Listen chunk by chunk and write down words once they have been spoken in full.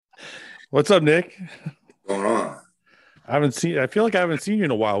What's up, Nick? Going on? I feel like I haven't seen you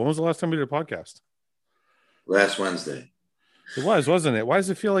in a while. When was the last time we did a podcast? Last Wednesday. It was, wasn't it? Why does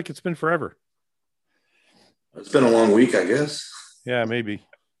it feel like it's been forever? It's been a long week, I guess. Yeah, maybe.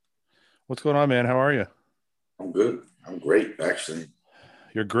 What's going on, man? How are you? I'm good. I'm great, actually.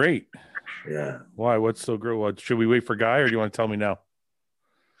 You're great. Yeah. Why? What's so great? What, should we wait for Guy or do you want to tell me now?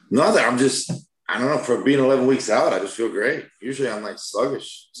 Nothing. I don't know, for being 11 weeks out, I just feel great. Usually I'm like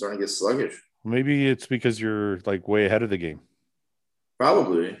sluggish, starting to get sluggish. Maybe it's because you're like way ahead of the game.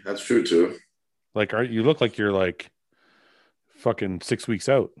 Probably. That's true, too. Like, you look like you're like fucking 6 weeks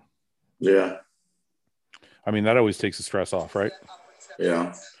out. Yeah. I mean, that always takes the stress off, right?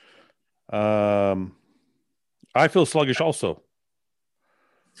 Yeah. Um, I feel sluggish also.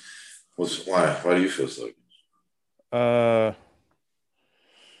 Why? Why do you feel sluggish? Uh,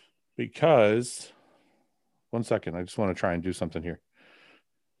 because one second, I just want to try and do something here.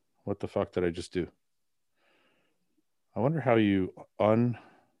 What the fuck did I just do? I wonder how you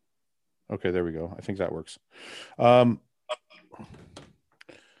Okay, there we go. I think that works. Um,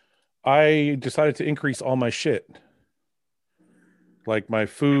 I decided to increase all my shit, like my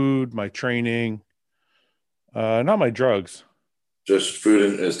food, my training, not my drugs. Just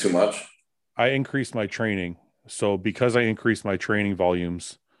food is too much? I increased my training. So because I increased my training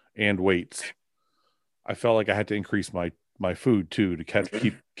volumes and weights, I felt like I had to increase my food too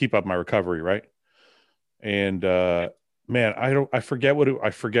to keep up my recovery, right? And man, I forget what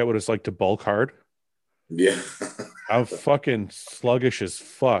it's like to bulk hard. Yeah. I'm fucking sluggish as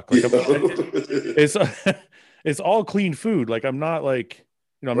fuck. Like it's it's all clean food. Like I'm not like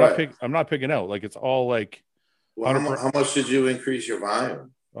Right. I'm not picking out. Like it's all like Well, 100%. how much did you increase your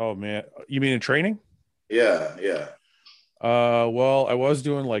volume? Oh man, you mean in training? Yeah. Yeah. Well, I was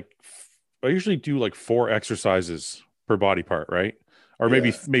doing like I usually do like 4 exercises per body part, right? Or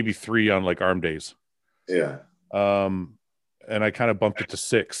Yeah. maybe three on like arm days. Yeah. Um, and I kind of bumped it to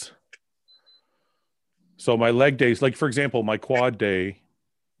six. So my leg days, like for example, my quad day,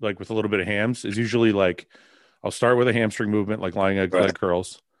 like with a little bit of hams, is usually like I'll start with a hamstring movement, like lying Right. leg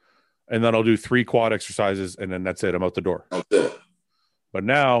curls, and then I'll do 3 quad exercises, and then that's it. I'm out the door. That's it. But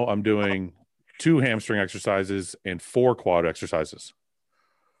now I'm doing 2 hamstring exercises and 4 quad exercises.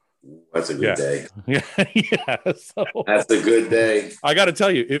 That's a good Yeah, day. yeah, yeah. So That's a good day. I got to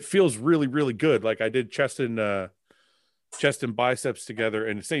tell you, it feels really, really good. Like I did chest and biceps together,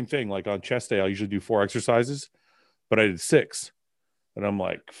 and the same thing. Like on chest day, I usually do 4 exercises, but I did six, and I'm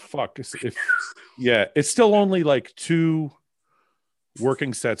like, fuck. Yeah, it's still only like 2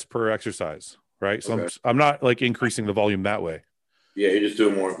 working sets per exercise, right? So Okay. I'm not like increasing the volume that way. Yeah, you're just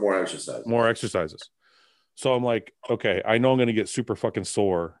doing more exercise. More exercises. So I'm like, okay, I know I'm going to get super fucking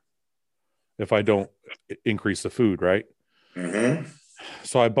sore if I don't increase the food, right? Mm-hmm.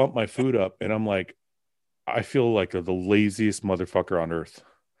 So I bump my food up, and I'm like, I feel like the laziest motherfucker on earth.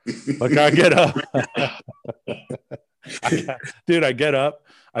 Like I get up, dude. I get up,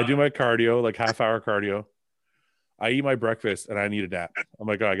 I do my cardio, like half-hour cardio. I eat my breakfast, and I need a nap. I'm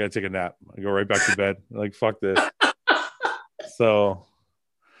like, oh, I gotta take a nap. I go right back to bed. I'm like, fuck this. So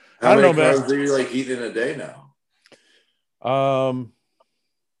I How don't many know, man. carbs do you like eat in a day now? Um,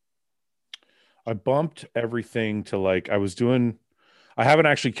 I bumped everything to like I was doing. I haven't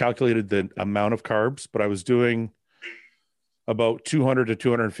actually calculated the amount of carbs, but I was doing about 200 to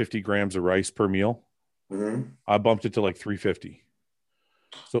 250 grams of rice per meal. Mm-hmm. I bumped it to like 350.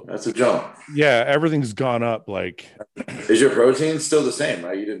 So That's a jump. yeah, everything's gone up. Like Is your protein still the same,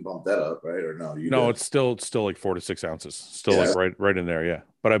 right? You didn't bump that up, right? Or no, you no, did. it's still like 4 to 6 ounces, still like Yeah. right in there. Yeah,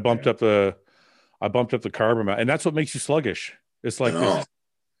 but Yeah. I bumped up the carb amount, and that's what makes you sluggish. It's I like this. know.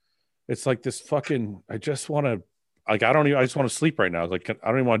 It's like this fucking. I just want to. Like I don't even. I just want to sleep right now. Like I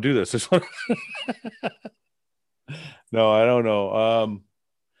don't even want to do this. No, I don't know.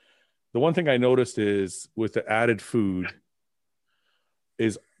 The one thing I noticed is with the added food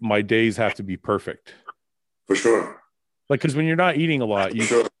is my days have to be perfect. For sure. Like because when you're not eating a lot, For you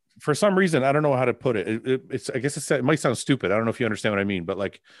sure. for some reason I don't know how to put it. It's I guess it might sound stupid. I don't know if you understand what I mean, but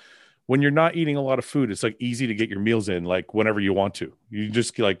like when you're not eating a lot of food, it's like easy to get your meals in like whenever you want to. You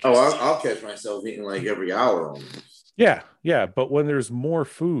just like Oh, I'll catch myself eating like every hour almost. yeah, yeah. But when there's more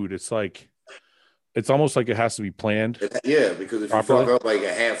food, it's like it's almost like it has to be planned Yeah, because if you fuck properly. up like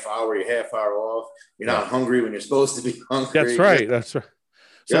a half hour, you're half hour off. You're Yeah, not hungry when you're supposed to be that's hungry. Yeah, right. That's right.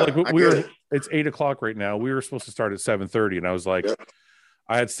 So like yeah, I we get were, it. it's 8 o'clock right now. We were supposed to start at 7:30, and I was like, Yeah.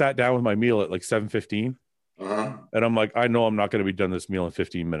 I had sat down with my meal at like 7:15, Uh-huh. and I'm like, I know I'm not going to be done this meal in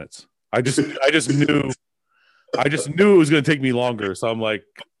 15 minutes. I just knew it was going to take me longer. So I'm like,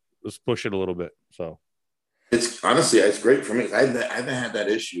 let's push it a little bit. So It's honestly, it's great for me. I haven't had that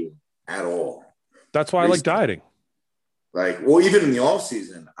issue at all. That's why I like dieting. Like, well, even in the off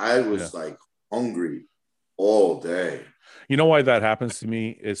season, I was like hungry all day. You know why that happens to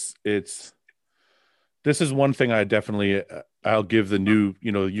me? This is one thing I definitely, I'll give the new,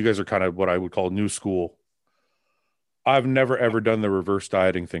 you guys are kind of what I would call new school. I've never, ever done the reverse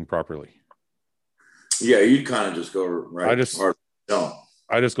dieting thing properly. Yeah. You kind of just go right.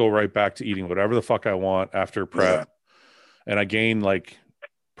 I just go right back to eating whatever the fuck I want after prep. Yeah. And I gain like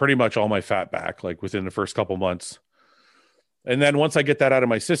pretty much all my fat back, like within the first couple months. And then once I get that out of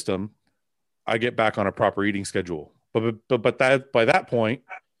my system, I get back on a proper eating schedule. But that by that point,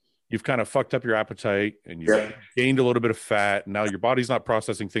 you've kind of fucked up your appetite and you've gained a little bit of fat. And now your body's not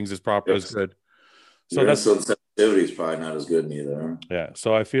processing things as proper as good. So that's sensitivity is probably not as good neither. Yeah.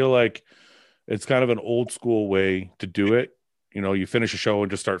 So I feel like it's kind of an old school way to do it. You finish a show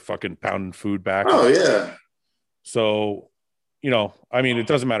and just start fucking pounding food back. Oh yeah. So, I mean, it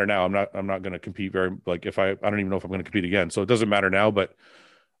doesn't matter now. I'm not going to compete I don't even know if I'm going to compete again. So it doesn't matter now, but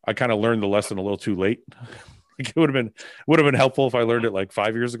I kind of learned the lesson a little too late. It would have been helpful if I learned it like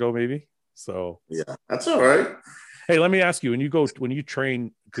 5 years ago, maybe. So yeah, that's all right. Hey, let me ask you, when you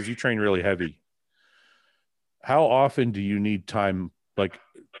train, because you train really heavy, how often do you need time? Like,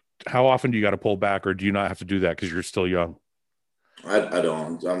 how often do you got to pull back, or do you not have to do that because you're still young? I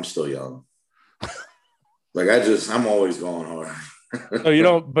don't. I'm still young. Like I'm always going hard. So you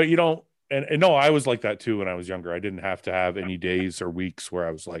don't. And no, I was like that too when I was younger. I didn't have to have any days or weeks where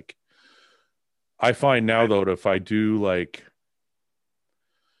I was like. I find now though, if I go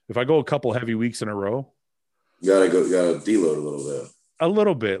a couple heavy weeks in a row, you gotta deload a little bit. A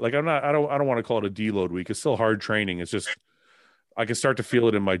little bit. Like I don't want to call it a deload week. It's still hard training. It's just I can start to feel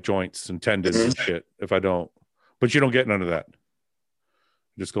it in my joints and tendons and shit if I don't. But you don't get none of that.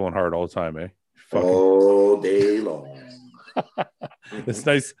 Just going hard all the time, eh? All day long. It's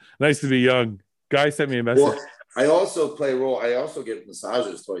nice to be young. Guy sent me a message. Well, I also play role. I also get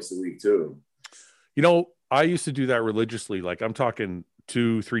massages twice a week too. I used to do that religiously. Like I'm talking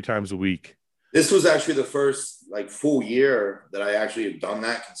 2-3 times a week. This was actually the first full year that I actually have done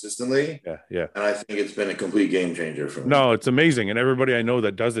that consistently. Yeah. And I think it's been a complete game changer for me. No, it's amazing. And everybody I know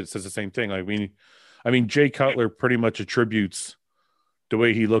that does it says the same thing. I mean, Jay Cutler pretty much attributes the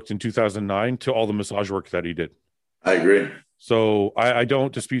way he looked in 2009 to all the massage work that he did. I agree. So I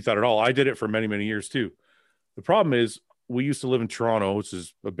don't dispute that at all. I did it for many, many years too. The problem is we used to live in Toronto, which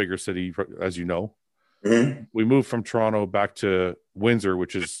is a bigger city, as you know. Mm-hmm. We moved from Toronto back to Windsor,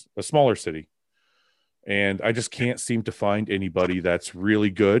 which is a smaller city. And I just can't seem to find anybody that's really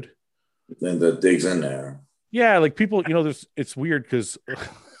good. And that digs in there. Yeah, like people, it's weird because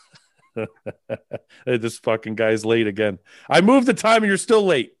this fucking guy's late again. I moved the time and you're still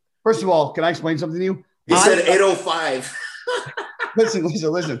late. First of all, can I explain something to you? He said 8:05.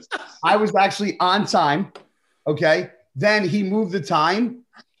 Listen. I was actually on time. Okay. Then he moved the time.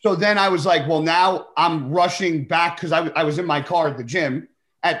 So then I was like, well, now I'm rushing back because I was in my car at the gym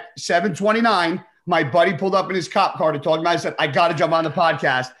at 7:29. My buddy pulled up in his cop car to talk to me. I said, I got to jump on the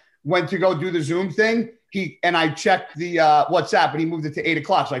podcast. Went to go do the Zoom thing. I checked the WhatsApp and he moved it to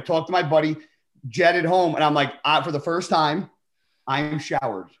 8:00. So I talked to my buddy, jetted home. And I'm like, for the first time, I am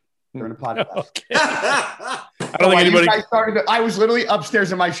showered during the podcast. Okay. I don't think anybody. I was literally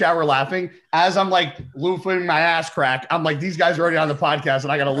upstairs in my shower laughing as I'm like loofahing my ass crack. I'm like, these guys are already on the podcast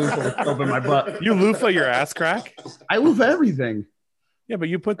and I got a loofah with soap in my butt. You loofah your ass crack? I loofah everything. Yeah, but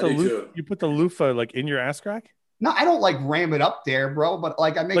you put the loofah like in your ass crack? No, I don't like ram it up there, bro. But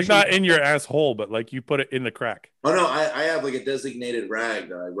like I make like not in your asshole, but like you put it in the crack. Oh no, I have like a designated rag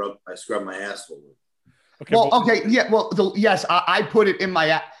that I scrub my asshole with. Okay. Well, okay, yeah. Well, yes, I put it in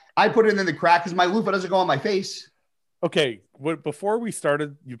my. I put it in the crack because my loofah doesn't go on my face. Okay, before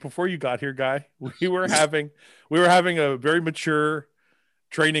you got here, Guy, we were having a very mature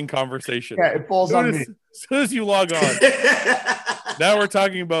training conversation. Yeah, it falls on me. As soon as you log on, now we're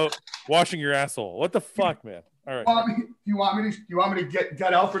talking about washing your asshole. What the fuck, man? All right. You want me to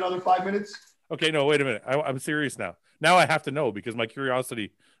get out for another 5 minutes? Okay, no, wait a minute. I'm serious now. Now I have to know because my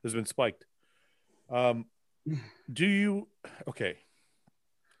curiosity has been spiked. Do you? Okay,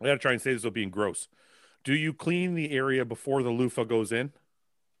 I gotta try and say this without being gross. Do you clean the area before the loofah goes in?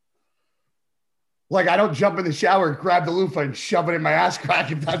 Like I don't jump in the shower, grab the loofah, and shove it in my ass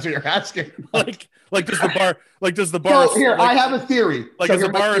crack. If that's what you're asking. like does the bar? So here, I have a theory. Like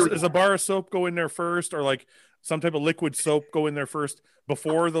does a bar of soap go in there first, or like some type of liquid soap go in there first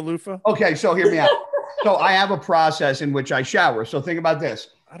before the loofah? Okay, so hear me out. So I have a process in which I shower. So think about this.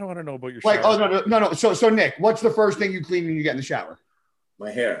 I don't want to know about your shower. Oh no. So Nick, what's the first thing you clean when you get in the shower?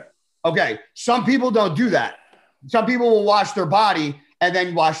 My hair. Okay. Some people don't do that. Some people will wash their body and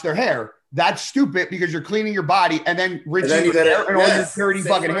then wash their hair. That's stupid because you're cleaning your body and then rinsing then you your hair gotta- and all your yes, dirty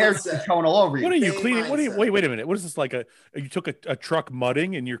same fucking hair mindset. is showing all over you. What are you Same cleaning? What are you, mindset. wait a minute. What is this like you took a truck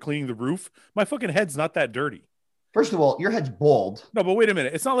mudding and you're cleaning the roof? My fucking head's not that dirty. First of all, your head's bald. No, but wait a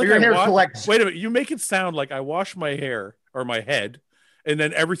minute. It's not like Your hair I collects. wait a minute. You make it sound like I wash my hair or my head and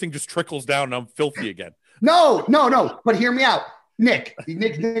then everything just trickles down and I'm filthy again. No. But hear me out.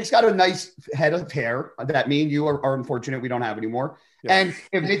 Nick's got a nice head of hair that me and you are unfortunate we don't have anymore. Yeah. And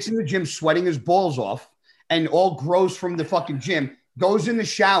if Nick's in the gym sweating his balls off and all gross from the fucking gym, goes in the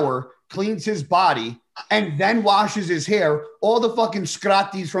shower, cleans his body, and then washes his hair, all the fucking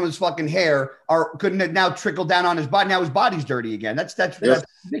scratis from his fucking hair are going to now trickle down on his body. Now his body's dirty again. That's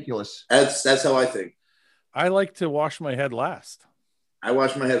ridiculous. That's how I think. I like to wash my head last. I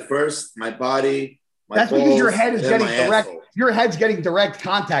wash my head first, my body. That's because your head is and getting my direct. asshole. Your head's getting direct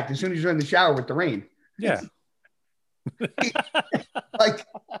contact as soon as you're in the shower with the rain. Yeah. Like,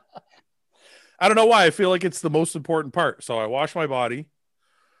 I don't know why. I feel like it's the most important part. So I wash my body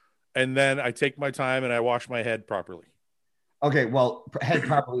and then I take my time and I wash my head properly. okay, well, head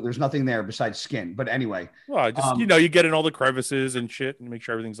properly. There's nothing there besides skin. But anyway, Well, I just, you get in all the crevices and shit and make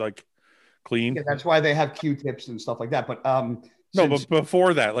sure everything's like clean. yeah, that's why they have Q-tips and stuff like that. But No, since- but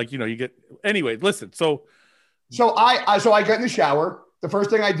before that, like, you get, anyway, listen. So I get in the shower. The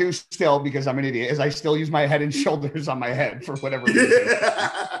first thing I do still, because I'm an idiot, is I still use my head and shoulders on my head for whatever reason.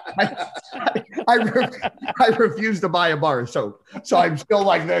 I refuse to buy a bar of soap. So I'm still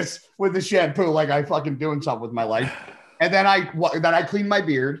like this with the shampoo, like I fucking doing something with my life. And then I clean my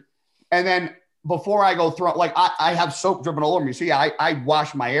beard. And then before I go through, like I have soap dripping all over me. So yeah, I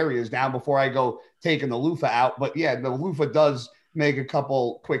wash my areas down before I go taking the loofah out. But yeah, the loofah does make a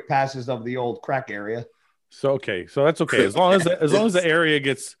couple quick passes of the old crack area. So that's okay. As long as the area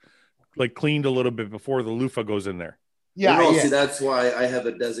gets like cleaned a little bit before the loofah goes in there. Yeah, See, that's why I have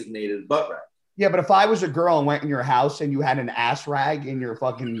a designated butt rag. Yeah, but if I was a girl and went in your house and you had an ass rag in your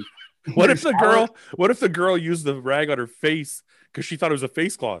fucking What if the girl used the rag on her face because she thought it was a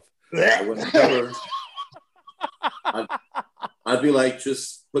face cloth? I wouldn't tell her. I'd be like,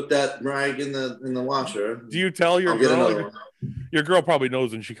 just put that rag in the washer. Do you tell your I'll get another girl? one. Your girl probably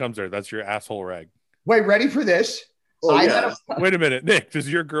knows when she comes there. That's your asshole rag. Wait, ready for this? Oh, I yeah. Wait a minute, Nick.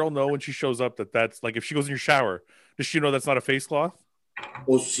 Does your girl know when she shows up that's like if she goes in your shower? Does she know that's not a face cloth?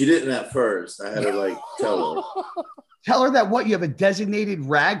 Well, she didn't at first. I had to like tell her. Tell her that what you have a designated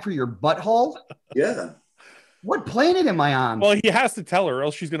rag for your butthole? Yeah. What planet am I on? Well, he has to tell her, or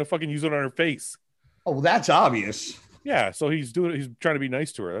else she's gonna fucking use it on her face. Oh, that's obvious. Yeah, so he's trying to be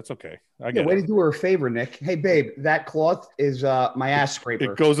nice to her. That's okay. I Yeah, get way it. to do her a favor, Nick. Hey, babe, that cloth is my ass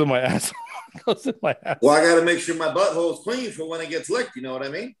scraper. It goes in my ass. It goes in my ass. Well, I got to make sure my butthole's clean for when it gets licked. You know what I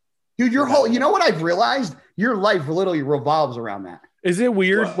mean? Dude, you know what I've realized? Your life literally revolves around that. Is it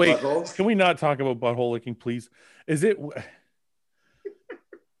weird? What, Wait, butthole? can we not talk about butthole licking, please? Is it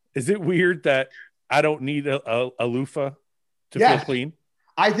weird that I don't need a loofah to feel Yes. clean?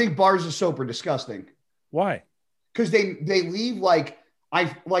 I think bars of soap are disgusting Why? because they leave like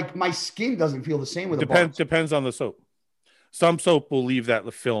my skin doesn't feel the same with a bar. Depends on the soap. Some soap will leave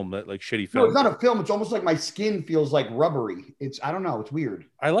that film, that like shitty No, film. it's not a film. It's almost like my skin feels like rubbery. I don't know. It's weird.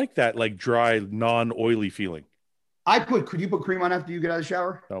 I like that like dry, non-oily feeling. Could you put cream on after you get out of the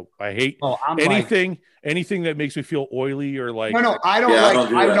shower? No, I hate Oh, I'm anything that makes me feel oily or like. No, I don't Yeah, I like. don't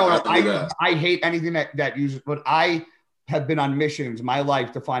do I that. don't. I don't do that. I hate anything that uses. But I have been on missions my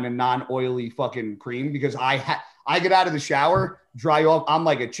life to find a non-oily fucking cream because I get out of the shower, dry off. I'm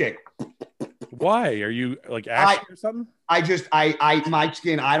like a chick. Why are you like ashy or something? My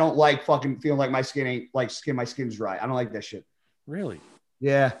skin. I don't like fucking feeling like my skin ain't like skin. My skin's dry. I don't like that shit. Really?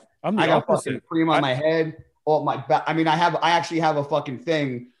 Yeah, I'm the I got opposite. fucking cream on my head. All my back. I mean, I actually have a fucking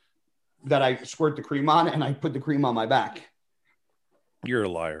thing that I squirt the cream on, and I put the cream on my back. You're a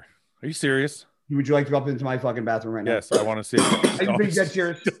liar. Are you serious? Would you like to go up into my fucking bathroom right now? Yes, I want to see it. I think that's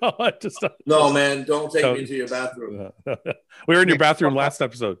yours. No, man, don't take No. me into your bathroom. We were in your bathroom last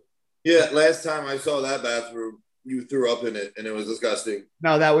episode. Yeah, last time I saw that bathroom, you threw up in it, and it was disgusting.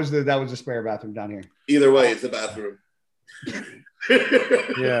 No, that was the spare bathroom down here. Either way, it's a bathroom.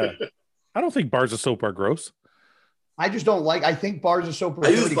 Yeah. I don't think bars of soap are gross. I just don't like. I think bars of soap. Are I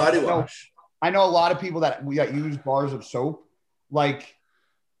use dirty. body wash. I know a lot of people that use bars of soap. Like,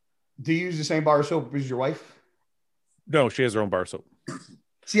 do you use the same bar of soap as your wife? No, she has her own bar of soap.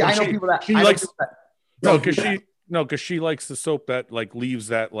 See, Well, I know she- people that she I know likes- people that No, don't do because that. she likes the soap that like leaves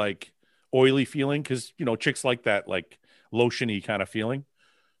that like oily feeling. Because chicks like that like lotiony kind of feeling.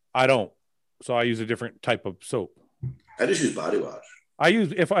 I don't, so I use a different type of soap. I just use body wash. I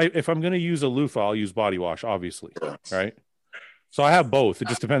use if I'm gonna use a loofah, I'll use body wash, obviously, right? So I have both. It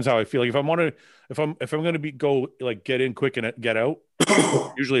just depends how I feel. Like if I'm going to go like get in quick and get out,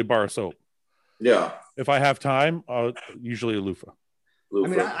 usually a bar of soap. Yeah. If I have time, usually a loofah. I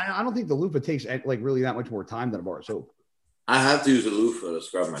mean, I don't think the loofah takes like really that much more time than a bar of soap. I have to use a loofah to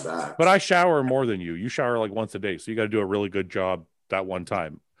scrub my back. But I shower more than you. You shower like once a day, so you got to do a really good job that one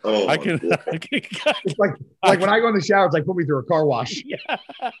time. Oh, I can. It's like when I go in the shower, it's like put me through a car wash. Yeah.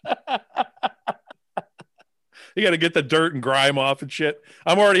 You got to get the dirt and grime off and shit.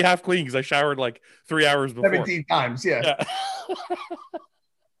 I'm already half clean because I showered like 3 hours before. 17 times, yeah.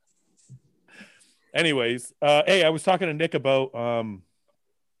 Anyways, hey, I was talking to Nick about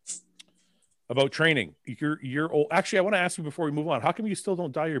training. You're old. Actually, I want to ask you before we move on. How come you still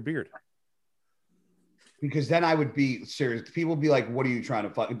don't dye your beard? Because then I would be serious. People would be like, "What are you trying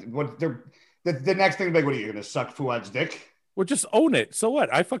to fuck?" What the next thing would be like, "What are you going to suck Fuad's dick?" Well, just own it. So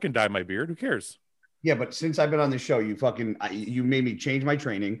what? I fucking dye my beard. Who cares? Yeah, but since I've been on the show, you made me change my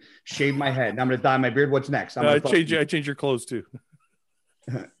training, shave my head, and I'm going to dye my beard. What's next? I change your clothes too.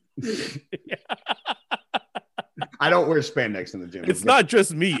 I don't wear spandex in the gym. It's not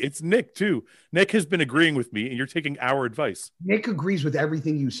just me. It's Nick too. Nick has been agreeing with me, and you're taking our advice. Nick agrees with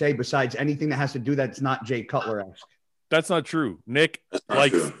everything you say, besides anything that has to do that's not Jay Cutler-esque. That's not true. Nick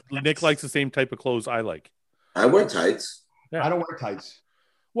likes the same type of clothes I like. I wear tights. Yeah. I don't wear tights.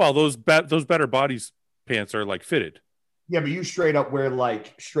 Well, those Better Bodies pants are like fitted. Yeah, but you straight up wear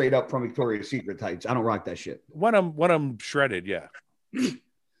like straight up from Victoria's Secret tights. I don't rock that shit. When I'm shredded, yeah.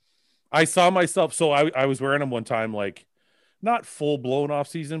 I saw myself. So I was wearing them one time, like not full blown off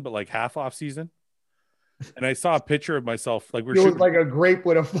season, but like half off season. And I saw a picture of myself, like you look like a grape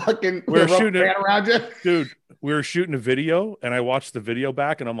with a fucking around you, dude. We were shooting a video, and I watched the video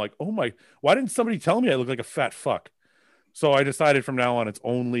back, and I'm like, oh my, why didn't somebody tell me I look like a fat fuck? So I decided from now on, it's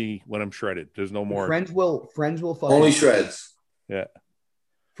only when I'm shredded. There's no more. Friends will fucking only shreds. Yeah.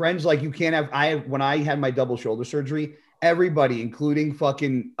 Friends, like you can't have. When I had my double shoulder surgery, everybody, including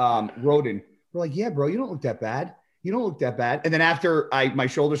fucking Roden, were like, "Yeah, bro, you don't look that bad. You don't look that bad." And then after my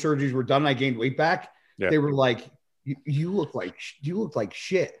shoulder surgeries were done, and I gained weight back. Yeah. They were like, "You look like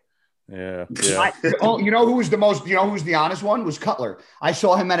shit." Yeah. You know who's the honest one? Was Cutler. I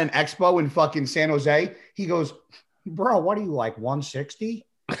saw him at an expo in fucking San Jose. He goes, "Bro, what are you like 160?"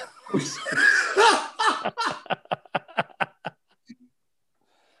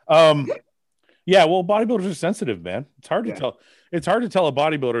 Yeah, well, bodybuilders are sensitive, man. It's hard to tell. It's hard to tell a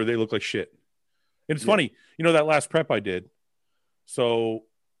bodybuilder they look like shit. And it's funny, that last prep I did. So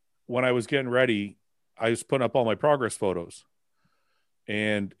when I was getting ready, I was putting up all my progress photos.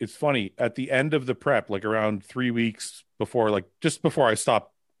 And it's funny, at the end of the prep, like around 3 weeks before, like just before I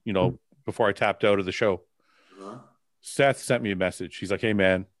stopped, before I tapped out of the show, Seth sent me a message. He's like, "Hey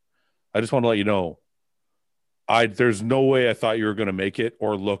man, I just want to let you know, there's no way I thought you were going to make it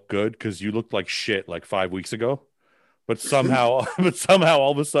or look good, because you looked like shit like 5 weeks ago, but somehow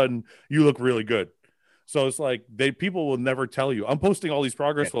all of a sudden you look really good." So it's like people will never tell you. I'm posting all these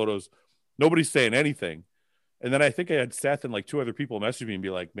progress photos. Nobody's saying anything. And then I think I had Seth and like 2 other people message me and be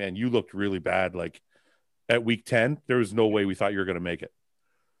like, "Man, you looked really bad. Like at week 10, there was no way we thought you were going to make it."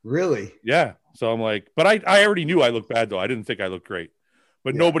 Really? Yeah. So I'm like, but I already knew I looked bad though. I didn't think I looked great,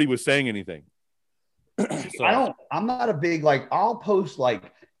 but nobody was saying anything. So I'm not a big, like, I'll post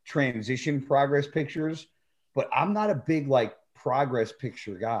like transition progress pictures, but I'm not a big like progress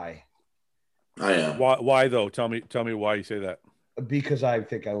picture guy. I am. Why though? Tell me why you say that. Because I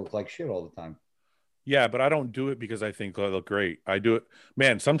think I look like shit all the time. Yeah, but I don't do it because I think I look great. I do it,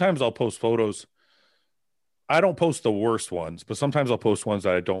 man. Sometimes I'll post photos. I don't post the worst ones, but sometimes I'll post ones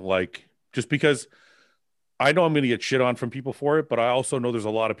that I don't like, just because I know I'm going to get shit on from people for it. But I also know there's a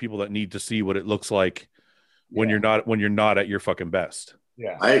lot of people that need to see what it looks like when you're not at your fucking best.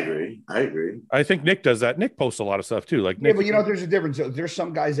 Yeah, I agree. I think Nick does that. Nick posts a lot of stuff too. Like, Nick, but there's a difference. There's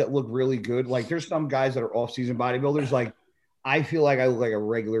some guys that look really good. Like there's some guys that are off-season bodybuilders. Like I feel like I look like a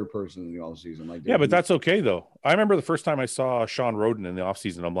regular person in the off-season. Like, yeah, but that's okay though. I remember the first time I saw Sean Roden in the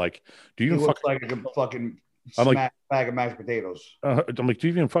off-season, I'm like, "Do you even look like a fucking bag of mashed potatoes?" I'm like, "Do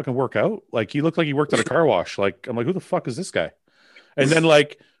you even fucking work out?" Like he looked like he worked at a car wash. Like I'm like, "Who the fuck is this guy?" And then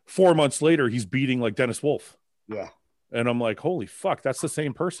like 4 months later, he's beating like Dennis Wolf. Yeah. And I'm like, holy fuck, that's the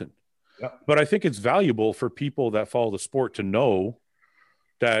same person. Yeah. But I think it's valuable for people that follow the sport to know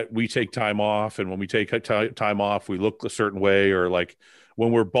that we take time off. And when we take time off, we look a certain way, or like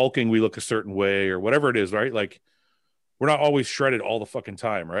when we're bulking, we look a certain way, or whatever it is, right? Like we're not always shredded all the fucking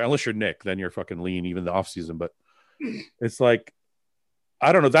time, right? Unless you're Nick, then you're fucking lean, even the off season. But it's like,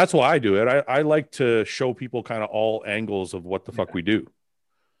 I don't know. That's why I do it. I like to show people kind of all angles of what the fuck we do.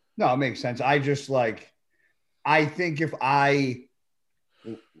 No, it makes sense. I just like, I think if I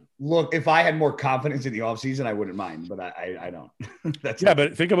had more confidence in the offseason, I wouldn't mind, but I don't.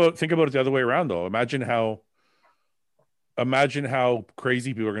 But think about it the other way around though. Imagine how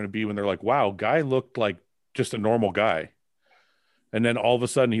crazy people are going to be when they're like, wow, guy looked like just a normal guy. And then all of a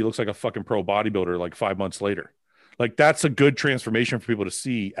sudden he looks like a fucking pro bodybuilder like 5 months later. Like that's a good transformation for people to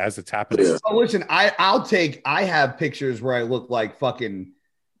see as it's happening. Yeah. Oh, listen, I have pictures where I look like fucking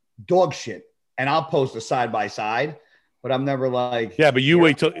dog shit and I'll post a side by side, but I'm never like, yeah, but you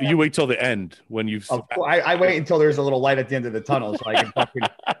wait till the end when you've, I wait until there's a little light at the end of the tunnel. So I can fucking,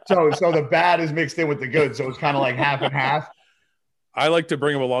 so the bad is mixed in with the good. So it's kind of like half and half. I like to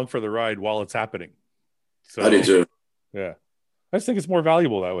bring them along for the ride while it's happening. So I do too. Yeah. I just think it's more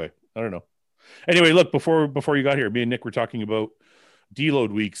valuable that way. I don't know. Anyway, look, before you got here, me and Nick were talking about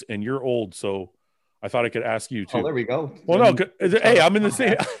deload weeks, and you're old, so I thought I could ask you too. Oh, there we go. Well, no, hey, I'm in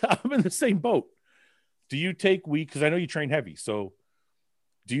the same boat. Do you take weeks? Because I know you train heavy, so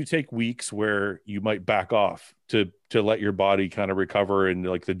do you take weeks where you might back off to let your body kind of recover in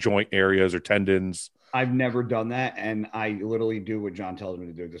like the joint areas or tendons? I've never done that, and I literally do what John tells me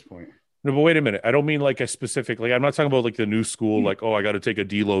to do at this point. No, but wait a minute. I don't mean like a specific, like, I'm not talking about like the new school, like, oh, I got to take a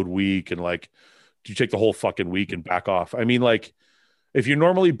deload week and like, do you take the whole fucking week and back off? I mean, like, if you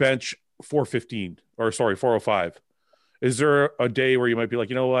normally bench 405, is there a day where you might be like,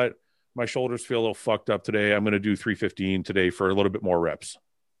 you know what? My shoulders feel a little fucked up today. I'm going to do 315 today for a little bit more reps.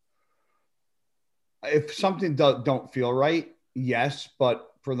 If something don't feel right, yes.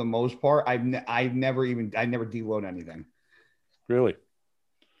 But for the most part, I never deload anything. Really?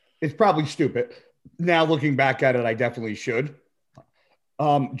 It's probably stupid. Now looking back at it, I definitely should.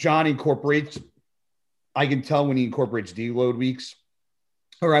 John incorporates, I can tell when he incorporates deload weeks,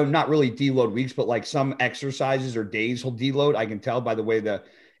 or not really deload weeks, but like some exercises or days he'll deload. I can tell by the way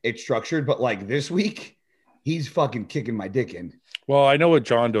it's structured. But like this week, he's fucking kicking my dick in. Well, I know what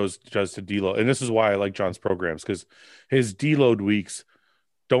John does to deload, and this is why I like John's programs, because his deload weeks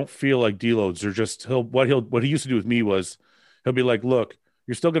don't feel like deloads. They're just what he used to do with me was he'll be like, look,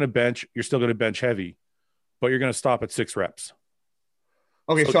 you're still going to bench heavy, but you're going to stop at 6 reps.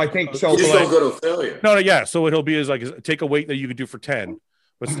 Okay, so I think so. You just don't go to failure. No, yeah. So what he'll be is like take a weight that you could do for 10,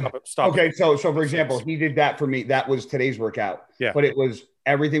 but stop. Okay, so for example, he did that for me. That was today's workout. Yeah. But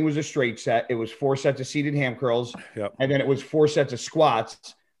everything was a straight set. It was 4 sets of seated ham curls. Yep. And then it was 4 sets of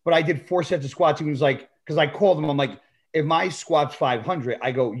squats. But I did 4 sets of squats. He was like, because I called him, I'm like, if my squat's 500,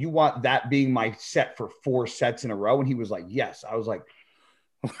 I go, you want that being my set for 4 sets in a row? And he was like, yes. I was like,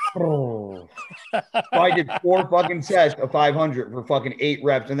 oh. So I did 4 fucking sets of 500 for fucking 8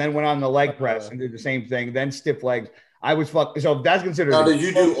 reps, and then went on the leg press and did the same thing. Then stiff legs. I was fucking. So that's considered. Now, did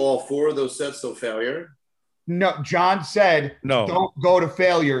you do all 4 of those sets till failure? No, John said no. Don't go to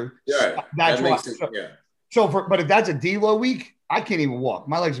failure. Yeah, that's that makes it. Yeah. So but if that's a deload week, I can't even walk.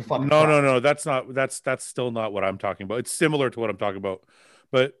 My legs are fucking. No. That's still not what I'm talking about. It's similar to what I'm talking about.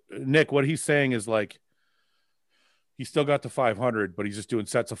 But Nick, what he's saying is like, he still got to 500, but he's just doing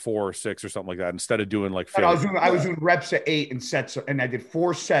sets of 4 or 6 or something like that instead of doing like. I was doing reps at 8 and sets, and I did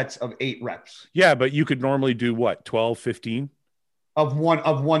 4 sets of 8 reps. Yeah, but you could normally do what, 12, 15 of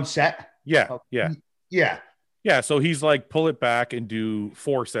one set. Yeah, yeah. So he's like, pull it back and do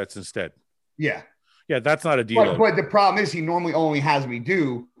 4 sets instead. Yeah. That's not a deal. But the problem is he normally only has me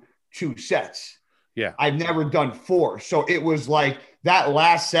do 2 sets. Yeah, I've never done 4, so it was like that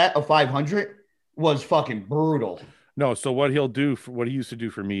last set of 500 was fucking brutal. No, so what he used to do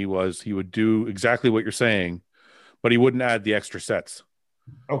for me was he would do exactly what you're saying, but he wouldn't add the extra sets.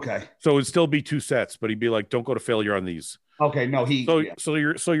 Okay. So it'd still be 2 sets, but he'd be like, don't go to failure on these. Okay. No,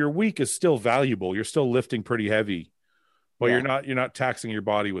 so your week is still valuable. You're still lifting pretty heavy, but you're not taxing your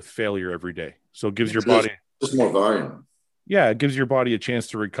body with failure every day. So it gives your body just more volume. Yeah, it gives your body a chance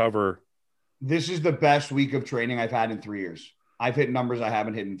to recover. This is the best week of training I've had in 3 years. I've hit numbers I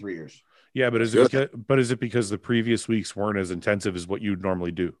haven't hit in 3 years. Yeah, but is it because the previous weeks weren't as intensive as what you'd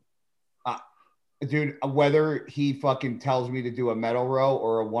normally do? Dude, whether he fucking tells me to do a metal row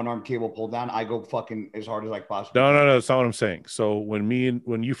or a 1-arm cable pull down, I go fucking as hard as I possibly can. No, that's not what I'm saying. So when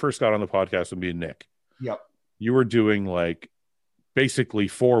you first got on the podcast with me and Nick, yep, you were doing like basically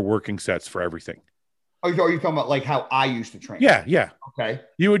 4 working sets for everything. Oh, are you talking about like how I used to train? Yeah. Okay.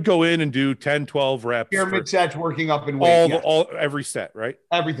 You would go in and do 10, 12 reps. Pyramid sets, working up in weight. Every set, right?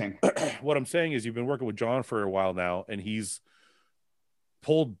 Everything. What I'm saying is you've been working with John for a while now, and he's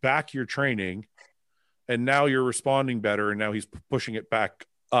pulled back your training, and now you're responding better, and now he's pushing it back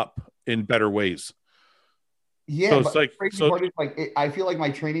up in better ways. Yeah, so it's like, part is like I feel like my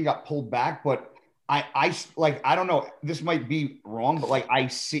training got pulled back, but I don't know. This might be wrong, but like I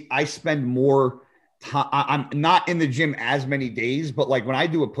spend more I'm not in the gym as many days, but like when I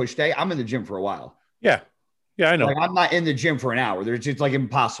do a push day, I'm in the gym for a while. Yeah. Yeah, I know. Like I'm not in the gym for an hour. There's just like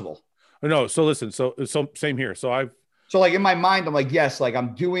impossible. No, so listen, so same here. So like in my mind, I'm like, yes, like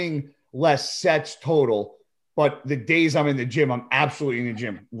I'm doing less sets total, but the days I'm in the gym, I'm absolutely in the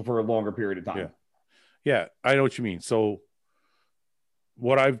gym for a longer period of time. Yeah, I know what you mean. So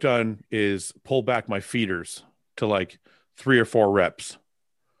what I've done is pull back my feeders to like 3 or 4 reps.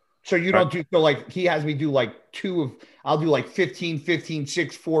 So you don't do, so like he has me do like I'll do like 15, 15,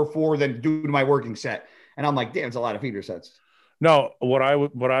 6, 4, 4, then do my working set. And I'm like, damn, it's a lot of feeder sets. No, what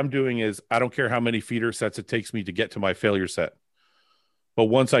I'm doing is I don't care how many feeder sets it takes me to get to my failure set. But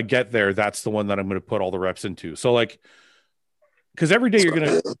once I get there, that's the one that I'm going to put all the reps into. So like, because every day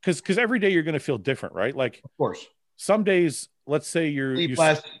you're gonna feel different, right? Like, of course, some days, let's say you eat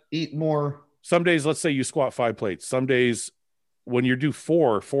less, eat more. Some days, let's say you squat 5 plates. Some days, when you do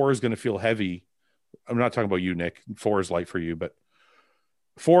 4 is going to feel heavy. I'm not talking about you, Nick. 4 is light for you, but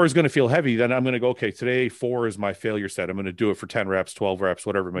 4 is going to feel heavy. Then I'm going to go, okay, today 4 is my failure set. I'm going to do it for 10 reps, 12 reps,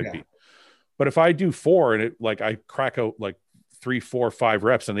 whatever it might be. But if I do 4 and it like I crack out like 3, 4, 5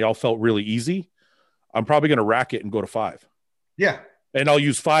 reps and they all felt really easy, I'm probably going to rack it and go to 5. Yeah. And I'll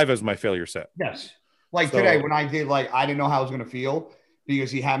use 5 as my failure set. Yes. Like today when I did, like, I didn't know how I was going to feel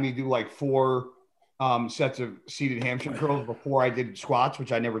because he had me do like 4 sets of seated hamstring curls before I did squats,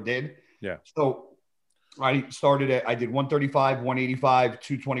 which I never did. Yeah. So I started it. I did 135, 185,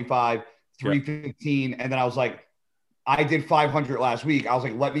 225, 315. And then I was like, I did 500 last week. I was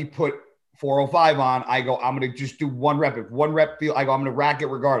like, let me put 405 on. I go, I'm going to just do 1 rep. If 1 rep I'm going to rack it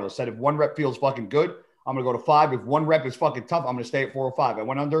regardless. Said if 1 rep feels fucking good, I'm going to go to 5. If 1 rep is fucking tough, I'm going to stay at 405. I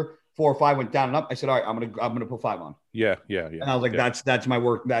went under 405, went down and up. I said, all right, I'm going to put 5 on. Yeah. And I was like, that's my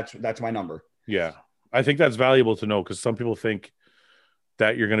work. That's my number. Yeah. I think that's valuable to know because some people think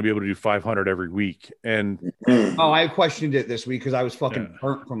that you're going to be able to do 500 every week. And I questioned it this week because I was fucking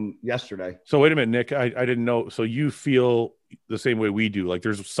burnt from yesterday. So wait a minute, Nick, I didn't know. So you feel the same way we do. Like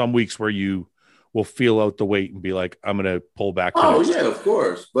there's some weeks where you will feel out the weight and be like, I'm going to pull back. Oh yeah, of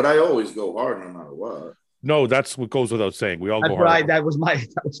course. But I always go hard no matter what. No, that's what goes without saying. We all go hard. That was my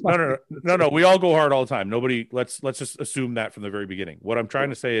No. We all go hard all the time. Nobody, let's just assume that from the very beginning. What I'm trying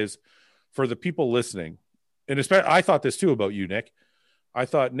to say is for the people listening, and especially, I thought this too about you, Nick. I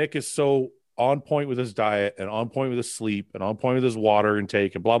thought Nick is so on point with his diet and on point with his sleep and on point with his water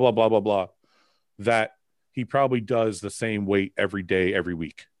intake and blah, blah, blah, blah, blah, that he probably does the same weight every day, every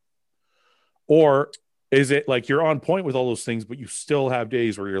week. Or is it like you're on point with all those things, but you still have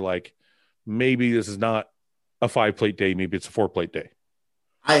days where you're like, maybe this is not a 5-plate day. Maybe it's a 4-plate day.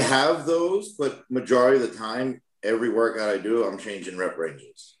 I have those, but majority of the time, every workout I do, I'm changing rep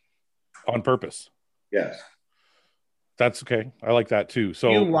ranges. On purpose. Yes. That's okay. I like that too. So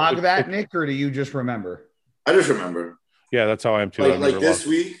do you log that, Nick, or do you just remember? I just remember. Yeah, that's how I am too. Like this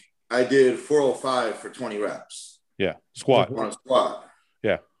week, I did 405 for 20 reps. Yeah. Squat. On a squat.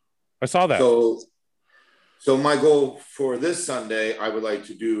 Yeah. I saw that. So my goal for this Sunday, I would like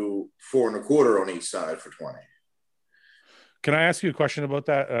to do 4 1/4 on each side for 20. Can I ask you a question about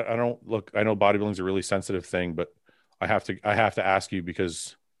that? I know bodybuilding is a really sensitive thing, but I have to ask you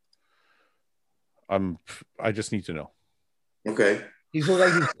because I just need to know. Okay. He looks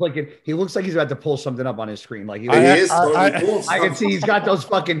like he's clicking. He looks like he's about to pull something up on his screen. Like I can see he's got those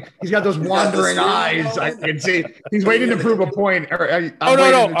wandering eyes. I can see he's waiting to prove a point.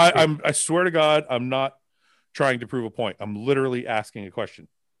 No. I swear to God, I'm not trying to prove a point. I'm literally asking a question.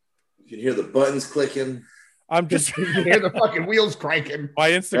 You can hear the buttons clicking. I'm just you can hear the fucking wheels cranking.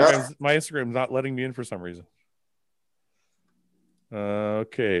 My Instagram's not letting me in for some reason.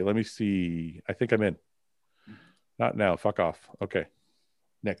 Okay, let me see. I think I'm in. Not now. Fuck off. Okay.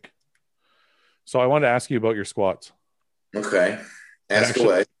 Nick. So I wanted to ask you about your squats. Okay. Ask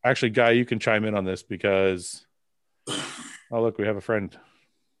away. Actually, Guy, you can chime in on this because look, we have a friend.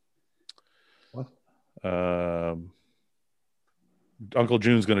 What? Uncle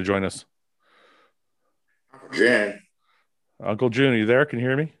June's going to join us. Uncle June, are you there? Can you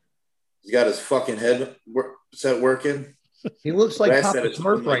hear me? He's got his fucking head set working. He looks like Papa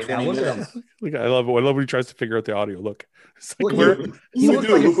Smurf right now. Look at him. Look, I love when he tries to figure out the audio. Look, like he looks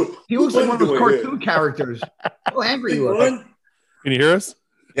like one of those cartoon characters. How angry you are. Can you hear us?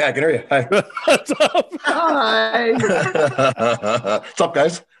 Yeah, I can hear you. Hi. What's up? Hi. What's up,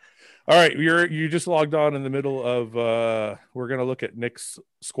 guys? All right, you just logged on in the middle of. We're gonna look at Nick's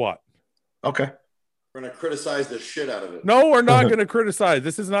squat. Okay. We're gonna criticize the shit out of it. No, we're not gonna criticize.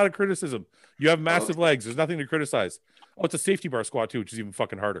 This is not a criticism. You have massive legs. There's nothing to criticize. Oh, it's a safety bar squat too, which is even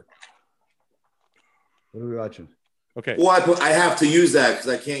fucking harder. What are we watching? Okay. Well, I have to use that because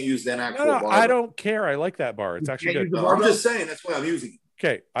I can't use that actual No, barbell. I don't care. I like that bar. It's actually good. No, I'm just saying that's why I'm using it.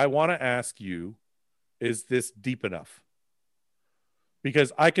 Okay. I want to ask you, is this deep enough?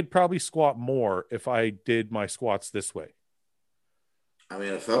 Because I could probably squat more if I did my squats this way. I mean,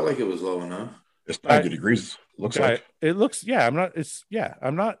 it felt like it was low enough. It's 90 degrees. Looks like it looks. Yeah,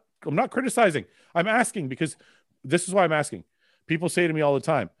 I'm not criticizing. I'm asking because this is why I'm asking. People say to me all the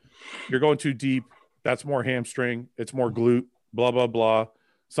time, "You're going too deep. That's more hamstring. It's more glute. Blah blah blah."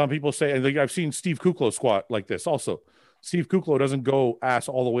 Some people say, and I've seen Steve Kuklo squat like this. Also, Steve Kuklo doesn't go ass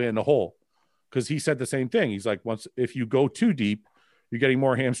all the way in the hole because he said the same thing. He's like, if you go too deep, you're getting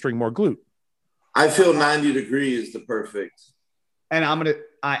more hamstring, more glute. I feel 90 degrees is the perfect. And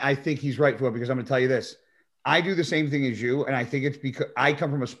I think he's right for it because I'm going to tell you this. I do the same thing as you. And I think it's because I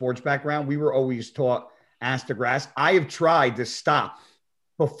come from a sports background. We were always taught ass to grass. I have tried to stop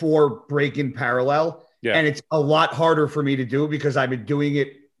before breaking parallel. Yeah. And it's a lot harder for me to do because I've been doing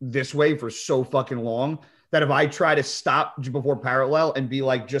it this way for so fucking long that if I try to stop before parallel and be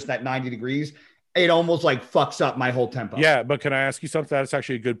like just at 90 degrees, it almost like fucks up my whole tempo. Yeah. But can I ask you something? That's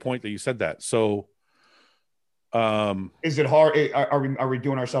actually a good point that you said that. So, is it hard? Are we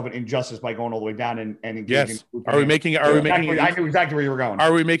doing ourselves an injustice by going all the way down and engaging? Yes. Are we making it? I knew exactly where you were going.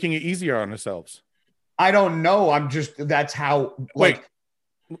 Are we making it easier on ourselves? I don't know. That's how. Wait,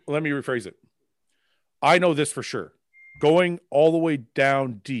 let me rephrase it. I know this for sure. Going all the way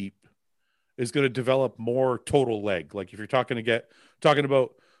down deep is going to develop more total leg. Like if you're talking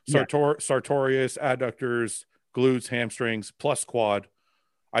about sartorius, adductors, glutes, hamstrings, plus quad.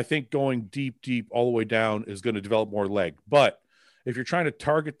 I think going deep all the way down is going to develop more leg. But if you're trying to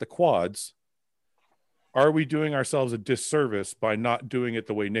target the quads, are we doing ourselves a disservice by not doing it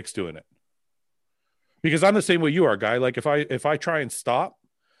the way Nick's doing it? Because I'm the same way you are, Guy. Like if I try and stop,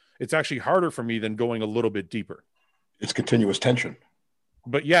 it's actually harder for me than going a little bit deeper. It's continuous tension.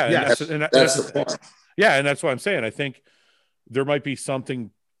 But yeah, that's the point. Yeah, and that's what I'm saying. I think there might be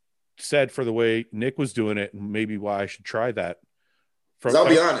something said for the way Nick was doing it, and maybe why I should try that. I'll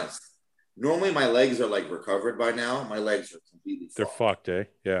be honest. Normally, my legs are like recovered by now. My legs are completely fucked. They're fucked, eh?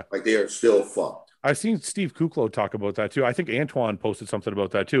 Yeah. Like they are still fucked. I've seen Steve Kuklo talk about that too. I think Antoine posted something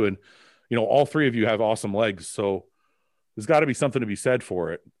about that too. And, all three of you have awesome legs. So there's got to be something to be said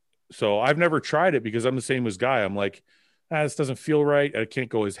for it. So I've never tried it because I'm the same as Guy. I'm like, this doesn't feel right. I can't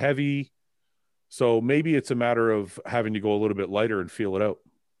go as heavy. So maybe it's a matter of having to go a little bit lighter and feel it out.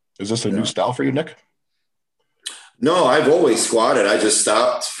 Is this a new style for you, Nick? No, I've always squatted. I just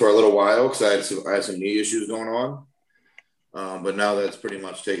stopped for a little while because I had some knee issues going on. But now that's pretty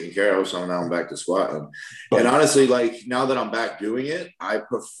much taken care of. So now I'm back to squatting. And honestly, like now that I'm back doing it, I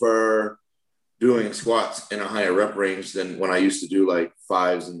prefer doing squats in a higher rep range than when I used to do like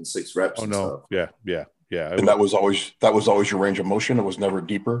 5s and 6 reps. Oh, no. Stuff. Yeah. And that was always your range of motion. It was never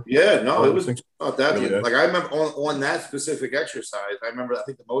deeper. Yeah, no, it was not that. Yeah. Like I remember on that specific exercise, I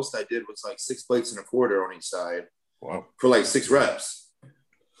think the most I did was like 6 plates and a quarter on each side. Wow. For like 6 reps.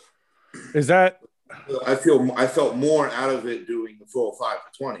 Is that? I felt more out of it doing the full 5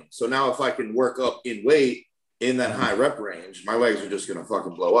 to 20. So now if I can work up in weight in that high rep range, my legs are just going to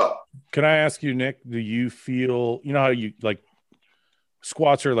fucking blow up. Can I ask you, Nick, do you feel, how you like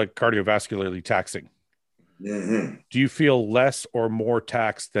squats are like cardiovascularly taxing? Mm-hmm. Do you feel less or more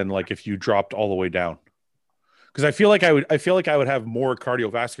taxed than like if you dropped all the way down? Because I feel like I would have more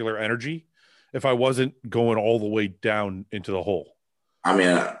cardiovascular energy if I wasn't going all the way down into the hole. I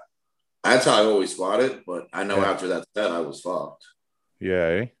mean, that's how I always squatted, but I know after that set, I was fucked.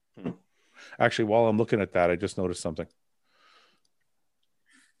 Yeah. Actually, while I'm looking at that, I just noticed something.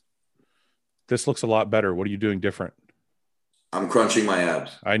 This looks a lot better. What are you doing different? I'm crunching my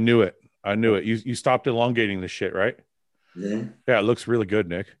abs. I knew it. You stopped elongating this shit, right? Mm-hmm. Yeah, it looks really good,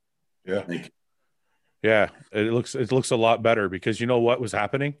 Nick. Yeah. Thank you. Yeah, it looks a lot better because you know what was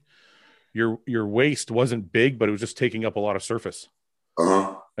happening? Your waist wasn't big, but it was just taking up a lot of surface.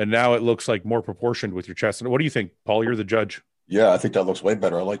 Uh-huh. And now it looks like more proportioned with your chest. And what do you think, Paul? You're the judge. Yeah, I think that looks way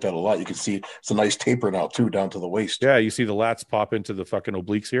better. I like that a lot. You can see it's a nice taper now too, down to the waist. Yeah, you see the lats pop into the fucking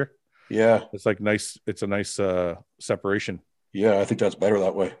obliques here. Yeah, it's like nice. It's a nice separation. Yeah, I think that's better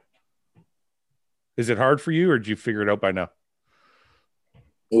that way. Is it hard for you, or did you figure it out by now?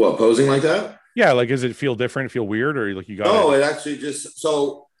 What, posing like that? Yeah, like does it feel different? Feel weird, or like you got? No, it actually just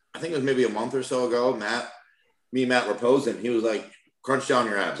so. I think it was maybe a month or so ago. Matt were posing. He was like, "Crunch down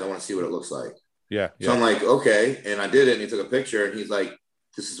your abs. I want to see what it looks like." Yeah. So I'm like, okay, and I did it. And he took a picture, and he's like,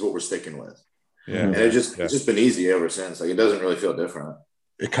 "This is what we're sticking with." Yeah. And it's just been easy ever since. Like it doesn't really feel different.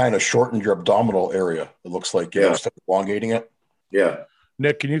 It kind of shortened your abdominal area. It looks like instead of elongating it. Yeah.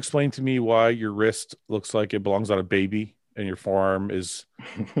 Nick, can you explain to me why your wrist looks like it belongs on a baby and your forearm is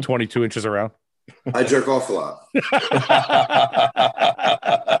 22 inches around? I jerk off a lot.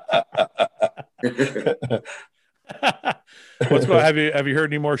 What's going? Have you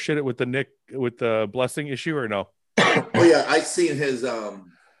heard any more shit with the Blessing issue or no? Oh yeah, I seen his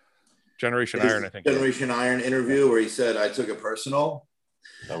Generation Iron, I think. Generation Iron interview where he said I took it personal.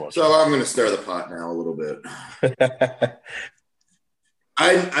 So I'm going to stir the pot now a little bit.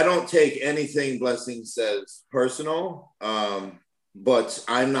 I don't take anything Blessing says personal, but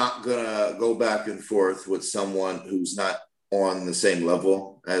I'm not going to go back and forth with someone who's not on the same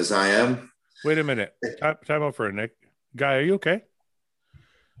level as I am. Wait a minute. Time out for a Nick. Guy, are you okay?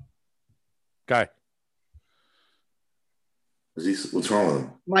 Guy. What's wrong with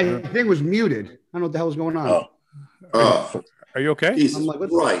him? My thing was muted. I don't know what the hell's going on. Are you okay? Jesus I'm like,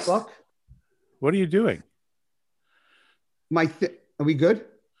 what Christ. the fuck? What are you doing? Are we good?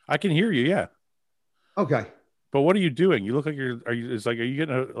 I can hear you, yeah. Okay. But what are you doing? You look like are you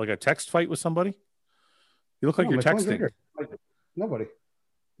getting a text fight with somebody? You look like you're texting. Nobody.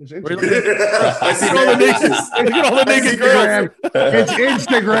 I see all the naked. Look at all the naked girls. It's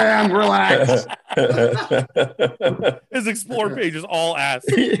Instagram. Relax. His explore page is all ass.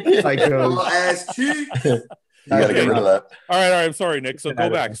 All ass cheeks. You gotta get rid of that. All right. I'm sorry, Nick. So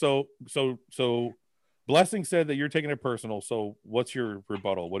go back. So Blessing said that you're taking it personal. So what's your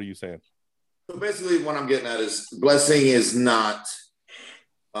rebuttal? What are you saying? So basically, what I'm getting at is Blessing is not.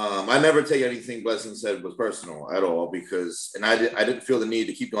 I never take anything Blessing said was personal at all because, and I didn't feel the need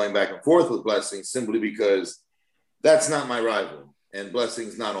to keep going back and forth with Blessing simply because that's not my rival and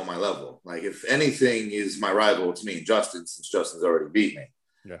Blessing's not on my level. Like if anything is my rival, it's me and Justin, since Justin's already beat me.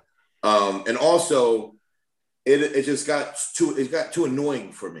 Yeah. And also it just got too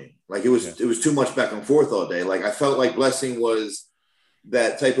annoying for me. Like it was too much back and forth all day. Like I felt like Blessing was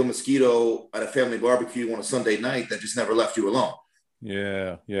that type of mosquito at a family barbecue on a Sunday night that just never left you alone.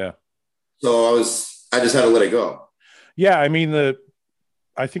 Yeah. So I just had to let it go. Yeah, I mean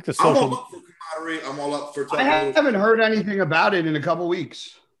I think the social. I'm all up for camaraderie. I'm all up for. I haven't heard anything about it in a couple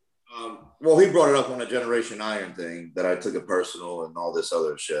weeks. Well, he brought it up on a Generation Iron thing that I took it personal and all this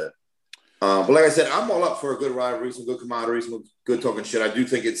other shit. But like I said, I'm all up for a good rivalry, some good camaraderie, some good talking shit. I do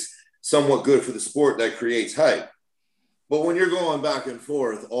think it's somewhat good for the sport that creates hype. But when you're going back and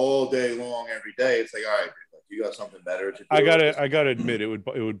forth all day long, every day, it's like, all right. You got something better to do. I gotta admit, it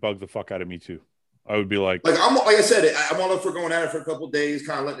would bug the fuck out of me too. I would be like I said, I'm all up for going at it for a couple of days,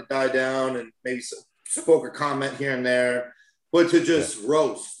 kind of letting it die down, and maybe spoke a comment here and there. But to just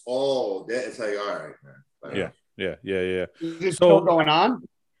roast all day, it's like, all right, man. Yeah. Is this still going on?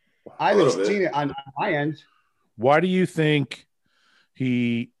 I haven't seen it on my end. Why do you think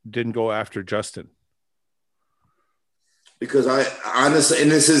he didn't go after Justin? Because I honestly, and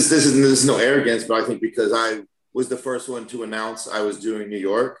this is no arrogance, but I think because I was the first one to announce I was doing New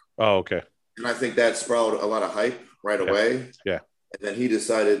York. Oh, okay. And I think that sprouted a lot of hype right away. Yeah. And then he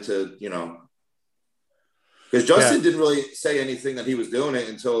decided to, because Justin didn't really say anything that he was doing it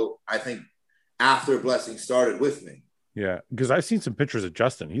until I think after Blessing started with me. Yeah, because I've seen some pictures of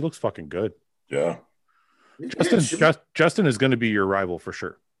Justin. He looks fucking good. Yeah. Justin is going to be your rival for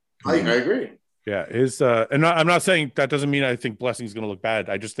sure. I agree. Yeah, and I'm not saying that doesn't mean I think Blessing's going to look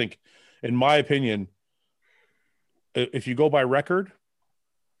bad. I just think, in my opinion, if you go by record,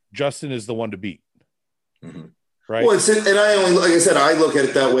 Justin is the one to beat. Mm-hmm. Right. Well, and I only, like I said, I look at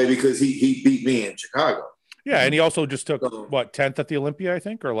it that way because he beat me in Chicago. Yeah, and he also just took 10th at the Olympia, I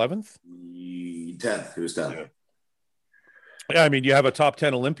think, or 11th. 10th. He was 10th. Yeah, I mean, you have a top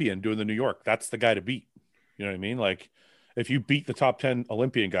 10 Olympian doing the New York. That's the guy to beat. You know what I mean? Like, if you beat the top 10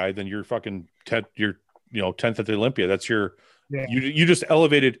 Olympian guy, then you're fucking 10th. You're 10th at the Olympia. That's your. Yeah. You just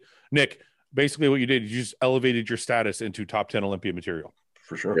elevated, Nick. Basically, what you did, you just elevated your status into top 10 Olympia material.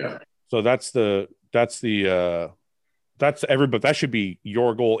 For sure. Yeah. So that's everybody. That should be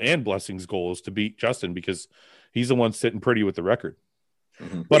your goal and Blessing's goal is to beat Justin because he's the one sitting pretty with the record.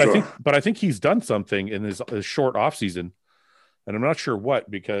 Mm-hmm. But I think he's done something in his short off season, and I'm not sure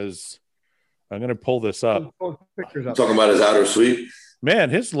what because I'm going to pull this up. Talking about his outer sweep. Man,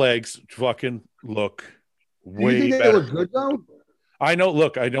 his legs fucking look way you think better. They look good though. I know.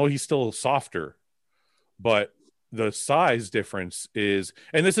 Look, I know he's still softer, but the size difference is,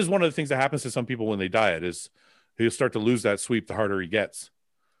 and this is one of the things that happens to some people when they diet is he'll start to lose that sweep the harder he gets.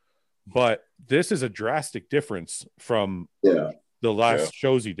 But this is a drastic difference from the last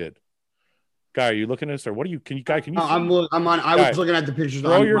shows he did. Guy, are you looking at this or what are you? Can you? I was looking at the pictures on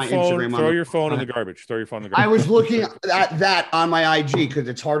my Instagram. Throw your phone in the garbage. Throw your phone in the garbage. I was looking at that on my IG because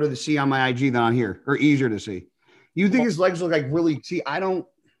it's harder to see on my IG than on here, or easier to see. You think his legs look like really? See, I don't.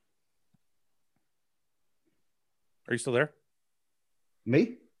 Are you still there?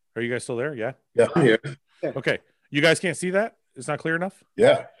 Me? Are you guys still there? Yeah. Yeah. I'm here. Okay. You guys can't see that? It's not clear enough?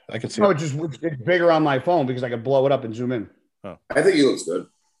 Yeah. I can see No, it. it's bigger on my phone because I can blow it up and zoom in. I think he looks good.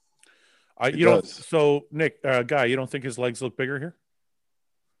 You don't. So, Nick, Guy, you don't think his legs look bigger here?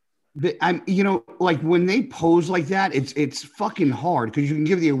 I'm, like when they pose like that, it's fucking hard because you can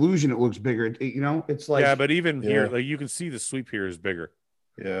give the illusion it looks bigger. It's like Yeah, but even here, Yeah. like you can see the sweep here is bigger.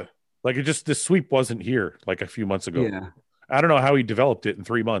 Yeah. Like the sweep wasn't here like a few months ago. yeah. I don't know how he developed it in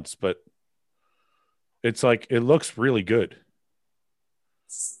 3 months, but it's like it looks really good.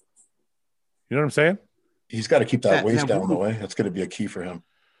 You know what I'm saying? He's got to keep that waist that down the way. That's going to be a key for him.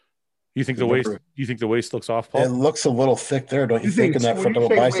 You think Remember- you think the waist looks off, Paul? It looks a little thick there, don't you think, in that when front you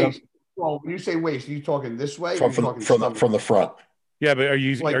double say bicep? waist, well, when you say waist, are you talking this way? Or From, are you from, talking from the front. Yeah, but are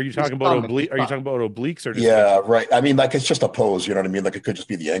you Like talking his about stomach, oblique? Are you his talking about obliques or just Yeah, right. I mean, like it's just a pose. You know what I mean? Like it could just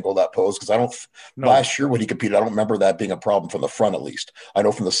be the angle of that pose. Because No. last year when he competed, I don't remember that being a problem from the front at least. I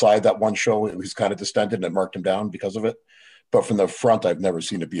know from the side that one show it was kind of distended and it marked him down because of it. But from the front, I've never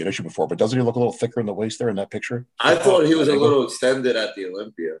seen it be an issue before. But doesn't he look a little thicker in the waist there in that picture? I thought he was a little extended at the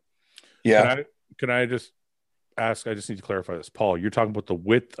Olympia. Yeah. Can I just ask? I just need to clarify this, Paul. You're talking about the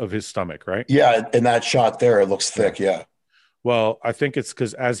width of his stomach, right? Yeah. In that shot there, it looks thick. Yeah. Well, I think it's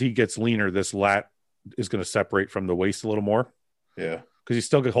because as he gets leaner, this lat is going to separate from the waist a little more Yeah. because he's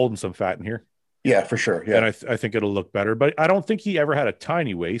still holding some fat in here. Yeah, for sure. Yeah. And I think it'll look better. But I don't think he ever had a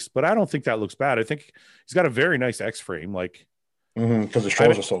tiny waist, but I don't think that looks bad. I think he's got a very nice X frame. Like Because the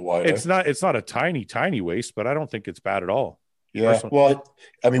shoulders are so wide. it's not a tiny waist, but I don't think it's bad at all. Yeah. personally. Well,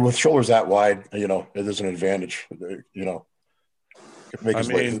 I mean, with shoulders that wide, it is an advantage. Make I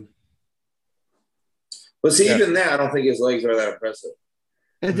his legs. mean, But see, Yeah. even that, I don't think his legs are that impressive.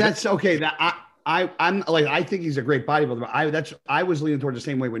 And that's okay. That I'm like I think he's a great bodybuilder. I was leaning towards the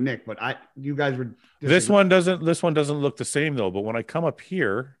same way with Nick, but you guys were this one doesn't look the same though. But when I come up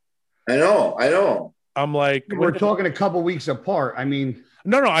here, I know. I'm like, We're talking a couple weeks apart. I mean,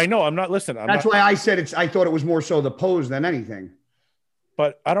 no, I know. I'm not listening. that's why I said I thought it was more so the pose than anything.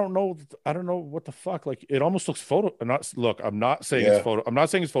 But I don't know what the fuck. Like it almost looks I'm not saying Yeah. it's photo. I'm not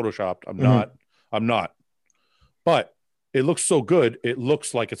saying it's photoshopped. I'm not. But it looks so good. It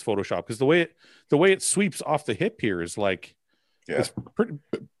looks like it's photoshopped because the way it sweeps off the hip here is like, Yeah.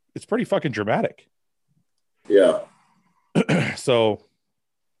 it's pretty fucking dramatic. Yeah. So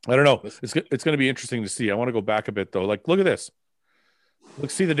I don't know. It's going to be interesting to see. I want to go back a bit though. Like, look at this.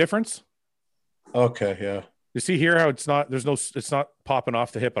 Look, see the difference? Okay. Yeah. You see here how it's not popping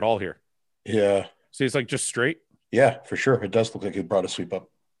off the hip at all here. Yeah. See, it's like just straight. Yeah, for sure. It does look like he brought a sweep up.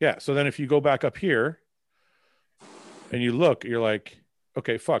 Yeah. So then if you go back up here and you look, you're like,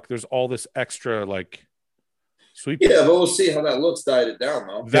 okay, fuck, there's all this extra like sweep. Yeah, but we'll see how that looks dyed it down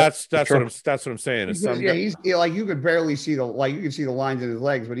though. That's sure. what I'm saying. Is He's like you could barely see you can see the lines in his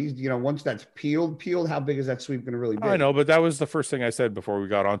legs, but he's once that's peeled, how big is that sweep going to really be? I know, but that was the first thing I said before we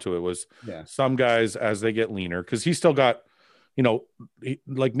got onto it was some guys as they get leaner, because he's still got,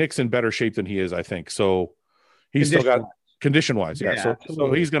 like Nick's in better shape than he is, I think. So he's still got condition wise. Yeah.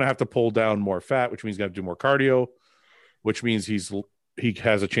 So he's going to have to pull down more fat, which means he's going to do more cardio, which means he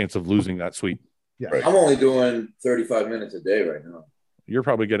has a chance of losing that sweep. Yeah. Right. I'm only doing 35 minutes a day right now. You're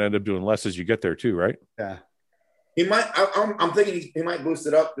probably going to end up doing less as you get there too, right? Yeah. He might. I'm thinking he might boost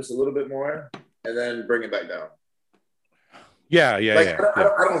it up just a little bit more and then bring it back down. Yeah.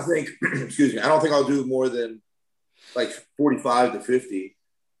 I don't think. Excuse me. I don't think I'll do more than like 45 to 50.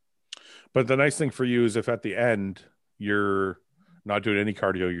 But the nice thing for you is if at the end you're not doing any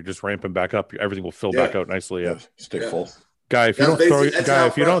cardio, you're just ramping back up, everything will fill back out nicely. Yeah. Stick full. Guy, if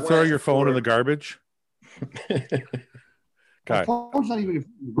you don't throw your phone in the garbage, My phone's not even,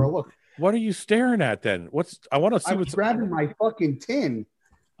 bro. Look, what are you staring at then? I want to see what's grabbing my fucking tin.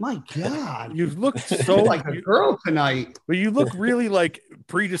 My God, you look so like a girl tonight. But you look really like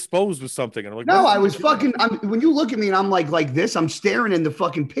predisposed with something. And I'm like, no, I was fucking. When you look at me and I'm like this, I'm staring in the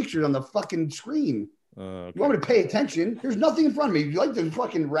fucking pictures on the fucking screen. Okay. You want me to pay attention? There's nothing in front of me. You like the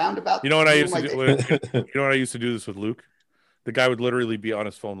fucking roundabout? You know what I used to do? You know what I used to do this with Luke? The guy would literally be on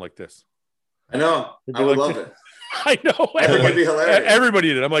his phone like this. I know. I would love it. I know. Everybody be hilarious.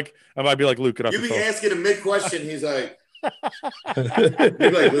 Everybody did. I might be like, Luke, get off You'd your be phone. asking a mid question. He's like, you'd be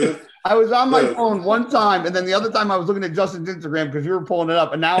like, Luke. I was on my phone one time, and then the other time I was looking at Justin's Instagram because you were pulling it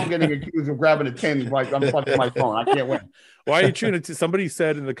up, and now I'm getting accused of grabbing a tin. Like I'm fucking my phone. I can't win. Why are you chewing it? Somebody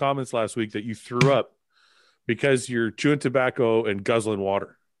said in the comments last week that you threw up because you're chewing tobacco and guzzling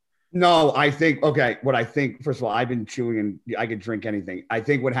water. No, I think, okay, what I think, first of all, I've been chewing and I could drink anything. I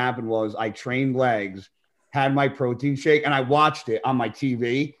think what happened was I trained legs had my protein shake, and I watched it on my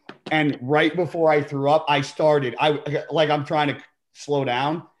TV. And right before I threw up, I'm trying to slow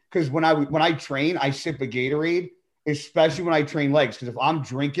down because when I train, I sip a Gatorade, especially when I train legs. Because if I'm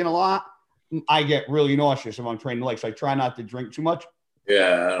drinking a lot, I get really nauseous if I'm training legs. So I try not to drink too much.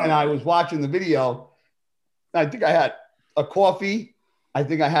 Yeah. And I was watching the video. I think I had a coffee. I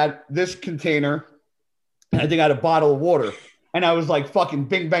think I had this container. And I think I had a bottle of water. And I was like fucking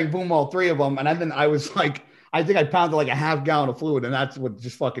bing, bang, boom, all three of them. And then I was like, I think I pounded like a half gallon of fluid. And that's what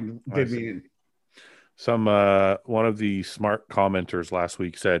just fucking did me in. One of the smart commenters last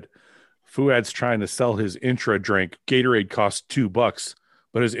week said, Fuad's trying to sell his Intra drink. Gatorade costs $2,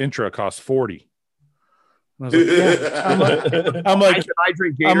 but his Intra costs 40. I was like, yeah. I'm like, I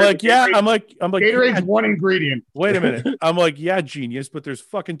drink Gatorade. I'm like, Gatorade's one ingredient. Wait a minute. I'm like, yeah, genius, but there's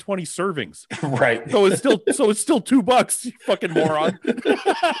fucking 20 servings. Right. So it's still $2, you fucking moron.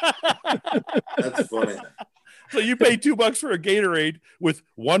 That's funny. So you pay $2 for a Gatorade with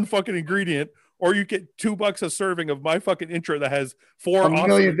one fucking ingredient, or you get $2 a serving of my fucking Intra that has a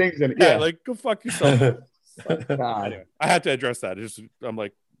million things in it. Yeah, like go fuck yourself. God. Anyway, I had to address that. I'm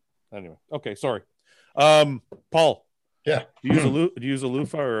like, anyway. Okay, sorry. Paul. Yeah. Do you use a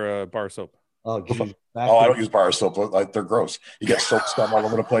loofah or a bar soap? Oh, geez. I don't use bar soap. Like, they're gross. You get soap scum all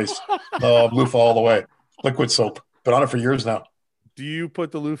over the place. Loofah all the way. Liquid soap. Been on it for years now. Do you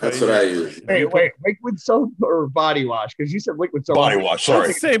put the loofah? That's what I use. Wait, liquid soap or body wash? Because you said liquid soap. Body wash. Sorry.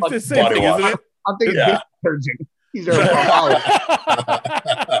 It's the same Body thing, wash. isn't it? I'm thinking Yeah. dish detergent. These are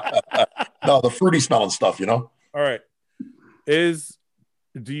No, the fruity smelling stuff, you know? All right. Do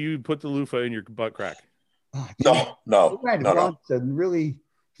you put the loofah in your butt crack? No. Really.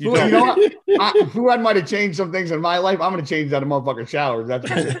 You You don't. know what? Fuad might have changed some things in my life. I'm going to change that in motherfucking showers. That's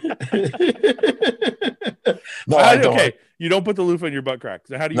for sure. No, I don't. Okay, you don't put the loofah in your butt crack.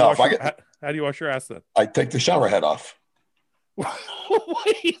 So how do you how do you wash your ass then? I take the shower head off. I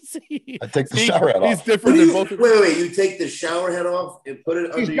take the shower head He's off. different than both. Wait. You take the shower head off and put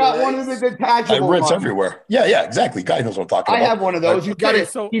it He's under got your one of legs? the detachable I rinse ones. everywhere. Yeah, exactly. Guy knows what I'm talking I about. have one of those. He's got Okay, it.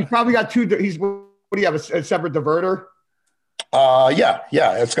 so- He's probably got two. What do you have? A separate diverter? Yeah.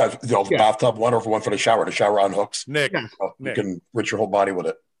 It's got the Yeah. bathtub one over one for the shower. The shower on hooks. Nick, Yeah. So you Nick. can rinse your whole body with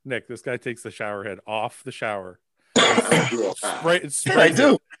it. Nick, this guy takes the shower head off the shower. I do all that. I Sprays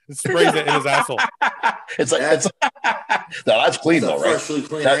do. it in his asshole. It's like That's- no, that's clean That's a though, right? freshly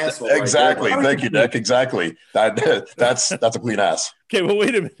clean That- asshole right exactly. there. Thank you, Nick. Exactly. That's a clean ass. Okay, but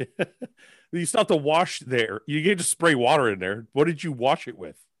wait a minute. You still have to wash there. You can't just spray water in there. What did you wash it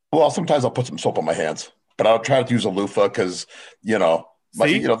with? Well, sometimes I'll put some soap on my hands, but I'll try to use a loofah because not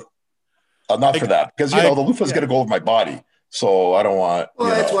See? for that because the loofah's gonna go over my body, so I don't want. Well,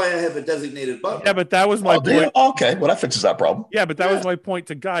 that's why I have a designated button. Yeah, but that was my do you? point. Okay, well that fixes that problem. Yeah, but that was my point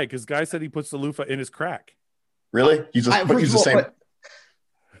to Guy because Guy said he puts the loofah in his crack. Really? You just but use the same.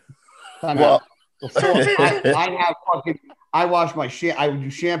 Well, I have fucking. I wash my I would do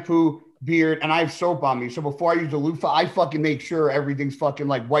shampoo, beard, and I have soap on me. So before I use the loofah, I fucking make sure everything's fucking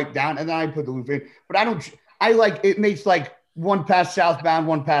like wiped down, and then I put the loofah in. But I don't. I like it makes like one pass southbound,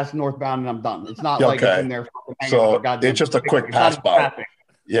 one pass northbound, and I'm done. It's not like it's in there. So it's just a quick pass by.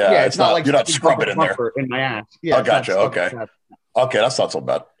 Yeah, it's not like you're not scrubbing in there. In my ass. Yeah, I gotcha. Okay, that's not so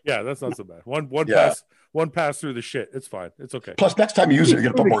bad. Yeah, that's not so bad. One pass through the shit. It's fine. It's okay. Plus, next time you use it, you're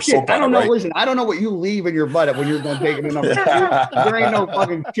gonna put more soap on it, right? Listen, I don't know what you leave in your butt when you're going to take it in. There ain't no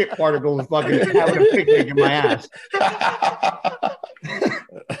fucking shit particles fucking having a picnic in my ass.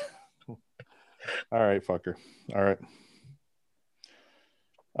 All right, fucker. All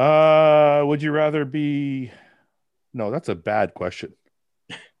right. Would you rather be? No, that's a bad question.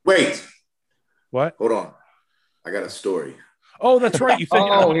 Wait, What? hold on. I got a story. Oh, that's right. You think?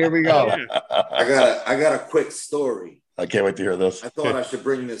 Oh, here we go. I got a quick story. I can't wait to hear this. I thought I should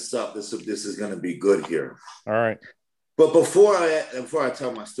bring this up. This is going to be good here. All right. But before I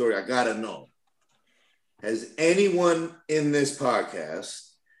tell my story, I gotta know: has anyone in this podcast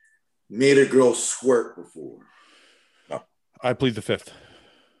made a girl squirt before? I plead the fifth.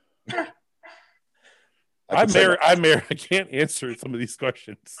 I'm married. I can't answer some of these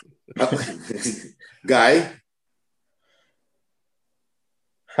questions. Guy, is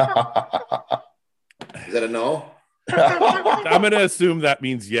that a no? I'm going to assume that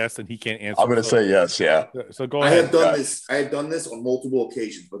means yes, and he can't answer. I'm going to say yes. Yeah. So go I ahead. have done this. I have done this on multiple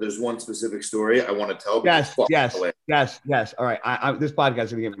occasions, but there's one specific story I want to tell. Yes. All right. This podcast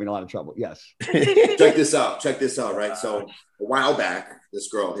is going to get me in a lot of trouble. Yes. Check this out. Right. So a while back, this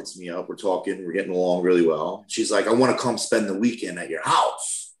girl hits me up. We're talking. We're getting along really well. She's like, I want to come spend the weekend at your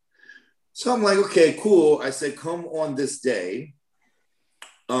house. So I'm like, okay, cool. I said, come on this day.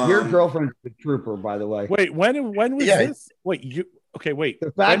 Your girlfriend's a trooper, by the way. Wait, when was this? Wait, wait.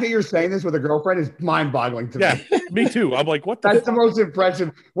 The fact that you're saying this with a girlfriend is mind-boggling to me. Yeah, me too. I'm like, what the That's the most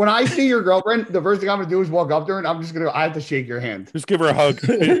impressive. When I see your girlfriend, the first thing I'm gonna do is walk up to her and I have to shake your hand. Just give her a hug.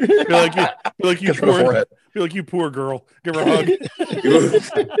 Be like you poor girl. Give her a hug.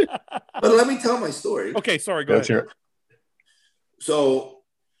 But let me tell my story. Okay, sorry, go ahead. So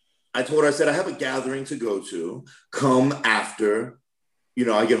I told her, I said, I have a gathering to go to. Come after,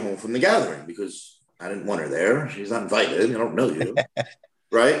 I get home from the gathering, because I didn't want her there. She's not invited. I don't know you.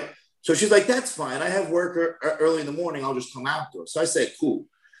 Right? So she's like, that's fine. I have work early in the morning. I'll just come after. So I said, cool.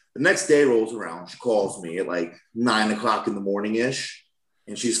 The next day rolls around. She calls me at like 9 o'clock in the morning-ish.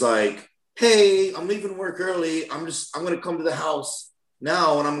 And she's like, hey, I'm leaving work early. I'm going to come to the house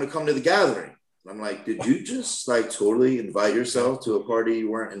now, and I'm going to come to the gathering. And I'm like, did you just like totally invite yourself to a party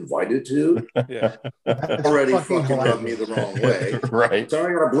you weren't invited to? Yeah. Already fucking rubbed me the wrong way. Right. So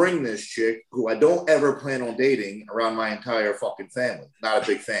I'm going to bring this chick who I don't ever plan on dating around my entire fucking family. Not a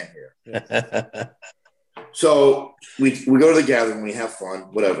big fan here. Yeah. So we go to the gathering, we have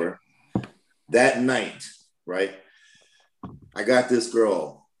fun, whatever. That night, right, I got this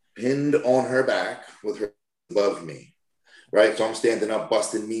girl pinned on her back with her above me, right? So I'm standing up,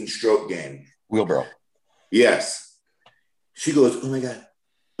 busting mean stroke game. Wheelbarrow. Yes. She goes, oh my God.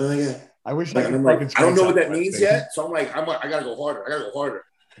 I wish I don't know what that means yet. So I'm like, I gotta go harder.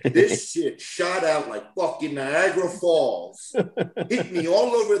 This shit shot out like fucking Niagara Falls, hit me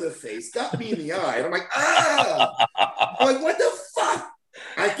all over the face, got me in the eye. And I'm like, I'm like, what the fuck?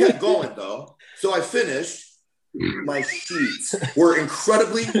 I kept going though. So I finished. My sheets were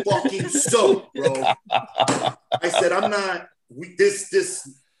incredibly fucking soaked, bro. I said,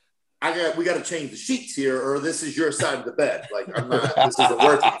 we got to change the sheets here, or this is your side of the bed. Like, this isn't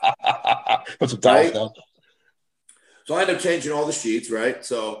working. Put some towels down. So I end up changing all the sheets, right?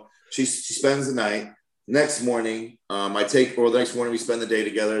 So she spends the night. Next morning, the next morning we spend the day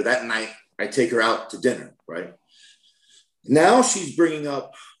together. That night, I take her out to dinner, right? Now she's bringing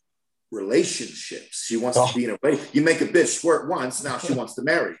up relationships. She wants to be in a relationship. You make a bitch squirt once, now she wants to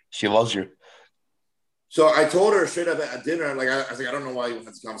marry. She loves you. So I told her straight up at dinner, like, I was like, I don't know why you want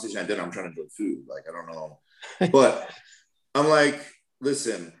this conversation at dinner. I'm trying to enjoy food. Like, I don't know. But I'm like,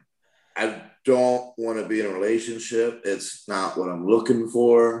 listen, I don't want to be in a relationship. It's not what I'm looking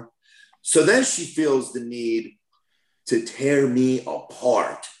for. So then she feels the need to tear me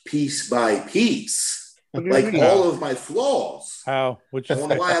apart piece by piece, like all of my flaws. How?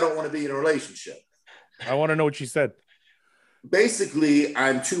 On why I don't want to be in a relationship. I want to know what she said. Basically,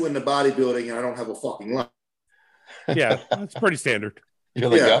 I'm too into bodybuilding and I don't have a fucking life. Yeah, that's pretty standard. You're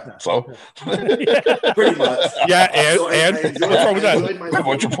like, yeah, so pretty much. Yeah, and what's wrong with that?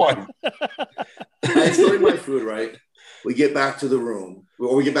 What's your point? I enjoyed my food, right? We get back to the room,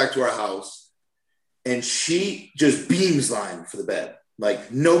 or we get back to our house, and she just beams line for the bed.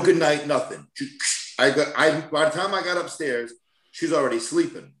 Like, no good night, nothing. By the time I got upstairs, she's already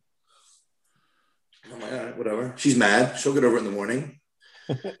sleeping. I'm like, all right, whatever. She's mad. She'll get over it in the morning.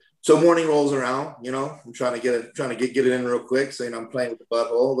 So morning rolls around, I'm trying to get it in real quick. So, I'm playing with the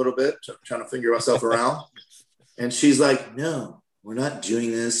butthole a little bit, trying to figure myself around. And she's like, no, we're not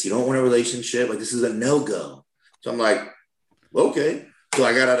doing this. You don't want a relationship. Like, this is a no-go. So I'm like, okay. So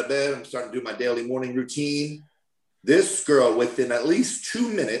I got out of bed. I'm starting to do my daily morning routine. This girl, within at least 2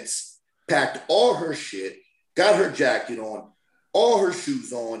 minutes, packed all her shit, got her jacket on, all her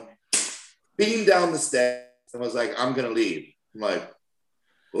shoes on, beamed down the steps, and was like, I'm going to leave. I'm like,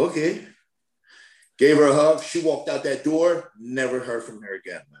 okay. Gave her a hug. She walked out that door. Never heard from her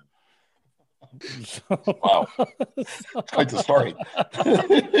again, man. Wow. Quite the story.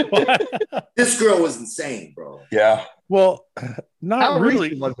 This girl was insane, bro. Yeah. Well, not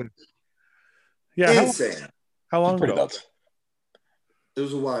really. Yeah. Insane. How long ago? Nuts. It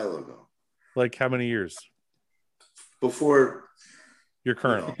was a while ago. Like how many years? Before your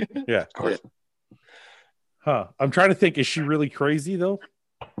current. Yeah. Of course. Huh. I'm trying to think. Is she really crazy though?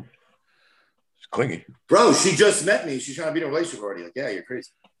 She's clingy. Bro, she just met me. She's trying to be in a relationship already. Like, yeah, you're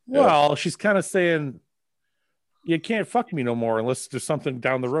crazy. Well, she's kind of saying you can't fuck me no more unless there's something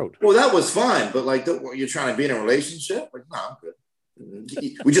down the road. Well, that was fine, but like, you're trying to be in a relationship? Like, no, I'm good.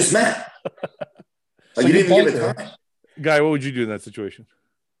 We just met. Like, you didn't even give it time. Guy, what would you do in that situation?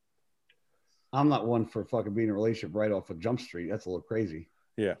 I'm not one for fucking being in a relationship right off of Jump Street. That's a little crazy.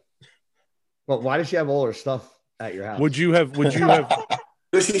 Yeah. But why does she have all her stuff at your house?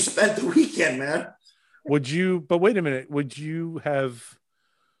 Because she spent the weekend, man. But wait a minute. Would you have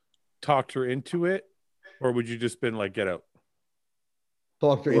talked her into it? Or would you just been like, get out?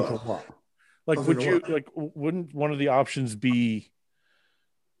 Talked her into what? Like, wouldn't one of the options be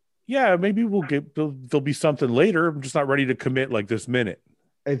Yeah, maybe there'll be something later. I'm just not ready to commit like this minute.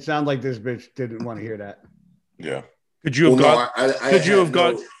 It sounds like this bitch didn't want to hear that. Yeah. Could you have Well, gone? no,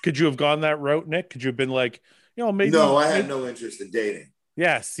 Could you have gone that route, Nick? Could you have been like, maybe? No, I had no interest in dating.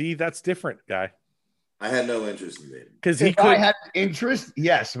 Yeah, see, that's different, guy. I had no interest in dating. Because if I had interest,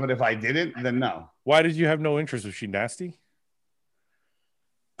 yes, but if I didn't, then no. Why did you have no interest? Was she nasty?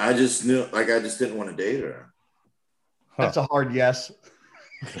 I just knew, I just didn't want to date her. Huh. That's a hard yes.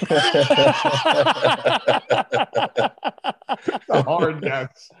 A hard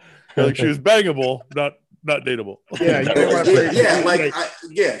yes. Like she was bangable, not dateable.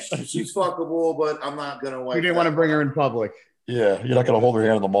 Yeah, she's fuckable, but I'm not gonna. You didn't want to bring her in public. Yeah, you're not gonna hold her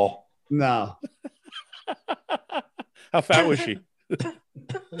hand in the mall. No. How fat was she?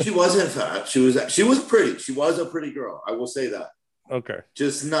 She wasn't fat. She was pretty. She was a pretty girl. I will say that. Okay.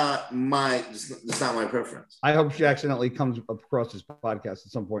 Just not my preference. I hope she accidentally comes across this podcast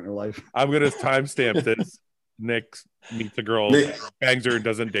at some point in her life. I'm gonna timestamp this. Nick meets a girl, bangs her, and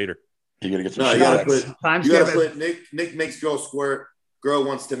doesn't date her. You gotta get some. No, you gotta put Nick makes girl squirt. Girl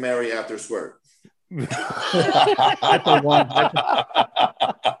wants to marry after squirt. That's a one.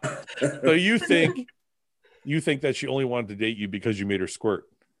 So you think that she only wanted to date you because you made her squirt?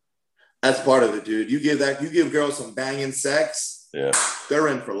 That's part of it, dude. You give girls some banging sex. Yeah, they're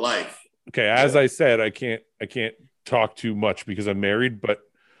in for life. Okay, as I said, I can't talk too much because I'm married, but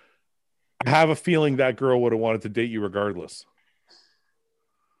I have a feeling that girl would have wanted to date you regardless.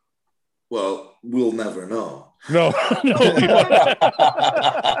 Well, we'll never know. No.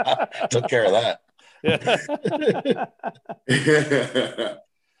 Took care of that. Yeah.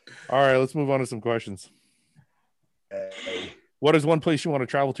 All right, let's move on to some questions. What is one place you want to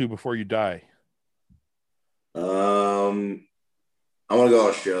travel to before you die? I want to go to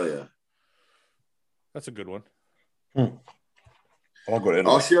Australia. That's a good one. I want to go to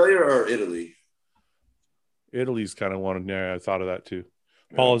Italy. Australia or Italy? Italy's kind of one. Yeah, I thought of that too.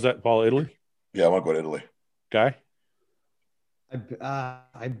 Paul, is that Paul, Italy? Yeah, I want to go to Italy. Guy?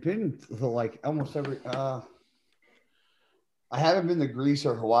 I've been to like almost every. I haven't been to Greece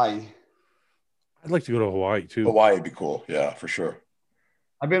or Hawaii. I'd like to go to Hawaii too. Hawaii would be cool. Yeah, for sure.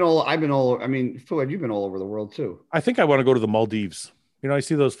 I've been all. I mean, Fuad, you've been all over the world too. I think I want to go to the Maldives. I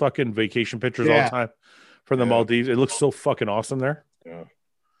see those fucking vacation pictures all the time from the Maldives. It looks so fucking awesome there. Yeah.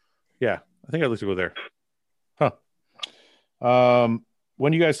 Yeah, I think I'd like to go there.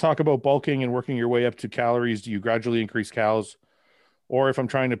 When you guys talk about bulking and working your way up to calories, do you gradually increase calories? Or if I'm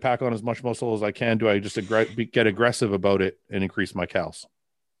trying to pack on as much muscle as I can, do I just get aggressive about it and increase my calories?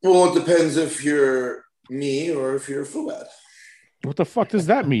 Well, it depends if you're me or if you're Fuad. What the fuck does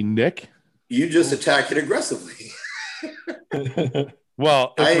that mean, Nick? You just attack it aggressively.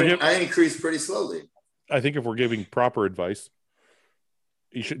 Well, I increase pretty slowly. I think if we're giving proper advice,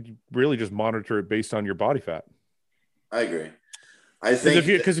 you should really just monitor it based on your body fat. I agree. I think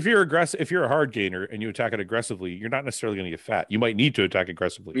because if you're aggressive, if you're a hard gainer and you attack it aggressively, you're not necessarily going to get fat. You might need to attack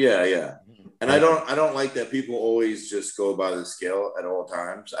aggressively. Yeah. And I don't like that people always just go by the scale at all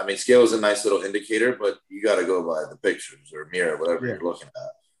times. I mean, scale is a nice little indicator, but you got to go by the pictures or mirror, whatever you're looking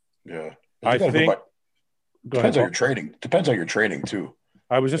at. Yeah. I think depends on your training. Depends on your training too.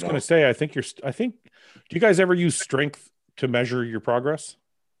 I was just going to say, I think do you guys ever use strength to measure your progress?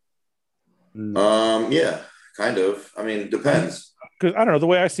 Yeah, kind of. I mean, depends. Because I don't know, the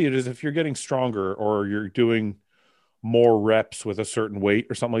way I see it is if you're getting stronger or you're doing more reps with a certain weight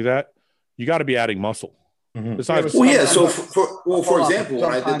or something like that, you got to be adding muscle. Mm-hmm. Besides, So for example,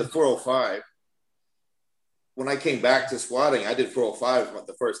 when I did the 405, when I came back to squatting, I did 405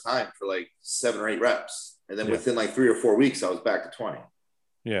 the first time for like 7 or 8 reps. And then within like 3 or 4 weeks, I was back to 20.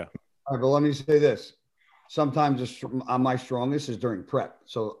 Yeah. All right, but let me say this. Sometimes my strongest is during prep.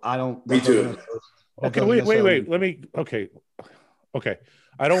 So I don't. Me too. Okay, wait. Let me. Okay.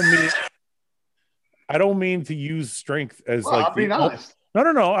 I don't mean to use strength as I'm being honest.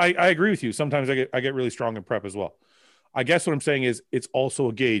 No. I agree with you. Sometimes I get really strong in prep as well. I guess what I'm saying is it's also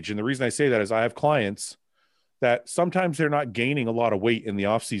a gauge. And the reason I say that is I have clients that sometimes they're not gaining a lot of weight in the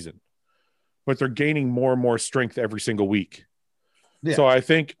off season, but they're gaining more and more strength every single week. Yeah. So I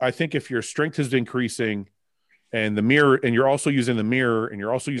think if your strength is increasing and the mirror, and you're also using the mirror and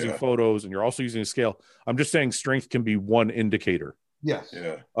you're also using photos and you're also using a scale, I'm just saying strength can be one indicator. Yes.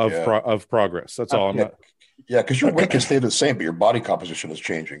 Of progress. That's all. I'm not. Yeah, because your weight can stay the same, but your body composition is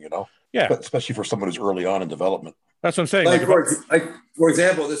changing. Yeah. But especially for someone who's early on in development. That's what I'm saying. For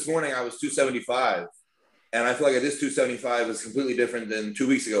example, this morning I was 275, and I feel like this 275 is completely different than 2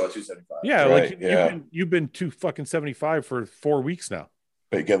 weeks ago at 275. Yeah, right. You've been 275 for 4 weeks now.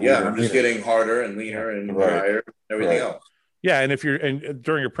 I'm just getting harder and leaner and higher, and everything else. Yeah, and if you're and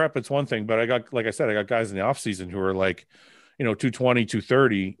during your prep, it's one thing, but I got, like I said, I got guys in the off season who are like, 220,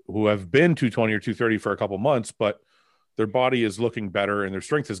 230, who have been 220 or 230 for a couple months, but their body is looking better and their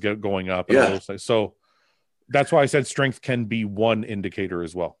strength is going up. And all those things. So that's why I said strength can be one indicator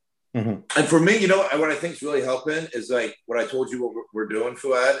as well. And for me, what I think is really helping is like what I told you, what we're doing,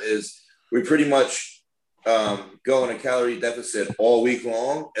 Fuad, is we pretty much go in a calorie deficit all week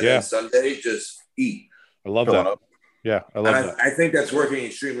long. And then Sunday, just eat. I love that. Yeah, I love that. I think that's working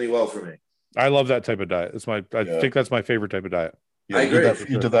extremely well for me. I love that type of diet. I think that's my favorite type of diet. Yeah, I agree.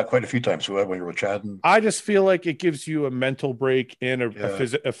 You did that quite a few times when you were with Chad. I just feel like it gives you a mental break and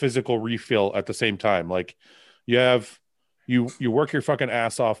a physical refill at the same time. Like you work your fucking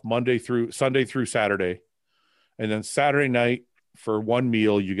ass off Sunday through Saturday, and then Saturday night for one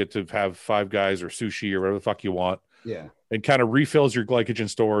meal you get to have Five Guys or sushi or whatever the fuck you want. Yeah. It kind of refills your glycogen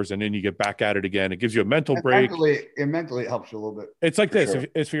stores, and then you get back at it again. It gives you a mental break. Mentally, it helps you a little bit. It's like this. Sure.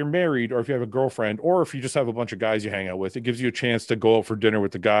 If you're married or if you have a girlfriend or if you just have a bunch of guys you hang out with, it gives you a chance to go out for dinner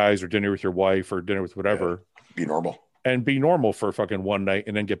with the guys or dinner with your wife or dinner with whatever. Be normal. And be normal for fucking one night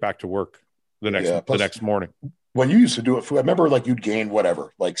and then get back to work the next morning. When you used to do it, I remember like you'd gain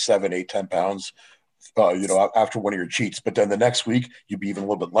whatever, like 7, 8, 10 pounds, after one of your cheats. But then the next week, you'd be even a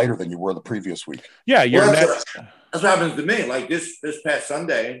little bit lighter than you were the previous week. Yeah, that's what happens to me. Like this past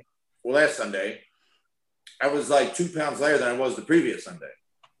Sunday, last Sunday, I was like 2 pounds lighter than I was the previous Sunday.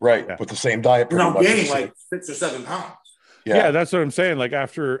 Right, with the same diet. I'm gaining like 6 or 7 pounds. Yeah, that's what I'm saying. Like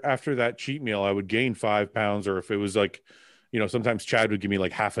after that cheat meal, I would gain 5 pounds, or if it was like, sometimes Chad would give me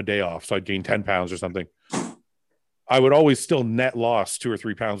like half a day off, so I'd gain 10 pounds or something. I would always still net loss 2 or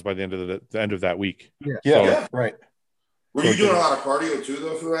 3 pounds by the end of the end of that week. Yeah, right. Were you doing a lot of cardio too,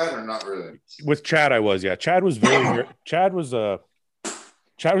 though, for that, or not really? With Chad, I was. Yeah, Chad was Chad was a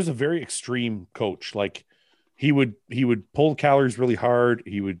very extreme coach. Like he would pull calories really hard.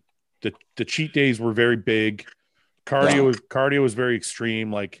 The cheat days were very big. Cardio was very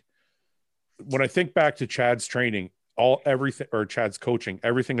extreme. Like when I think back to Chad's training, Chad's coaching,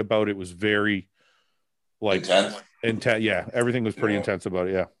 everything about it was very like intense. Yeah, everything was pretty intense about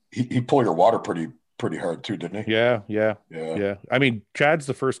it. Yeah, he pulled your water pretty hard too, didn't he? Yeah. I mean, Chad's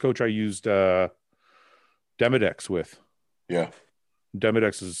the first coach I used Demodex with. Yeah,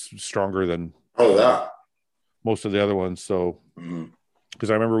 Demodex is stronger than most of the other ones. So, because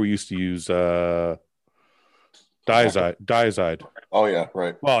I remember we used to use Diazide. Oh yeah,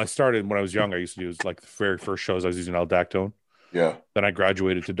 right. Well, I started when I was young. I used to use like the very first shows I was using Aldactone. Yeah. Then I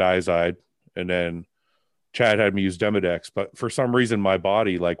graduated to Diazide, and then Chad had me use Demodex, but for some reason, my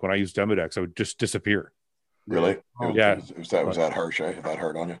body, like when I used Demodex, I would just disappear. Really? Yeah. Was that harsh? That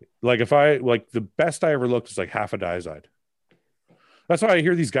hard on you? Like the best I ever looked was like half a Diazide. That's why I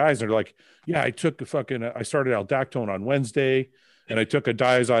hear these guys and they're like, yeah, I started Aldactone on Wednesday and I took a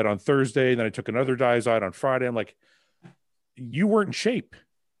Diazide on Thursday. And then I took another Diazide on Friday. I'm like, you weren't in shape.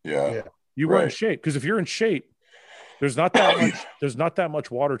 Yeah. You weren't in shape. Because if you're in shape, there's not that much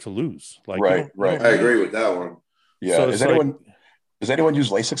water to lose. Like, right. I agree with that one. Yeah. So does anyone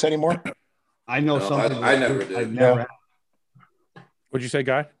use Lasix anymore? I know something. I never did. I never have. What'd you say,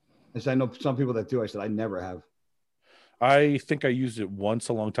 Guy? I know some people that do. I said I never have. I think I used it once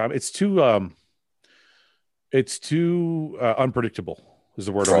a long time. It's too unpredictable is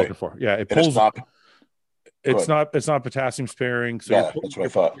the word I'm looking for. Yeah, it pulls. It's not potassium sparing. So that's what I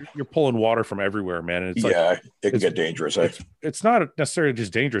thought. You're pulling water from everywhere, man. And it can get dangerous. It's not necessarily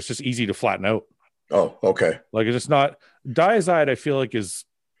just dangerous. It's just easy to flatten out. Oh, okay. Like it's just not Diazide. I feel like is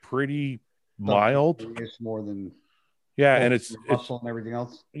pretty mild. It's more than and it's muscle and everything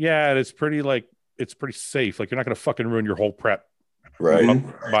else. Yeah, and it's pretty safe. Like you're not going to fucking ruin your whole prep, right?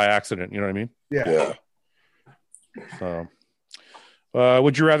 By accident. You know what I mean? Yeah. So.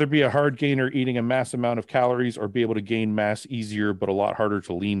 Would you rather be a hard gainer eating a mass amount of calories or be able to gain mass easier but a lot harder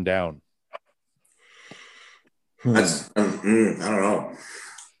to lean down? I don't know.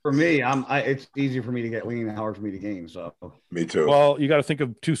 For me, it's easier for me to get lean and harder for me to gain. So me too. Well, you got to think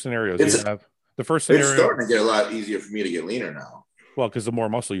of two scenarios. You have the first scenario. It's starting to get a lot easier for me to get leaner now. Well, because the more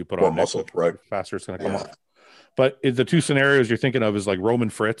muscle you put on, right, faster it's going to come off. But the two scenarios you're thinking of is like Roman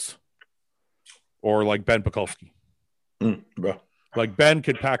Fritz or like Ben Pakulski. Like Ben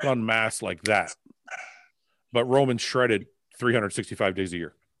could pack on mass like that, but Roman shredded 365 days a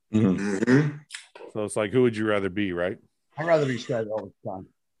year. Mm-hmm. So it's like, who would you rather be, right? I'd rather be shredded all the time.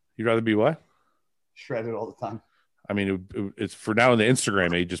 You'd rather be what? Shredded all the time. I mean, it's for now in the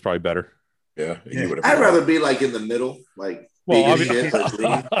Instagram age, it's probably better. Yeah. I'd rather be like in the middle, like obviously. Yeah, that's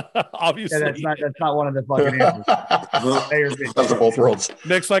not one of the fucking answers. That's both worlds.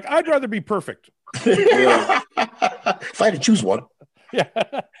 Nick's like, I'd rather be perfect. Yeah. If I had to choose one. Yeah.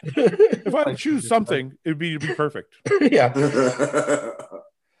 If I had to choose something, it'd be perfect. Yeah.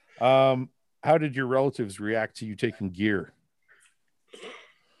 How did your relatives react to you taking gear?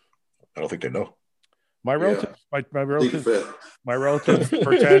 I don't think they know. My relatives, my Leave it relatives, fit. my relatives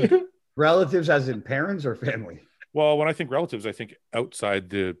pretend. Relatives as in parents or family? Well, when I think relatives, I think outside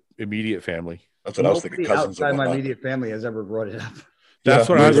the immediate family. That's what I was thinking. Nobody Cousins and outside my whatnot. immediate family has ever brought it up. That's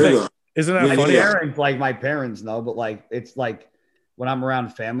Yeah. what I was Me saying. neither. Isn't that Me My funny? neither. parents, like my parents know, but like it's like when I'm around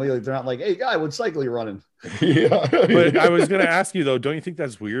family, like they're not like, "Hey, guy, what cycle you running?" Yeah. But I was going to ask you though, don't you think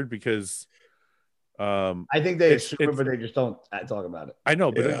that's weird? Because I think they It's- assume it's- it, but they just don't talk about it. I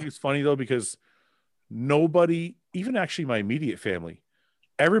know, but Yeah. it's funny though, because nobody, even actually my immediate family,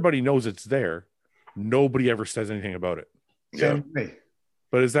 everybody knows it's there. Nobody ever says anything about it. Same Yeah. with me.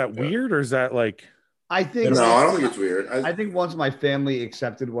 But is that weird or is that like, I think. No, I don't think it's weird. I think once my family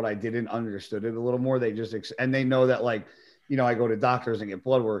accepted what I did and understood it a little more, they just and they know that like, you know, I go to doctors and get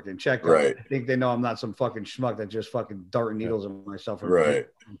blood work and check. Right. I think they know I'm not some fucking schmuck that just fucking darting needles in myself. Right.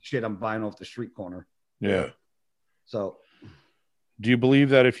 Shit, I'm buying off the street corner. yeah. So Do you believe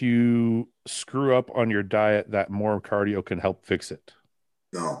that if you screw up on your diet, that more cardio can help fix it?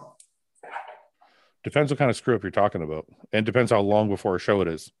 No. Depends what kind of screw up you're talking about, and depends how long before a show it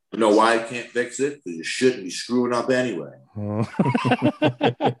is. You know why I can't fix it? Because you shouldn't be screwing up anyway.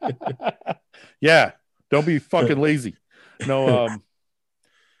 Yeah, don't be fucking lazy. No,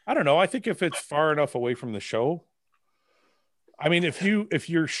 I don't know. I think if it's far enough away from the show, I mean, if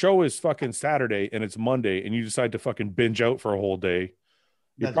your show is fucking Saturday and it's Monday and you decide to fucking binge out for a whole day,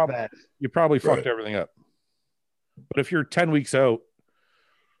 that's bad. you probably fucked Right. everything up. But if you're 10 weeks out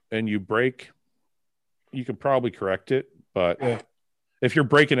and you break, you can probably correct it. But Yeah. if you're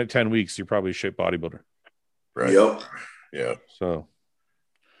breaking at 10 weeks, you're probably a shit bodybuilder. Right. Yep. Yeah. So,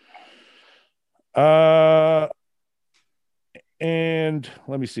 and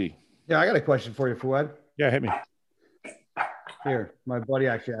let me see. Yeah, I got a question for you, Fuad. Yeah, hit me. Here, my buddy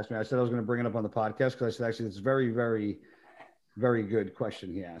actually asked me. I said I was going to bring it up on the podcast because I said actually it's a very, very, very good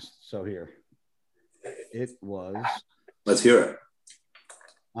question he asked. So here, it was. Let's hear it.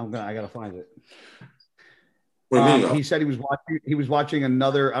 I gotta find it. What do you mean? He said he was watching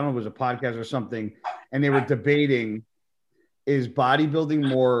another, I don't know if it was a podcast or something, and they were debating, is bodybuilding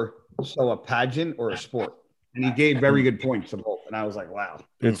more so a pageant or a sport? And he gave very good points to both. And I was like, wow.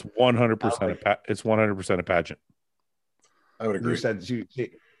 It's 100%. It's 100% a pageant. I would agree. You said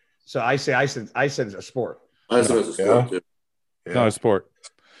so. I said it's a sport. I said it was a sport too. It's not a sport.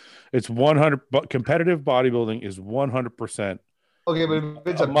 It's 100. But competitive bodybuilding is 100%. Okay, but if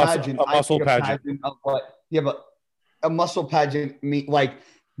it's a pageant, a muscle I think pageant. of what? Yeah, but a muscle pageant like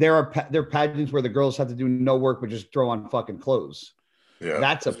there are pageants where the girls have to do no work but just throw on fucking clothes. Yeah.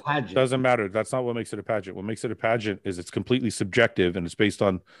 That's a pageant. Doesn't matter. That's not what makes it a pageant. What makes it a pageant is it's completely subjective and it's based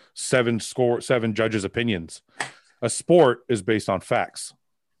on seven judges' opinions. A sport is based on facts.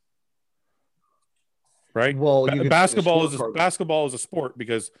 Right? Well, basketball is a sport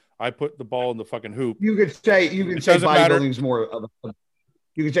because I put the ball in the fucking hoop. You could say doesn't matter. bodybuilding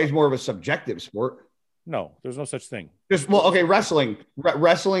is more of a subjective sport. No, there's no such thing. Wrestling.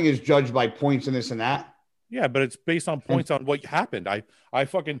 Wrestling is judged by points and this and that. Yeah, but it's based on points on what happened. I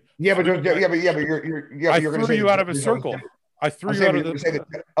fucking you're I going to threw you out of a circle. I threw you out of the.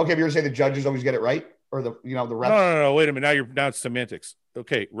 Okay, you're going to say the judges always get it right, or the refs. No. Wait a minute. Now it's semantics.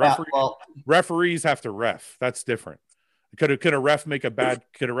 Okay, referees have to ref. That's different. Could a ref make a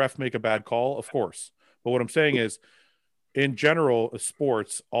bad call? Of course. But what I'm saying is, in general,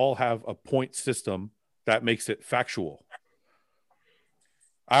 sports all have a point system that makes it factual.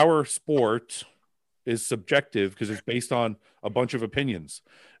 Our sport is subjective because it's based on a bunch of opinions.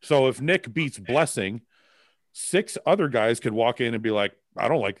 So if Nick beats Blessing, 6 other guys could walk in and be like, I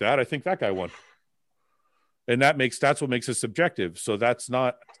don't like that. I think that guy won. And that's what makes it subjective. So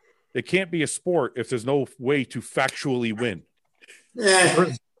it can't be a sport if there's no way to factually win. Yeah.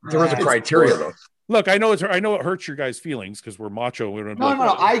 There is a criteria though. Look, I know it hurts your guys' feelings because we're macho. No.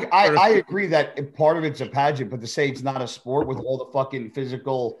 I agree that part of it's a pageant, but to say it's not a sport with all the fucking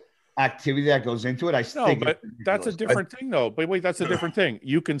physical activity that goes into it, but that's a different thing, though. But wait, that's a different thing.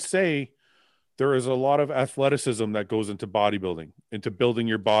 You can say there is a lot of athleticism that goes into bodybuilding, into building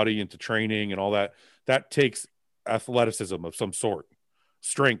your body, into training, and all that. That takes athleticism of some sort,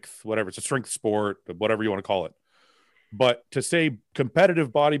 strength, whatever. It's a strength sport, whatever you want to call it. But to say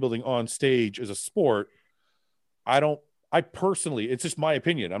competitive bodybuilding on stage is a sport, I personally, it's just my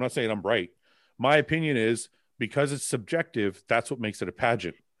opinion. I'm not saying I'm right. My opinion is because it's subjective, that's what makes it a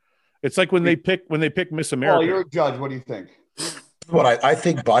pageant. It's like when they pick Miss America. Oh, you're a judge. What do you think? But I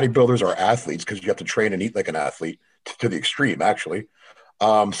think bodybuilders are athletes because you have to train and eat like an athlete to the extreme, actually.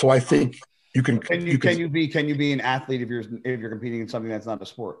 So I think you can. Can you be an athlete if you're competing in something that's not a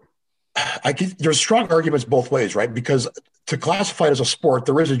sport? There's strong arguments both ways, right? Because to classify it as a sport,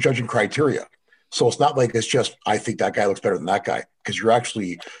 there is a judging criteria. So it's not like it's just I think that guy looks better than that guy, because you're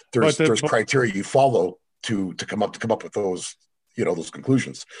actually there's criteria you follow to come up with those those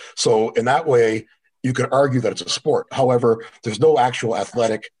conclusions. So in that way, you could argue that it's a sport. However, there's no actual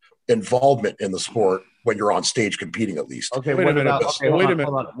athletic involvement in the sport when you're on stage competing, at least. Okay, wait a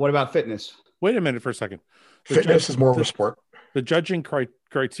minute. What about fitness? Wait a minute for a second. Fitness is more of a sport. The judging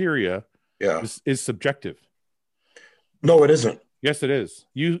criteria is subjective. No, it isn't. Yes, it is.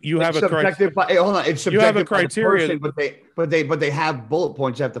 You have a subjective. Hold on, it's subjective. You have a criteria, but they have bullet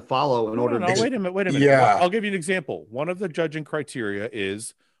points you have to follow in order. No, wait a minute. Yeah, I'll give you an example. One of the judging criteria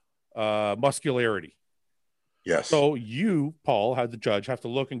is muscularity. Yes. So you, Paul, the judge, have to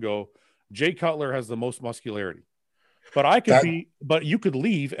look and go, Jay Cutler has the most muscularity. But but you could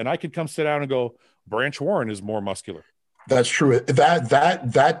leave and I could come sit down and go, Branch Warren is more muscular. That's true.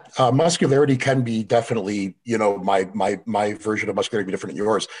 That muscularity can be definitely, my version of muscularity be different than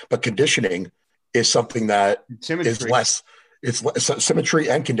yours, but conditioning is something that is less. It's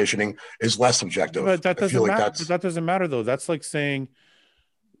symmetry and conditioning is less subjective. But that doesn't matter. That doesn't matter though. That's like saying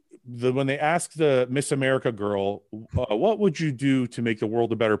when they ask the Miss America girl, what would you do to make the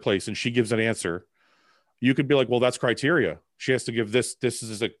world a better place? And she gives an answer. You could be like, well, that's criteria. She has to give this. This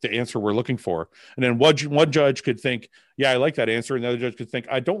is the answer we're looking for. And then one judge could think, yeah, I like that answer. And the other judge could think,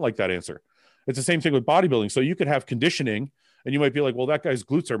 I don't like that answer. It's the same thing with bodybuilding. So you could have conditioning and you might be like, well, that guy's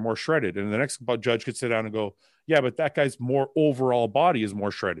glutes are more shredded. And the next judge could sit down and go, yeah, but that guy's more overall body is more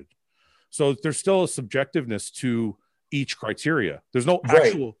shredded. So there's still a subjectiveness to each criteria. There's no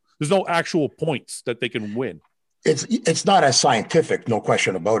actual points that they can win. It's not as scientific, no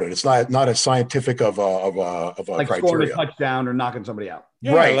question about it. It's not as scientific of a like criteria. Scoring a touchdown or knocking somebody out.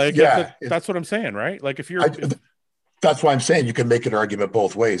 Yeah, right. That's what I'm saying, right? Like if you're that's why I'm saying you can make an argument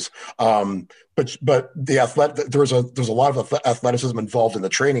both ways. But the there's a lot of athleticism involved in the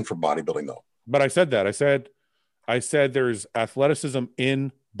training for bodybuilding, though. But I said that. I said there's athleticism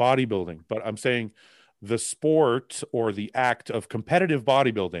in bodybuilding, but I'm saying the sport or the act of competitive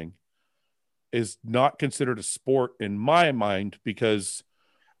bodybuilding is not considered a sport in my mind because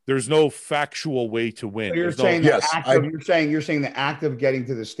there's no factual way to win. So you're saying the act of getting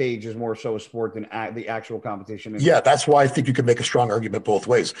to the stage is more so a sport than the actual competition. Yeah, that's why I think you can make a strong argument both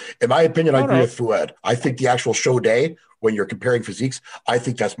ways. In my opinion, I agree with Fouad. I think the actual show day, when you're comparing physiques, I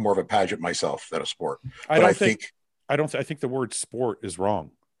think that's more of a pageant myself than a sport. I think the word sport is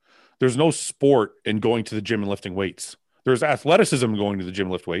wrong. There's no sport in going to the gym and lifting weights. There's athleticism in going to the gym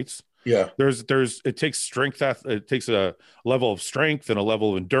and lift weights. Yeah. It takes strength. It takes a level of strength and a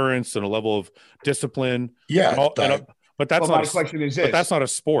level of endurance and a level of discipline. Yeah. But that's not. My question is this. But that's not a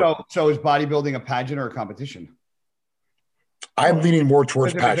sport. So is bodybuilding a pageant or a competition? I'm leaning more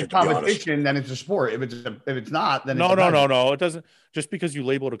towards pageant. If it's a competition, then it's a sport. If it's not, then no. It doesn't. Just because you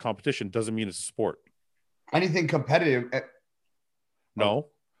label it a competition doesn't mean it's a sport. Anything competitive. No.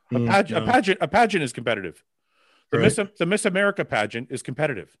 A pageant is competitive. The Miss America pageant is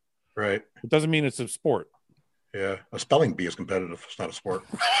competitive. Right. It doesn't mean it's a sport. Yeah. A spelling bee is competitive. It's not a sport.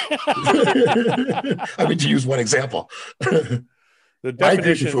 I mean, to use one example. The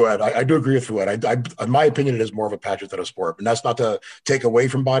definition, I do agree with Fouad. In my opinion, it is more of a pageant than a sport. And that's not to take away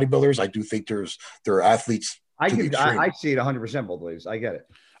from bodybuilders. I do think there are athletes. I see it 100% both ways. I get it.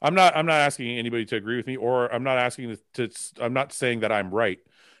 I'm not asking anybody to agree with me, or I'm not saying that I'm right.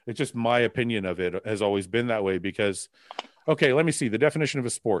 It's just my opinion of it has always been that way because, okay, let me see the definition of a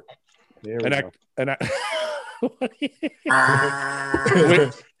sport. We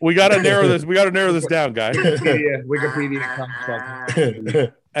got to narrow this. We got to narrow this down, guys. Wikipedia.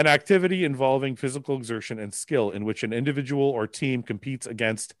 An activity involving physical exertion and skill in which an individual or team competes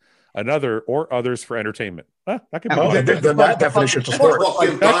against another or others for entertainment. That could be. That definition of sport.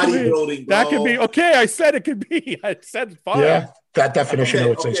 That could be okay. I said it could be. I said fine. Yeah, that definition.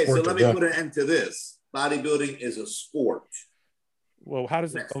 Okay, so let me put an end to this. Bodybuilding is a sport. Well, how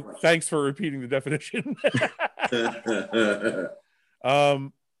does it? Thanks for repeating the definition.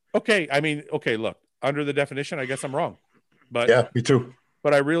 Okay. I mean, okay. Look, under the definition, I guess I'm wrong. But yeah, me too.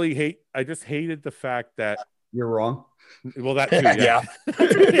 But I just hated the fact that you're wrong. Well, that too. Yeah.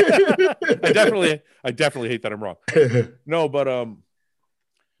 I definitely hate that I'm wrong. No, but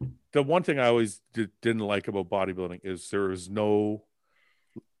the one thing I always didn't like about bodybuilding is there is no.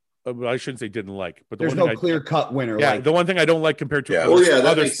 I shouldn't say didn't like, but there's no clear cut winner. Yeah, the one thing I don't like compared to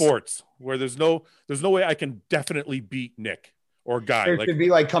other sports, where there's no way I can definitely beat Nick or guy. There Like, should be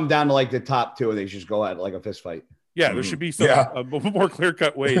like come down to like the top two, and they just go at like a fist fight. yeah, there should be some Yeah. a more clear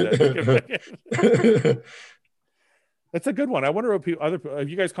cut way. That that's a good one. I wonder if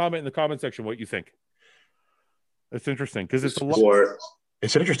you guys comment in the comment section what you think. It's interesting because it's a lot. Sport.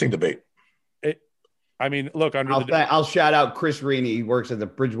 It's an interesting debate. I mean, look, I'll shout out Chris Reaney. He works at the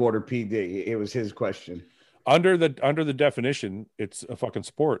Bridgewater PD. It was his question. under the definition, it's a fucking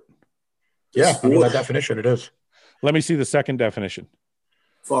sport. Yeah, under Sport. that definition, it is. Let me see the second definition.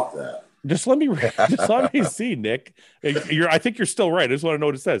 Fuck that. Just let me see, Nick. I think you're still right. I just want to know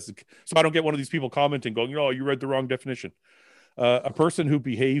what it says, so I don't get one of these people commenting, going, "Oh, you read the wrong definition." A person who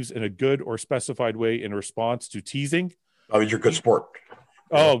behaves in a good or specified way in response to teasing. I mean, you're a good sport.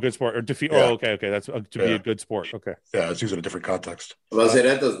 Oh, good sport or defeat. Yeah. Oh, okay. That's to be a good sport. Okay. Yeah, it's used in a different context. I was about to say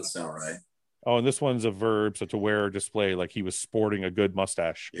that doesn't sound right. Oh, and this one's a verb, so to wear or display, like he was sporting a good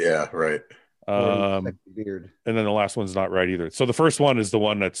mustache. Yeah, right. Beard. And then the last one's not right either. So the first one is the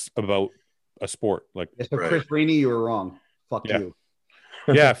one that's about a sport. Like, Yeah, so Right. Chris Reaney, you were wrong. Fuck Yeah. you.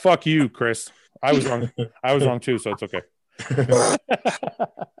 yeah, fuck you, Chris. I was wrong. I was wrong too, so it's okay.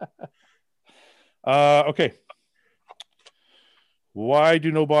 Okay. Why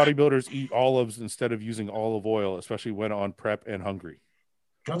do no bodybuilders eat olives instead of using olive oil, especially when on prep and hungry?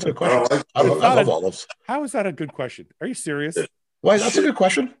 That's a good question. I It's not love olives. How is that a good question? Are you serious? Why? That's a good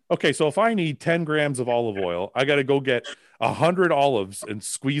question. Okay, so if I need 10 grams of olive oil, I got to go get 100 olives and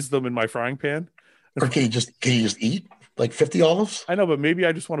squeeze them in my frying pan. Or can you just eat like 50 olives? I know, but maybe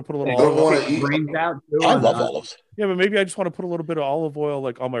I just want to put a little I don't olive oil. want to eat. Brains out too, I or love not? olives. Yeah, but maybe I just want to put a little bit of olive oil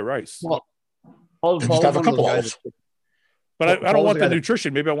like on my rice. Well, Just have a couple olives. But I don't Paul's want the got it.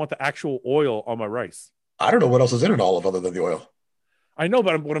 nutrition. Maybe I want the actual oil on my rice. I don't know what else is in an olive other than the oil. I know,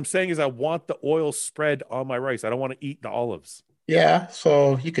 but what I'm saying is I want the oil spread on my rice. I don't want to eat the olives. Yeah,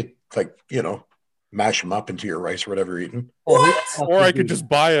 so you could mash them up into your rice or whatever you're eating. Or I could just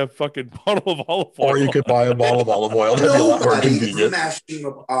buy a fucking bottle of olive oil. Or you could buy a bottle of olive oil. That'd be a lot more Nobody's convenient. mashing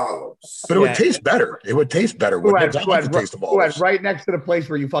up olives. But it would taste better. It would taste better. Who Wouldn't had, it? who I had, like the taste of who had olives. right next to the place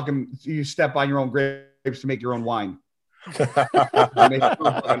where you step on your own grapes to make your own wine.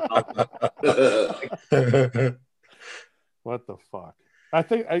 What the fuck? I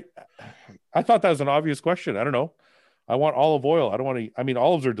thought that was an obvious question. I don't know. I want olive oil. I don't want to. I mean,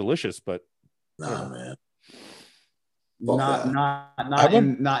 olives are delicious, but Nah, man. Not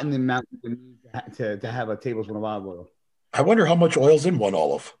in the amount you need to have a tablespoon of olive oil. I wonder how much oil's in one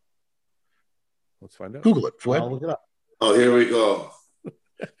olive. let's find out. Google it. Go I'll ahead. look it up. Oh, here we go.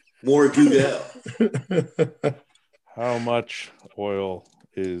 More Google. How much oil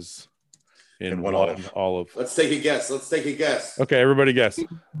is in one one olive? Let's take a guess. Okay, everybody guess.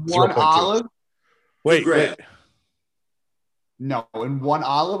 One 0.2. olive? Wait, gram. wait. No, in one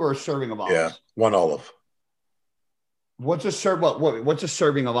olive or a serving of olives? Yeah, one olive. What's a what's a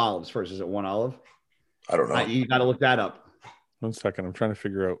serving of olives first? Is it one olive? I don't know. You got to look that up. 1 second. I'm trying to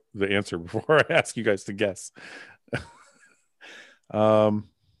figure out the answer before I ask you guys to guess. I'm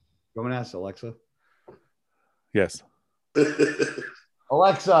gonna ask Alexa. Yes.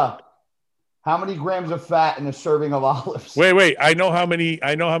 Alexa, how many grams of fat in a serving of olives? Wait. I know how many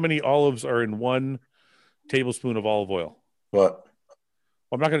olives are in 1 tablespoon of olive oil. What? Well,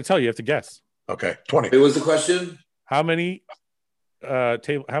 I'm not going to tell you. You have to guess. Okay, 20. It was the question. How many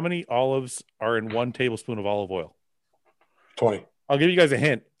olives are in 1 tablespoon of olive oil? 20. I'll give you guys a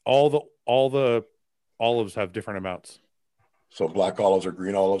hint. All the olives have different amounts. So black olives or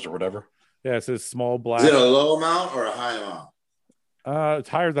green olives or whatever. Yeah, it says small black. Is it a low amount or a high amount? It's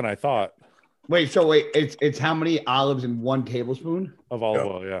higher than I thought Wait, it's how many olives in 1 tablespoon? of olive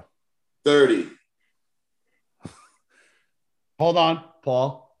Yeah. oil. Yeah. 30. Hold on,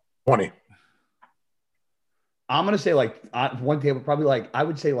 Paul. 20. I'm gonna say like 1 table, probably like I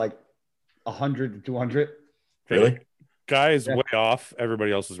would say like 100 to 200. Really? Guy is Yeah. way off.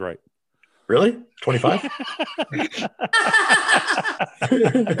 Everybody else is right. Really? 25?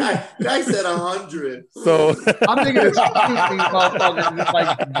 Guy said 100. So I'm thinking it's motherfuckers just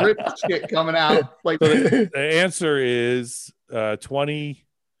like drip shit coming out. Like the answer is 20.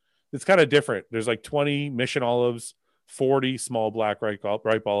 It's kind of different. There's like 20 mission olives, 40 small black ripe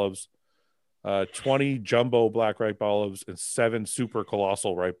olives, 20 jumbo black ripe olives, and 7 super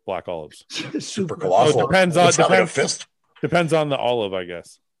colossal ripe black olives. Super colossal. So it depends on- It's not like a fist. Depends on the olive, I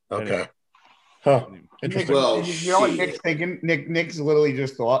guess. Okay. Huh. Interesting. Well, you know what shit. Nick's thinking? Nick's literally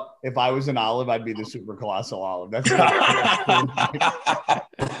just thought if I was an olive, I'd be the super colossal olive. That's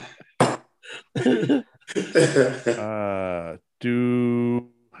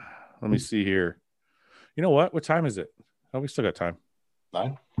Let me see here. You know what? What time is it? Oh, we still got time.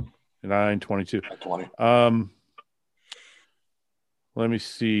 9? 9:22. 20. Let me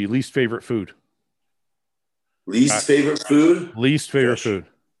see. Least favorite food. Least favorite food? Least favorite Fish. food.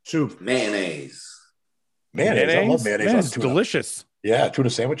 Soup. Mayonnaise. Mayonnaise. I love mayonnaise Man, on it's tuna. delicious. Yeah, tuna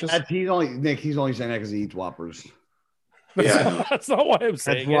sandwiches. He's only saying that because he eats Whoppers. Yeah. That's not why I'm That's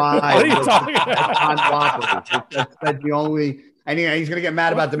saying why. it. What are you talking That's about? on Whoppers. That's the only. And he's gonna get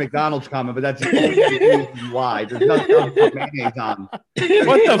mad about the McDonald's comment, but that's the only reason why. There's nothing else to put mayonnaise on. What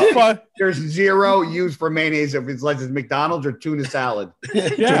the fuck? There's zero use for mayonnaise if it's like it's McDonald's or tuna salad. Yeah,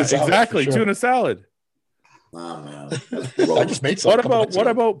 Tuna salad, exactly. for sure. Tuna salad. Nah, man. That's I gross. just made some. What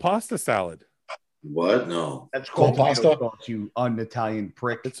about pasta salad? What? No. That's called Cold tomato pasta? sauce, you un-Italian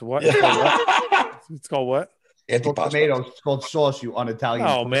prick. It's what? Yeah. It's called what? It's called Antipasta. tomatoes. It's called sauce, you un-Italian.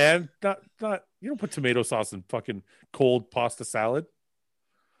 Oh prick. man, not. You don't put tomato sauce in fucking cold pasta salad.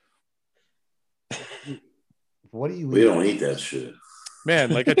 What do you We eat? don't eat that shit.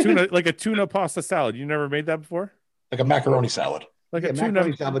 Man, like a tuna pasta salad. You never made that before? Like a macaroni salad. Like Yeah, a tuna.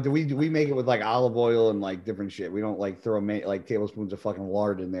 macaroni salad, but we make it with like olive oil and like different shit. We don't like throw like tablespoons of fucking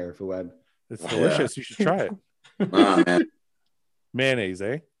lard in there if we had. It's Yeah. delicious. You should try it. Nah, man. Mayonnaise,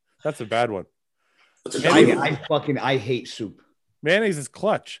 eh? That's a bad one. That's a good one. I hate soup. Mayonnaise is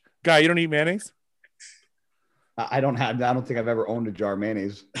clutch. Guy, you don't eat mayonnaise? I don't think I've ever owned a jar of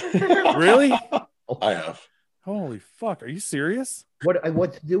mayonnaise. Really? I have. Holy fuck. Are you serious? What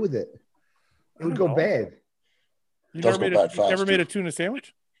to do with it? It would I go don't know. bad. You Does never, go made, bad fast, never made too. a tuna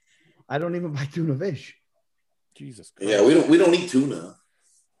sandwich? I don't even buy tuna fish. Jesus Christ. Yeah, we don't eat tuna.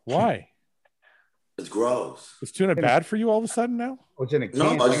 Why? It's gross. Is tuna bad for you all of a sudden now? What's in a can?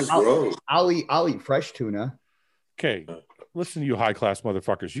 No, it's just gross. I'll eat fresh tuna. Okay. Listen to you high class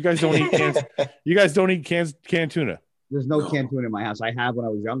motherfuckers. You guys don't eat cans. You guys don't eat canned tuna. There's no No. canned tuna in my house. I have when I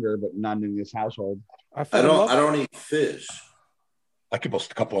was younger, but not in this household. I fucking love don't eat fish. I keep a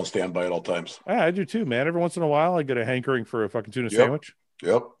couple on standby at all times. Yeah, I do too, man. Every once in a while, I get a hankering for a fucking tuna Yep. sandwich.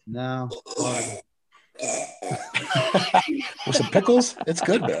 Yep. No. With some pickles, it's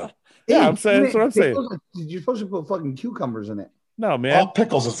good, man. Yeah, I'm saying that's what I'm saying. You're supposed to put fucking cucumbers in it. No, All man.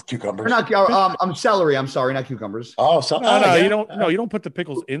 pickles is Or cucumbers. not, celery. I'm sorry, not cucumbers. Oh, so No, yeah. you don't. No, you don't put the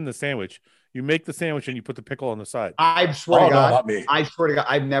pickles in the sandwich. You make the sandwich and you put the pickle on the side. I swear Oh, to no, God. not me. I swear to God,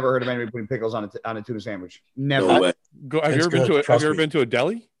 I've never heard of anybody putting pickles on a tuna sandwich. Never. No way. Have you It's ever been good, to a, Have trust you ever me. been to a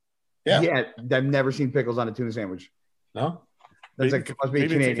deli? Yeah. I've never seen pickles on a tuna sandwich. No? That's Maybe, like must be a maybe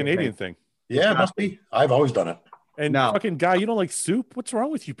it's a Canadian, Canadian thing. thing. Yeah, it must be. I've always done it. And No. fucking guy, you don't like soup? What's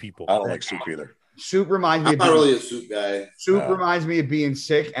wrong with you people? I don't like soup either. Soup reminds me I'm of not being, really a soup guy. soup reminds me of being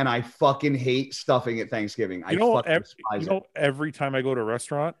sick, and I fucking hate stuffing at Thanksgiving. I fucking despise it. Every time I go to a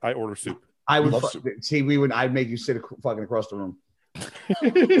restaurant, I order soup. I would love soup. see. I'd make you sit fucking across the room.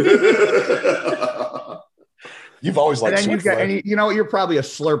 You've always And liked then you soup. get, right? and you know what? You're probably a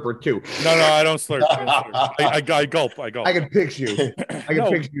slurper too. No, I don't slurp. I gulp. I gulp. I can picture you. I can No,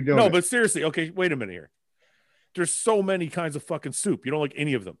 picture you doing No, it. but seriously, okay, wait a minute here. There's so many kinds of fucking soup. You don't like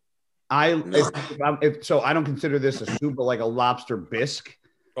any of them. So I don't consider this a soup, but like a lobster bisque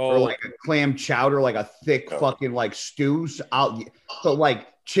Oh, or like a clam chowder, like a thick Oh. fucking like stews. So like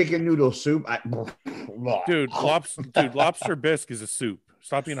chicken noodle soup. dude, lobster bisque is a soup.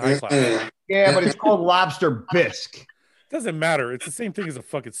 Stop being high class. Yeah, but it's called lobster bisque. Doesn't matter. It's the same thing as a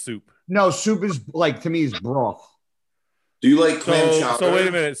fucking soup. No, soup is like to me is broth. Do you like clam chowder? So wait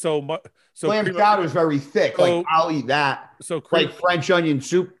a minute. So Clam cream- chowder is very thick. So- Like I'll eat that. So cream, Like French onion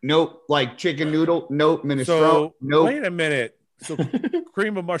soup, nope. Like chicken noodle, nope. Minestrone, so nope. wait a minute. So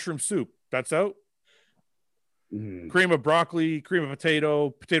cream of mushroom soup, that's out. Mm. Cream of broccoli, cream of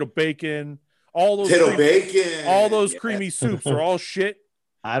potato bacon, all those Potato bacon. all those Yeah. creamy soups are all shit.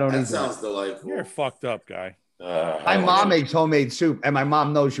 I don't That eat sounds that. delightful. You're a fucked up guy. My mom makes homemade soup, and my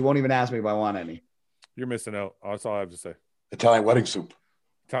mom knows she won't even ask me if I want any. You're missing out. That's all I have to say. Italian wedding soup.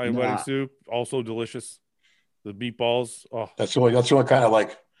 Italian Nah. wedding soup, also delicious. The meatballs. Oh, That's the only kind of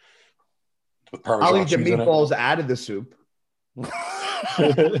like with I'll Parmesan eat the cheese in it. meatballs out of the soup.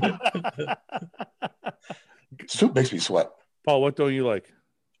 Soup makes me sweat. Paul, what don't you like?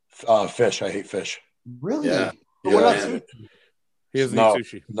 Fish. I hate fish. Really? Yeah. But what Yeah, else? man. He doesn't No. eat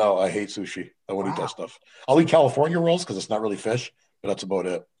sushi. No, I hate sushi. I won't eat Wow. that stuff. I'll eat California rolls because it's not really fish, but that's about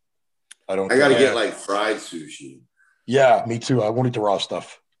it. I don't. I got to Yeah. get like fried sushi. Yeah, me too. I won't eat the raw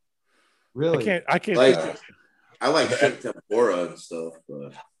stuff. Really? I can't. Like, I like shrimp tempura and stuff,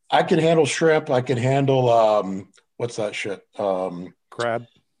 but I can handle shrimp. I can handle what's that shit? Crab.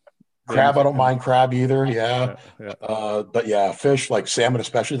 Crab. I don't mind crab either. Yeah. Yeah. But yeah, fish like salmon,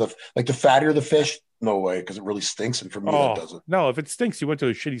 especially the fattier the fish. No way, because it really stinks, and for me, that doesn't. No, if it stinks, you went to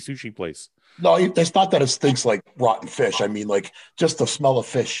a shitty sushi place. No, it's not that it stinks like rotten fish. I mean, like just the smell of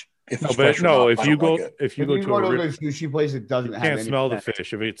fish If No, it's but fresh or no, not, if I you don't go like it. if you If go you to go a to a real, good sushi place, it doesn't you have can't any smell the scent.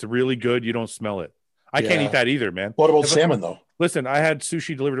 fish. If it's really good, you don't smell it. I can't Yeah. eat that either, man. What about If- salmon though? Listen, I had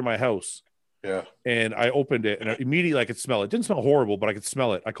sushi delivered to my house Yeah. and I opened it and immediately I could smell it. It didn't smell horrible, but I could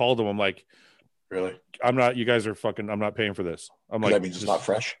smell it. I called them. I'm like, Really? I'm not paying for this. I'm like, That means it's not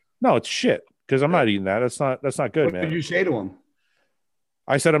fresh. no, it's shit. Because I'm not eating that. That's not good, What man. did you say to him?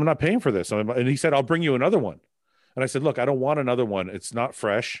 I said, I'm not paying for this. And he said, I'll bring you another one. And I said, look, I don't want another one. It's not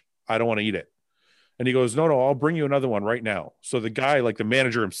fresh. I don't want to eat it. And he goes, no, I'll bring you another one right now. So the guy, like the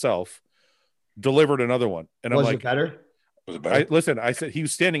manager himself, delivered another one. And Was I'm it like, better? Was it better? I said, he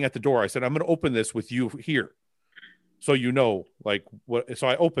was standing at the door. I said, I'm going to open this with you here. So you know, like what, so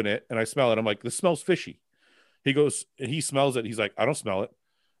I open it and I smell it. I'm like, this smells fishy. He goes, and he smells it. He's like, I don't smell it.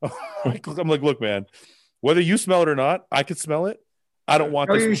 I'm like, look, man, whether you smell it or not, I could smell it. I don't want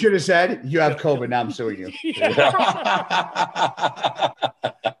No, this. you should have said, you have COVID. Now I'm suing you.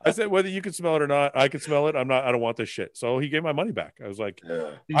 I said, whether you can smell it or not, I can smell it. I don't want this shit. So he gave my money back. I was like,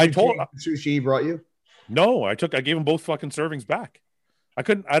 Yeah. Did I you told- take the sushi he brought you? no, I gave him both fucking servings back. I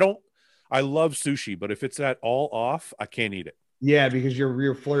love sushi, but if it's at all off, I can't eat it. Yeah, because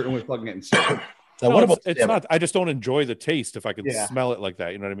you're flirting with fucking getting sick. Now, No, what about it's salmon? not, I just don't enjoy the taste if I can Yeah. smell it like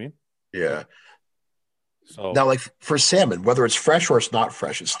that. You know what I mean? Yeah. So Now, like for salmon, whether it's fresh or it's not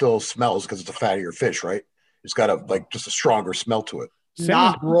fresh, it still smells because it's a fattier fish, right? It's got just a stronger smell to it.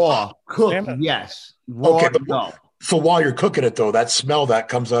 Not raw. Cooked, Salmon- yes. Raw, Okay, but- no. So while you're cooking it, though, that smell that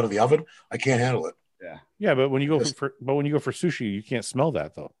comes out of the oven, I can't handle it. yeah, but when you go Yes. for sushi, you can't smell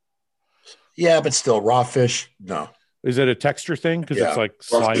that though. Yeah, but still, raw fish, no. Is it a texture thing? Because Yeah. it's like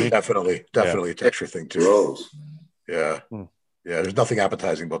slimy. Definitely a texture thing too. Gross. Yeah, Hmm. yeah. There's nothing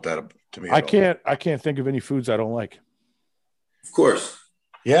appetizing about that to me. I at all. can't think of any foods I don't like. Of course.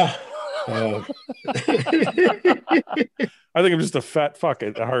 Yeah. I think I'm just a fat fuck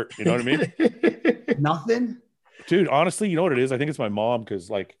at heart. You know what I mean? Nothing? Dude, honestly, you know what it is? I think it's my mom because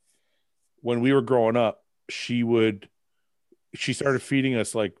like when we were growing up, she started feeding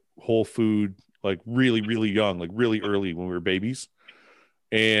us like whole food, like really, really young, like really early when we were babies.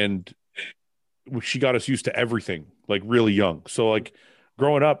 And she got us used to everything, like really young. So like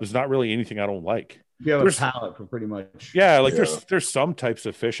growing up is not really anything I don't like. You have There's- a palate for pretty much. Yeah, like Yeah. there's some types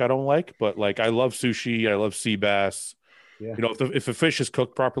of fish I don't like, but like I love sushi, I love sea bass. Yeah. You know, if a fish is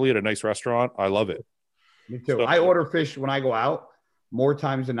cooked properly at a nice restaurant, I love it. Me too. So- I order fish when I go out more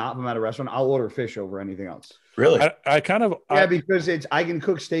times than not. If I'm at a restaurant, I'll order fish over anything else. Really? I kind of Yeah, because I can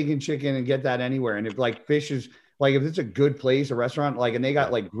cook steak and chicken and get that anywhere. And if like fish is like if it's a good place, a restaurant, like and they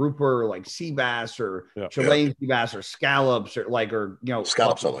got like grouper or like sea bass or Yeah. Chilean sea bass or scallops or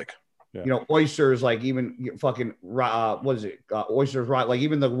Scallops, I like. oysters, like even fucking what is it? Oysters, right? Like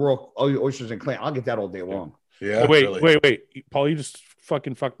even the raw oysters and clam. I'll get that all day long. Yeah. wait, really. wait, Paul, you just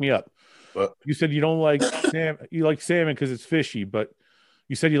fucking fucked me up. What? You said you don't like salmon. You like salmon because it's fishy, but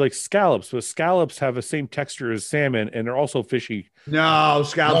you said you like scallops. But scallops have the same texture as salmon, and they're also fishy. No,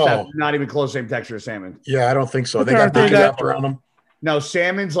 scallops No. have not even close same texture as salmon. Yeah, I don't think so. But They got aren't they bacon that- wrapped around them. No,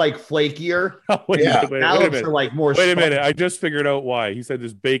 salmon's like flakier. wait, Yeah. wait a Scallops minute. are like more. Wait a minute. spongy. I just figured out why. He said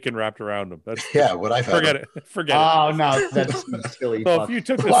there's bacon wrapped around them. That's Yeah, what I've had. forget it. Forget it. Oh no, that's silly. So fuck.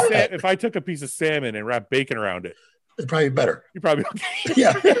 if I took a piece of salmon and wrapped bacon around it, It's probably better. you probably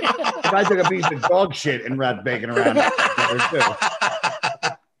Yeah. If I took a piece of dog shit and wrapped bacon around it, better too.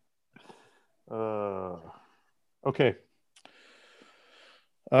 Okay.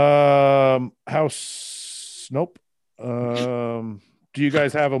 Nope. Do you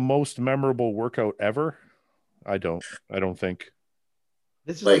guys have a most memorable workout ever? I don't think.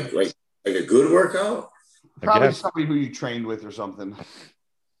 This is Like a good workout? probably guess. somebody who you trained with or something.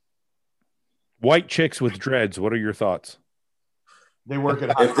 White chicks with dreads. What are your thoughts? They work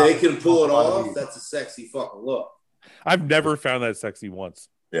at. If they can pull it off, that's a sexy fucking look. I've never found that sexy once.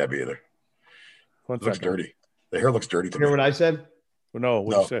 Yeah, me either. One It looks second. dirty. The hair looks dirty to You hear me. what I said? No,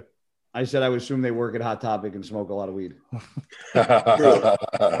 what No. you say? I said I would assume they work at Hot Topic and smoke a lot of weed.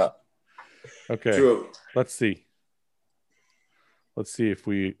 Okay. True. Let's see. Let's see if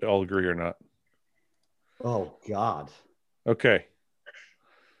we all agree or not. Oh God. Okay.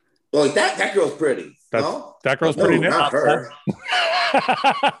 Well, like that girl's pretty. That's- No? That girl's No, pretty nice. not her.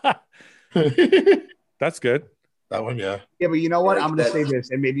 That's good. That one, yeah. Yeah, but you know what? Like I'm gonna that- say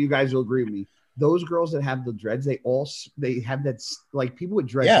this, and maybe you guys will agree with me. Those girls that have the dreads, they have that like people with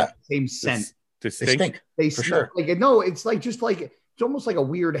dreads Yeah. have the same scent. They Distinct. stink. They For smell sure. like no, it's like just like it's almost like a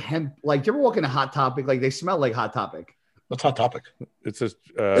weird hemp. Like, do you ever walk in a Hot Topic? Like they smell like Hot Topic. What's Hot Topic? It's a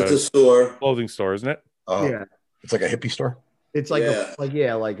It's a store. clothing store, isn't it? Oh, Yeah, it's like a hippie store. it's like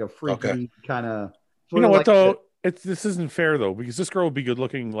Yeah. like a freaky Okay. kind of. You know what though? This isn't fair though, because this girl would be good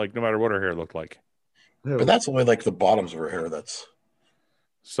looking like no matter what her hair looked like. But that's only like the bottoms of her hair. That's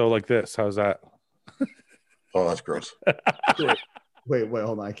So like this, how's that? that's gross. Wait,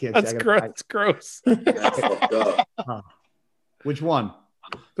 hold on. I can't. That's gross. That's gross. That's fucked up. Which one?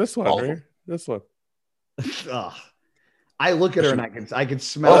 This one, Awful. right? This one. Ugh. I look at her and I can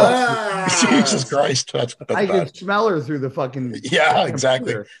smell her. Jesus Christ, that's I can bad. smell her through the fucking. Yeah,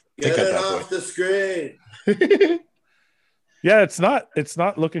 exactly. computer. Get Think it of that off the screen. Yeah, it's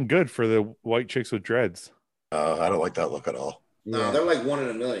not looking good for the white chicks with dreads. I don't like that look at all. No, Yeah. they're like 1 in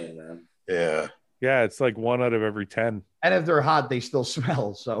a million, man. Yeah, Yeah, it's like 1 out of every 10. And if they're hot, they still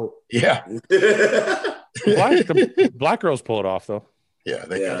smell. So yeah, The black girls pull it off though. yeah.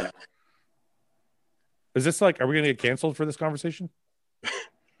 They got Yeah. it. Is this like, are we gonna get canceled for this conversation?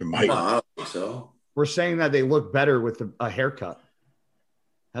 It might. No, I don't think so. we're saying that they look better with a haircut.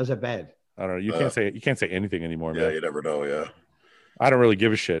 How's that bad? I don't know. You can't say anything anymore, Yeah, man. you never know. Yeah, I don't really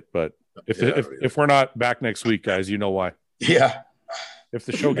give a shit. But Yeah, if we're not back next week, guys, you know why. yeah. If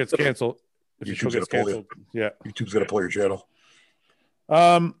the show gets canceled, yeah. YouTube's gonna pull your channel.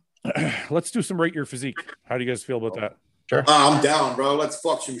 Let's do some rate your physique. How do you guys feel about that? Sure. I'm down, bro. Let's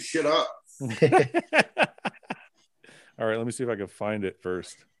fuck some shit up. All right, let me see if I can find it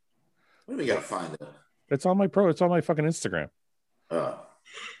first. What do we gotta find it? It's on my fucking Instagram.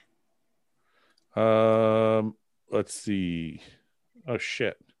 Let's see. Oh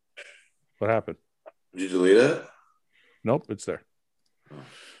shit. What happened? Did you delete it? Nope, it's there.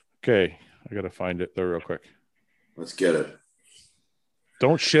 Okay, I gotta find it there real quick. Let's get it.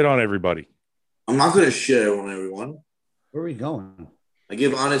 Don't shit on everybody. I'm not gonna shit on everyone. Where are we going? I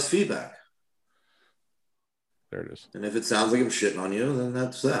give honest feedback. There it is. And if it sounds like I'm shitting on you, then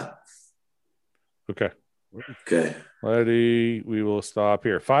that's that. Okay. Okay. Ready? We will stop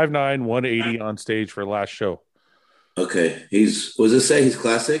here. 5'9", 180 on stage for last show. Okay. What does it say? He's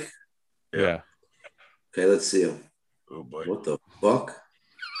classic? Yeah. Okay, let's see him. Oh boy. What the fuck?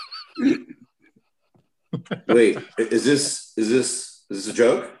 Wait, is this a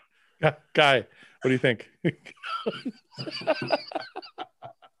joke? Guy, what do you think?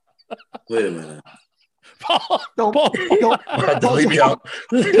 Wait a minute. Paul, Don't Leave me out.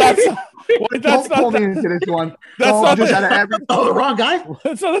 that's don't pull not me into this one. that's Don't, not just the- out of every- Oh, the wrong guy.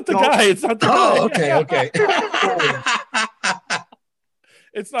 It's not the No. guy. It's not the Oh, guy. okay.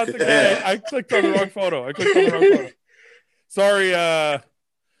 It's not the guy. I clicked on the wrong photo. Sorry,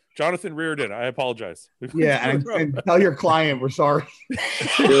 Jonathan Reardon. I apologize. Yeah, and tell your client we're sorry.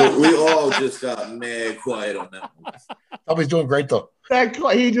 Dude, we all just got mad quiet on that one. Oh, he's doing great though.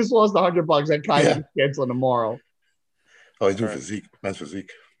 He just lost $100. That guy Yeah. is canceling tomorrow. Oh, he's doing All right. physique, men's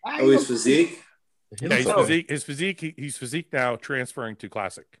physique. Oh, his physique? Yeah, So, his physique. He's physique now, transferring to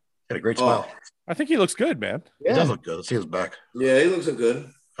classic. Had a great smile. Oh, I think he looks good, man. He does Yeah. look good. Let's see his back. yeah, he looks good.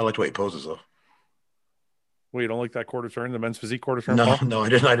 I like the way he poses though. Wait, you don't like that quarter turn, the men's physique quarter turn? No, Paul? no, I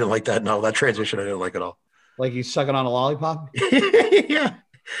didn't like that. No, that transition I didn't like at all. Like he's sucking on a lollipop. Yeah,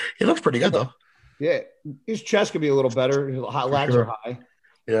 he looks pretty good though. Yeah, his chest could be a little better. His lats Sure. are high.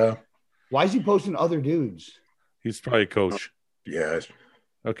 Yeah, Why is he posting other dudes? He's probably a coach. yeah.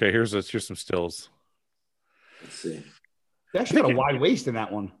 Okay, here's some stills. Let's see. He actually got a wide waist in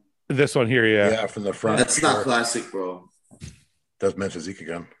that one. This one here, yeah. Yeah, from the front. That's not classic, bro. That's men's physique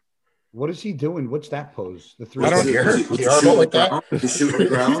again. What is he doing? What's that pose? The three. I don't hear. He's You heard him like that? He's shooting the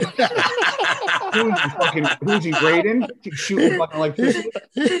ground. Who's he grading? He's shooting fucking electricity.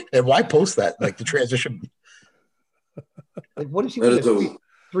 And why post that? Like the transition. Like what is he That doing? is a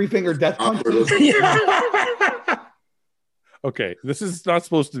Three-finger death punch? awkward looking. Okay, this is not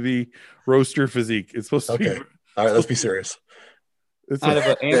supposed to be roaster physique. It's supposed to Okay. be. All right, let's be serious. It's Out of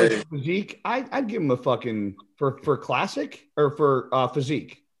a, an amateur physique, I'd give him a fucking for classic or for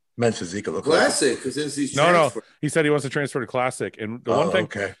physique. Men's physique. It looks like. Classic, because since he's No. transferred. he said he wants to transfer to classic. And the Oh, one thing,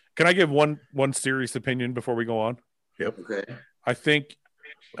 okay. can I give one serious opinion before we go on? Okay. I think,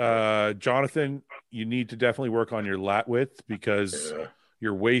 Jonathan, you need to definitely work on your lat width because Yeah,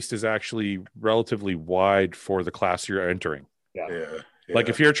 your waist is actually relatively wide for the class you're entering. yeah. Like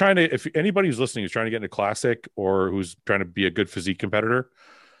if anybody who's listening is trying to get into classic or who's trying to be a good physique competitor,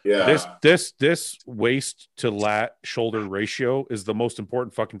 Yeah. this waist to lat shoulder ratio is the most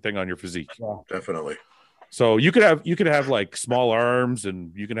important fucking thing on your physique. Definitely. So you could have like small arms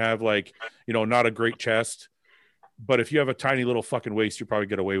and you can have like, not a great chest, but if you have a tiny little fucking waist, you probably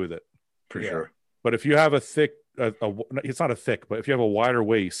get away with it. For sure. But if you have a thick, it's not a thick, but if you have a wider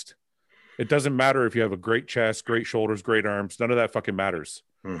waist, it doesn't matter if you have a great chest, great shoulders, great arms. None of that fucking matters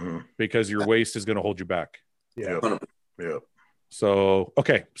Mm-hmm. because your waist is going to hold you back. Yeah. Yeah. So,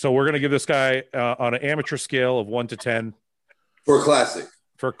 okay. So we're going to give this guy on an amateur scale of 1 to 10 For classic.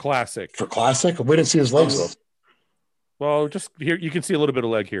 for classic. For classic, we didn't see his legs though. Well, just here, you can see a little bit of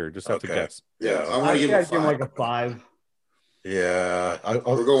leg here. Just have to guess. Yeah, I'm going to give him like a 5. Yeah.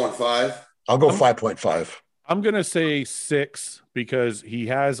 We're going 5. I'll go 5.5. I'm going to say 6 because he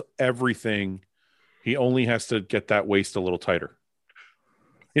has everything. He only has to get that waist a little tighter.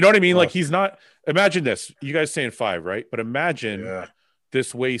 You know what I mean? Like he's not, imagine this. You guys saying 5, right? But imagine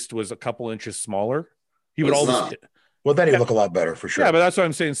this waist was a couple inches smaller. He would always. Well, then he'd look a lot better for sure. Yeah, but that's why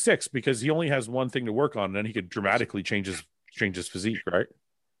I'm saying 6 because he only has one thing to work on, and then he could dramatically change his physique, right?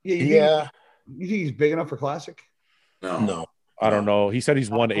 Yeah. You think he's big enough for classic? No. I don't know. He said he's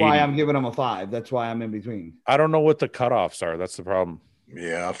 180. That's why I'm giving him a 5. That's why I'm in between. I don't know what the cutoffs are. That's the problem.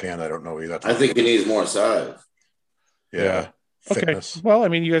 Yeah, offhand, I don't know either. I think he needs more size. Yeah. Thickness. Okay. Well, I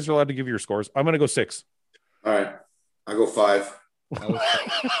mean, you guys are allowed to give your scores. I'm going to go 6. All right. I'll go 5.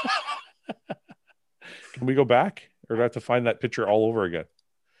 Can we go back? Or do I have to find that picture all over again?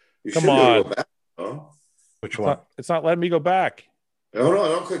 You Come should be able to on. go back. Oh. Which one? It's not letting me go back. No,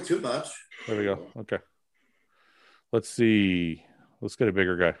 don't click too much. There we go. Okay. Let's see. Let's get a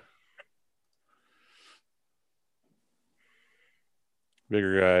bigger guy.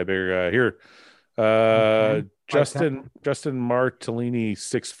 Bigger guy. Here. Justin Martellini,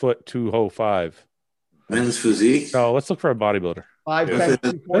 6'2", 205. Men's physique. No, let's look for a bodybuilder.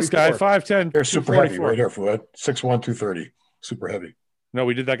 5'10". This guy, 5'10". They're super heavy right here, Fuad. 6'1", 230. Super heavy. No,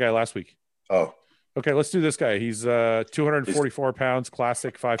 we did that guy last week. Oh. Okay, let's do this guy. He's 244 pounds,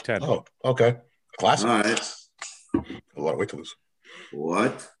 classic, 5'10". Oh, okay. Classic. All right. A lot of weight to lose.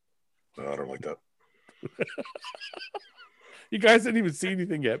 What? No, I don't like that. You guys didn't even see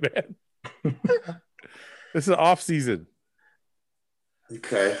anything yet, man. This is off season.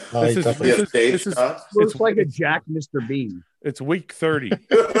 Okay. This is looks like a Jack Mr. Bean. It's week 30.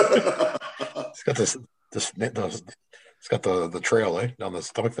 It's got it's got the trail, down the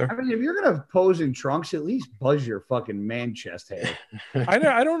stomach there. I mean, if you're gonna pose in trunks, at least buzz your fucking man chest hair.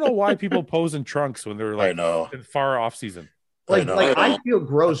 I don't know why people pose in trunks when they're like in far off season. I feel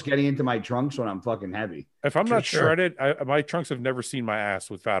gross getting into my trunks when I'm fucking heavy. If I'm not shredded, my trunks have never seen my ass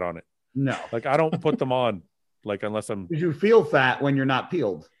with fat on it. No, like I don't put them on, like unless I'm. Because you feel fat when you're not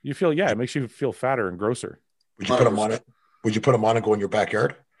peeled. You feel it makes you feel fatter and grosser. Would you put them on it? Would you put them on and go in your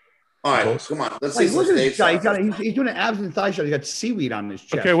backyard? All right, come on. Let's see. Look at this guy. He's doing an abs and thigh shot. He got seaweed on his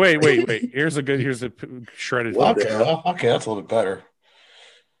chest. Okay, wait. Here's a shredded. Okay, that's a little bit better.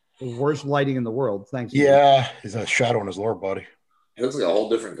 The worst lighting in the world. Thanks. Yeah, he's a shadow in his lower body. He looks like a whole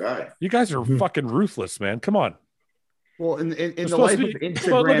different guy. You guys are fucking ruthless, man. Come on. Well, in the life of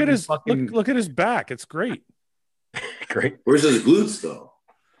Instagram, look at his back. It's great. Great. Where's his glutes though?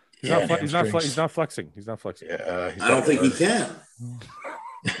 He's not flexing. He's not flexing. Yeah, I don't think he can.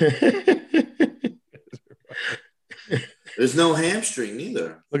 There's no hamstring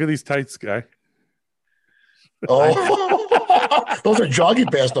either. Look at these tights, guy. Oh, those are jogging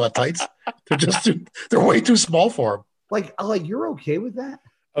pants, not tights. They're way too small for him. Like you're okay with that?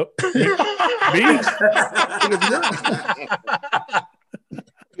 Oh, me?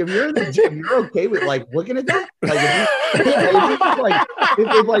 If you're in the gym, you're okay with like looking at that. Like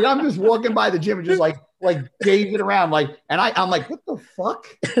I'm just walking by the gym and just like gazing around, and I'm like, what the fuck?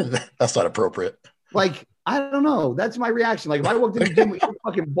 That's not appropriate. Like, I don't know. That's my reaction. Like, if I walked in the gym with your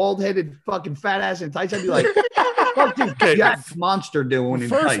fucking bald headed fucking fat ass in tights, I'd be like, what this Jack monster doing in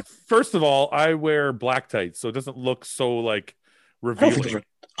tights? First of all, I wear black tights, so it doesn't look so like revealing.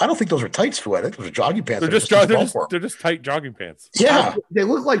 I don't think those are tights, Fuad. Those are jogging pants. They're just tight jogging pants. Yeah, they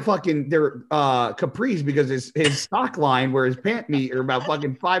look like fucking they're capris because his stock line where his pant meat are about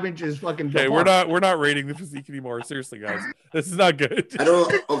fucking 5 inches fucking. Okay, we're not rating the physique anymore. Seriously, guys, this is not good. I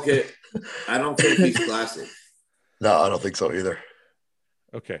don't think he's classic. No, I don't think so either.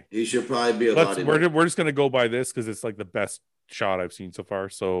 Okay, he should probably be we're just gonna go by this because it's like the best shot I've seen so far.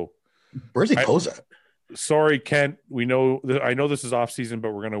 So where's he pose at? Sorry, Kent. I know this is off season,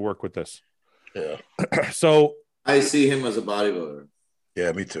 but we're going to work with this. Yeah. So I see him as a bodybuilder.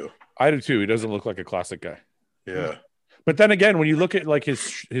 Yeah, me too. I do too. He doesn't look like a classic guy. Yeah. But then again, when you look at like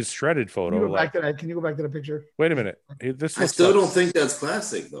his shredded photo, can you go back to the picture? Wait a minute. I still don't think that's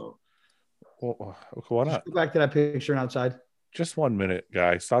classic though. Well, why not? Go back to that picture outside. Just 1 minute,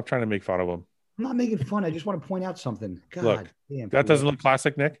 guy. Stop trying to make fun of him. I'm not making fun. I just want to point out something. God look, damn. That doesn't look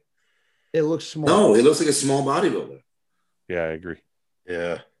classic, Nick. It looks small. No, he looks like a small bodybuilder. Yeah, I agree.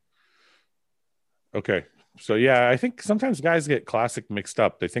 Yeah. Okay. So, yeah, I think sometimes guys get classic mixed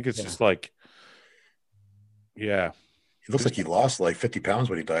up. They think it's just like, yeah. He looks like he lost like 50 pounds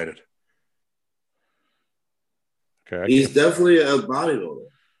when he dieted. Okay. He's definitely a bodybuilder.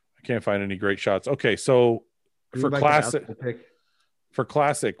 I can't find any great shots. Okay, so for classic,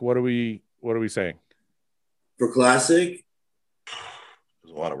 what are we saying? For classic,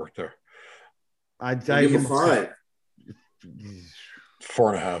 There's a lot of work there. I'd give him a 5.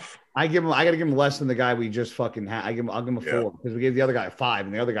 4.5. I gotta give him less than the guy we just fucking had. I'll give him a 4 because we gave the other guy a 5,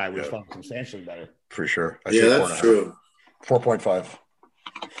 and the other guy was fucking substantially better. For sure. Yeah, that's true. 4.5.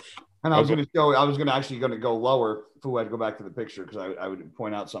 And I was actually gonna go lower if we had to go back to the picture because I would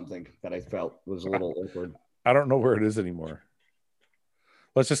point out something that I felt was a little awkward. I don't know where it is anymore.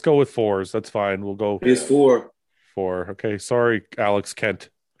 Let's just go with 4s. That's fine. We'll go. He's 4. 4. Okay. Sorry, Alex Kent.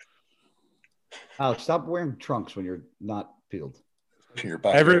 Alex, stop wearing trunks when you're not peeled.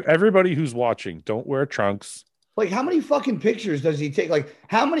 Everybody who's watching, don't wear trunks. Like, how many fucking pictures does he take? Like,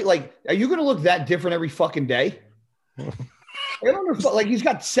 how many? Like, are you gonna look that different every fucking day? I don't know. Like, he's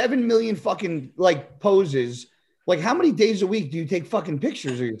got 7 million fucking like poses. Like, how many days a week do you take fucking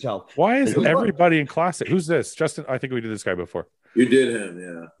pictures of yourself? Why is everybody in classic? Who's this? Justin? I think we did this guy before. You did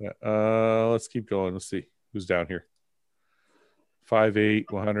him, yeah. Let's keep going. Let's see who's down here. 5'8",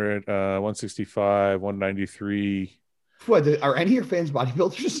 100, 165, 193. What, are any of your fans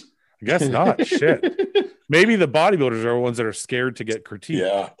bodybuilders? I guess not. Shit. Maybe the bodybuilders are the ones that are scared to get critiqued.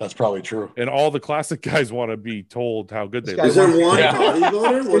 Yeah, that's probably true. And all the classic guys want to be told how good they are. Is there one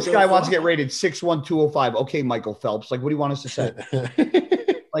bodybuilder? This guy wants to get rated 6'1", 205. Okay, Michael Phelps. Like, what do you want us to say?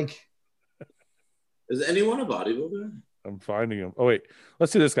 Like, is anyone a bodybuilder? I'm finding him. Oh, wait.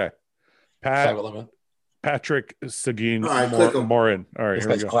 Let's see this guy. Patrick Seguin Morin. All right, this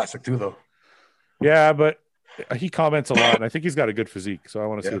guy's classic too, though. Yeah, but he comments a lot, and I think he's got a good physique, so I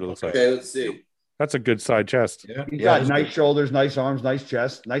want to see what it looks like. Okay, let's see. That's a good side chest. Yeah, he's got nice shoulders, nice arms, nice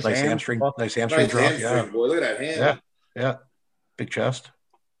chest, nice hamstring drop. Yeah, boy, look at that hand. Yeah, big chest.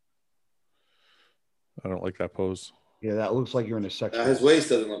 I don't like that pose. Yeah, that looks like you're in a sex. His waist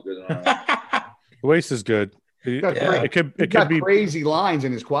doesn't look good. The waist is good. It could be crazy lines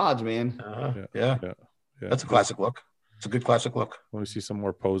in his quads, man. Yeah. That's a classic look. It's a good classic look. Let me see some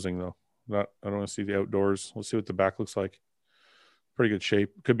more posing though. I don't want to see the outdoors. Let's see what the back looks like. Pretty good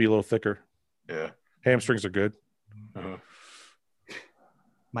shape. Could be a little thicker. Yeah. Hamstrings are good.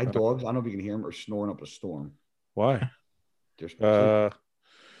 My dogs, I don't know if you can hear them, are snoring up a storm. Why? Okay,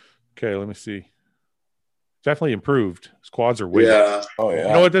 let me see. Definitely improved. His quads are way. Yeah. Oh yeah.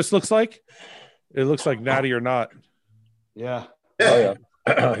 You know what this looks like? It looks like Natty or Not. Yeah. Oh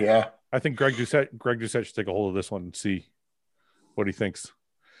yeah. Yeah. I think Greg Doucette should take a hold of this one and see what he thinks.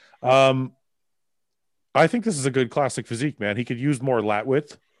 I think this is a good classic physique, man. He could use more lat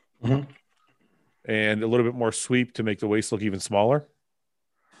width and a little bit more sweep to make the waist look even smaller.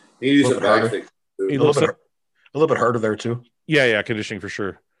 He uses a back thing. A little bit harder there too. Yeah, conditioning for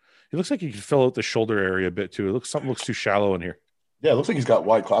sure. He looks like he could fill out the shoulder area a bit too. Something looks too shallow in here. Yeah, it looks like he's got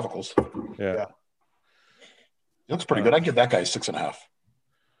wide clavicles. Yeah. It looks pretty good. I'd give that guy 6.5.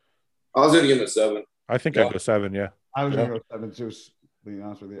 I was going to give him a 7. I think I'd go 7, yeah. I was going to go 7 too, to be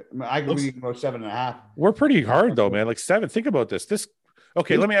honest with you. I could go 7.5. We're pretty hard though, man. Like 7. Think about this.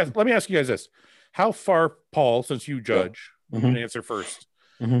 Okay, let me ask you guys this. How far, Paul, since you judge, you can answer first.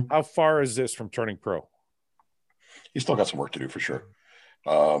 How far is this from turning pro? He's still got some work to do for sure.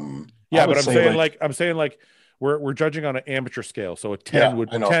 Yeah, but I'm saying like we're judging on an amateur scale. So a 10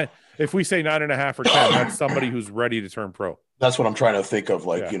 10. If we say 9.5 or 10, that's somebody who's ready to turn pro. That's what I'm trying to think of.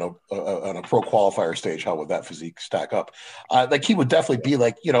 Like, on a pro qualifier stage, how would that physique stack up? Like he would definitely be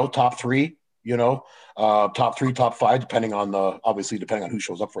like, top 3, top 3, top 5, depending on who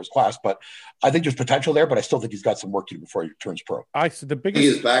shows up for his class. But I think there's potential there, but I still think he's got some work to do before he turns pro.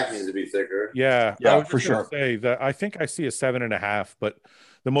 His back needs to be thicker. Yeah, for sure. Say that I think I see a 7.5, but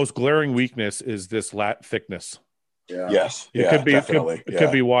the most glaring weakness is this lat thickness. Yeah. Yes. It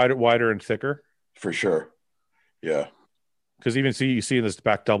could be wider and thicker. For sure. Yeah. Because even you see in this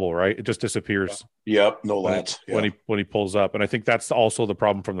back double, right? It just disappears. Yep, no lats when he pulls up, and I think that's also the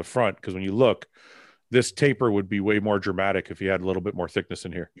problem from the front. Because when you look, this taper would be way more dramatic if you had a little bit more thickness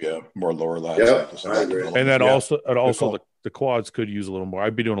in here. Yeah, more lower lats. Yeah, I agree. And then also the quads could use a little more.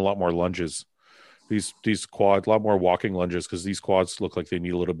 I'd be doing a lot more lunges. These quads, a lot more walking lunges, because these quads look like they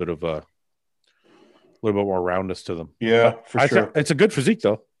need a little bit more roundness to them. Yeah, for sure. It's a good physique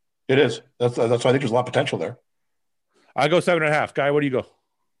though. It is. That's why I think there's a lot of potential there. I go 7.5. Guy, what do you go?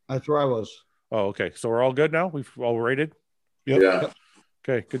 That's where I was. Oh, okay. So we're all good now? We've all rated? Yep. Yeah.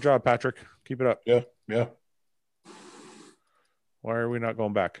 Okay. Good job, Patrick. Keep it up. Yeah. Why are we not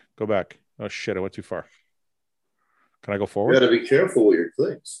going back? Go back. Oh, shit. I went too far. Can I go forward? You got to be careful with your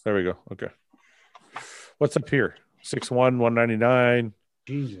clicks. There we go. Okay. What's up here? 6'1", 199.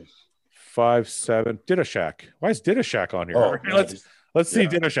 Jesus. 5'7". Didashak. Why is Didashak on here? Oh, Okay, man, let's see yeah.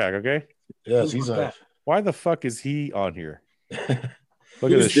 Didashak. Okay. Yes, he's a. Why the fuck is he on here?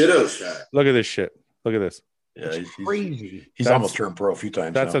 Look Who's at this. Ditto Shack? Look at this shit. Look at this. Yeah, he's Crazy. He's almost turned pro a few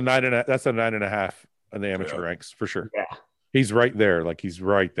times. That's now. a 9.5. That's a 9.5 in the amateur ranks for sure. Yeah. He's right there. Like he's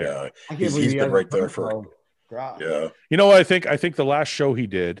right there. Yeah, I can't he's believe he been has right a there pro. Yeah. You know what I think? I think the last show he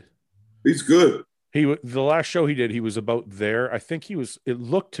did, He's good. he was about there. I think he was. It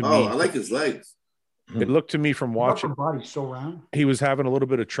looked to me. Oh, I like his legs. It looked to me from watching. Upper body's so round. He was having a little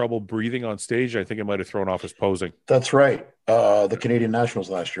bit of trouble breathing on stage. I think it might have thrown off his posing. That's right. The Canadian Nationals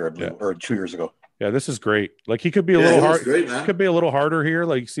last year, I believe, or 2 years ago. Yeah, this is great. Like he could be a little hard. Great, man. Could be a little harder here.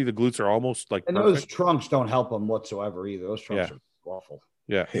 Like you see, the glutes are almost like. And perfect. those trunks don't help him whatsoever either. Those trunks are awful.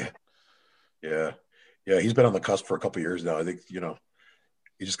 Yeah. He's been on the cusp for a couple of years now. I think you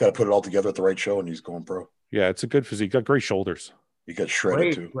just got to put it all together at the right show, and he's going pro. Yeah, it's a good physique. Got great shoulders. He got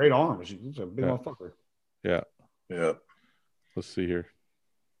shredded too. Great arms. He's a big motherfucker. Yeah. Yeah. Let's see here.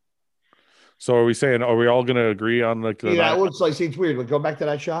 So are we all going to agree on like the Yeah, it looks like. See, it's weird. But go back to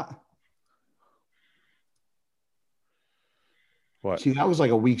that shot. What? See, that was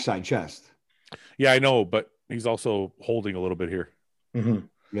like a weak side chest. Yeah, I know, but he's also holding a little bit here. Mm-hmm.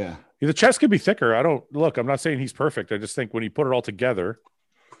 Yeah. The chest could be thicker. I'm not saying he's perfect. I just think when you put it all together.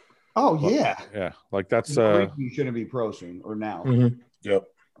 Oh yeah. Yeah, like that's you shouldn't be pro soon or now. Mm-hmm. Yep.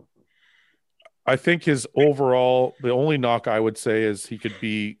 I think his overall, the only knock I would say is he could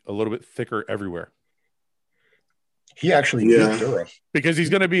be a little bit thicker everywhere. He actually beat Dura. Because he's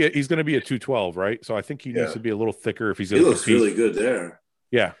gonna be a 212, right? So I think he needs to be a little thicker if he's He looks really good there.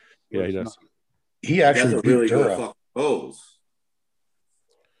 Yeah. Yeah, he does. He actually beat really Dura. good pose.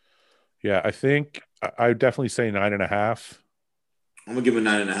 Yeah, I think I would definitely say 9.5. I'm gonna give him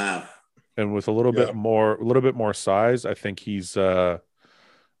 9.5. And with a little bit more size, I think he's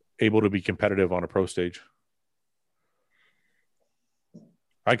able to be competitive on a pro stage.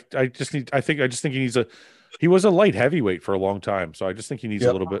 I just think he was a light heavyweight for a long time, so I just think he needs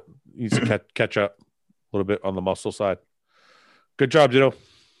to catch up a little bit on the muscle side. Good job, Ditto.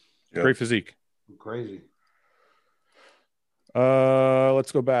 Yep. Great physique. Crazy.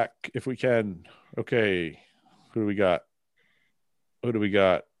 Let's go back if we can. Okay, who do we got?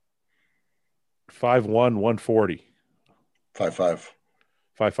 5'1", 140. 5'5".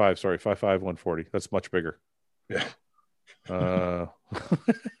 5'5", sorry, 5'5", 140. That's much bigger. Yeah.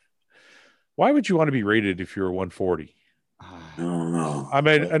 Why would you want to be rated if you're 140? I don't know. I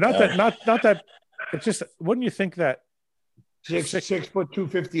mean, not that. It's just, wouldn't you think that 6 foot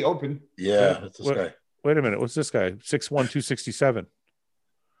 250 open? Yeah, that's this guy. Wait a minute, what's this guy? 6'1", 267.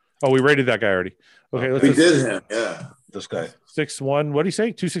 Oh, we rated that guy already. Okay, we did him. Yeah, this guy 6'1". What do you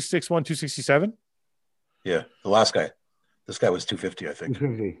say? 266, 267. Yeah, the last guy. This guy was 250, I think.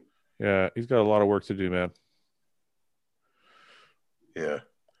 250. Yeah, he's got a lot of work to do, man. Yeah.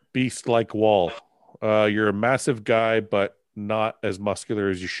 Beast like Wall. You're a massive guy, but not as muscular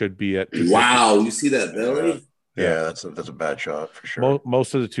as you should be at. Wow, you see that belly? Yeah, that's a bad shot for sure.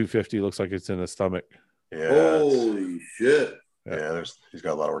 Most of the 250 looks like it's in the stomach. Yeah. Holy shit. Yeah, he's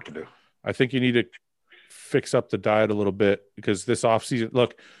got a lot of work to do. I think you need to fix up the diet a little bit because this offseason,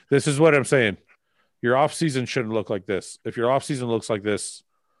 look, this is what I'm saying. Your offseason shouldn't look like this. If your offseason looks like this,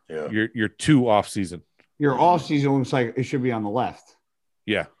 you're too offseason. Your offseason looks like it should be on the left.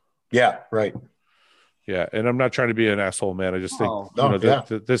 Yeah. Yeah, right. Yeah, and I'm not trying to be an asshole, man. I just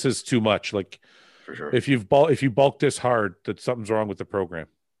think this is too much. Like, for sure. If you bulk this hard, that something's wrong with the program.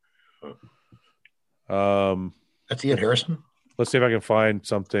 That's Ian Harrison. Let's see if I can find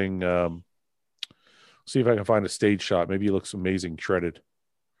something. See if I can find a stage shot. Maybe he looks amazing shredded.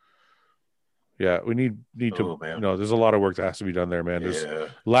 Yeah, we need to. Man. There's a lot of work that has to be done there, man. There's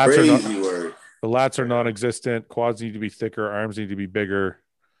work. The lats are non-existent. Quads need to be thicker. Arms need to be bigger.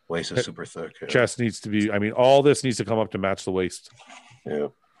 Waist is super thick. Yeah. Chest needs to be. I mean, all this needs to come up to match the waist. Yeah.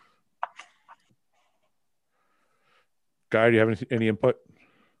 Guy, do you have any input?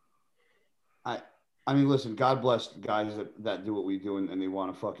 I mean, listen, God bless guys that do what we do and they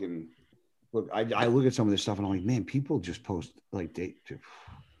want to fucking look. I look at some of this stuff and I'm like, man, people just post like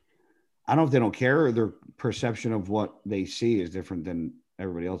I don't know if they don't care or their perception of what they see is different than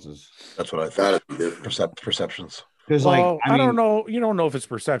everybody else's. That's what I thought. Perceptions. Because I don't know. You don't know if it's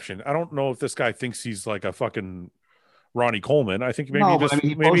perception. I don't know if this guy thinks he's like a fucking Ronnie Coleman. I think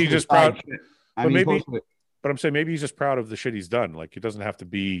maybe he's just proud. But I'm saying maybe he's just proud of the shit he's done. Like it doesn't have to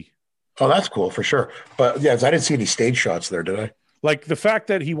be. Oh, that's cool for sure. But yeah, I didn't see any stage shots there, did I? Like the fact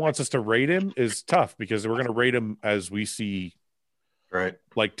that he wants us to rate him is tough because we're going to rate him as we see, right?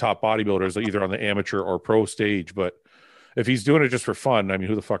 Like top bodybuilders, either on the amateur or pro stage. But if he's doing it just for fun, I mean,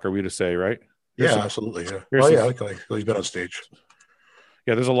 who the fuck are we to say, right? Yeah, absolutely. Yeah. here's Oh, some- yeah. Okay. He's been on stage.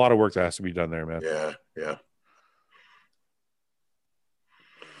 Yeah, there's a lot of work that has to be done there, man. Yeah. Yeah.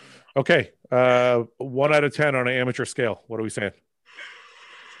 Okay. 1 out of 10 on an amateur scale. What are we saying?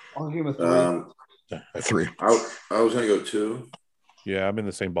 I'll give him a 3. A 3. I was gonna go 2. Yeah, I'm in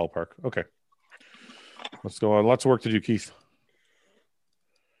the same ballpark. Okay. Let's go on. Lots of work to do, Keith.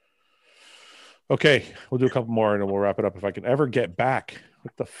 Okay, we'll do a couple more and then we'll wrap it up. If I can ever get back.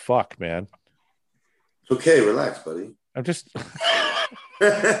 What the fuck, man? It's okay, relax, buddy. I'm just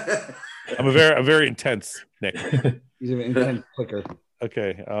I'm a very intense, Nick. He's an intense clicker.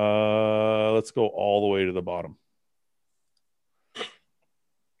 Okay. Let's go all the way to the bottom.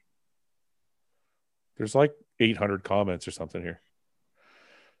 There's like 800 comments or something here.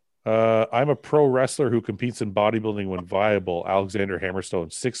 I'm a pro wrestler who competes in bodybuilding when viable. Alexander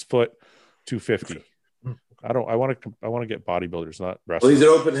Hammerstone, 6 foot, 250. I want to get bodybuilders, not Well, wrestlers. he's an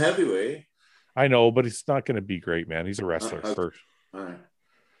open heavyweight. I know, but he's not going to be great, man. He's a wrestler first. All right.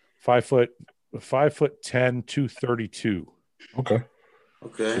 5 foot 10, 232. Okay.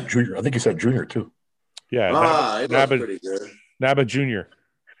 Okay. Junior. I think he said junior too. Yeah. He looks Naba, pretty good. Naba Junior.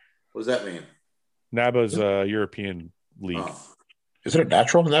 What does that mean? Naba's European league. Oh, Is it a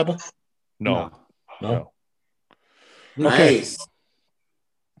natural Naba? No. No. nice.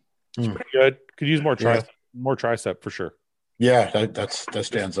 Pretty good. Could use more Yeah. tricep for sure. Yeah, that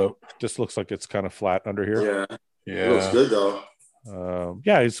stands out. Just looks like it's kind of flat under here. Yeah. It looks good though.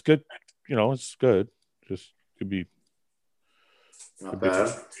 Yeah, it's good. It's good. Just could be Not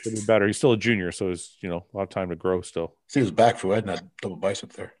bad. better. He's still a junior, so there's a lot of time to grow still. See his back foot and that double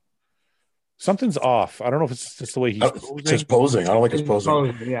bicep there. Something's off. I don't know if it's just the way he's It's his posing. I don't like his posing.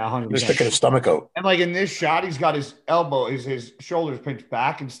 Yeah, He's 100%. sticking his stomach out. And like in this shot, he's got his elbow, his shoulders pinched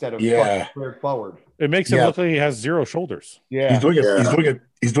back instead of Yeah. squared forward. It makes him Yeah. look like he has 0 shoulders. Yeah. He's doing it. Yeah.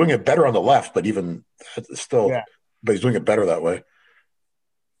 He's doing it better on the left, but even still, Yeah. but he's doing it better that way.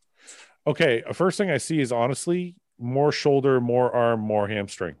 Okay, first thing I see is honestly more shoulder, more arm, more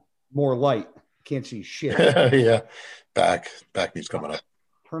hamstring. More light. Can't see shit. Yeah, back needs coming up.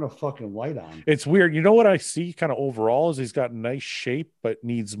 Turn a fucking light on. It's weird. You know what I see kind of overall is he's got nice shape, but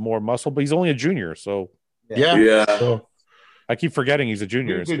needs more muscle. But he's only a junior, so Yeah. Yeah. So, I keep forgetting he's a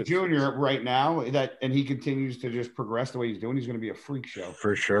junior. He's a junior right now, and he continues to just progress the way he's doing. He's going to be a freak show.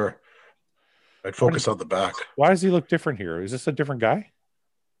 for sure. I'd focus on the back. Why does he look different here? Is this a different guy?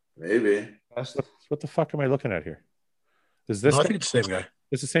 Maybe. What the fuck am I looking at here? Is this? No, I think it's the same guy.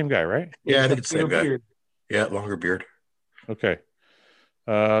 It's the same guy, right? Yeah, I think it's the same guy. Beard. Yeah, longer beard. Okay.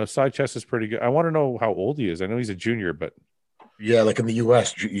 Side chest is pretty good. I want to know how old he is. I know he's a junior, but Yeah, like in the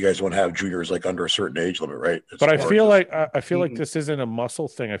U.S., you guys won't have juniors like under a certain age limit, right? It's but I more feel just like this isn't a muscle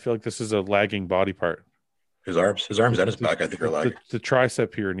thing. I feel like this is a lagging body part. his arms and his back. I think are like The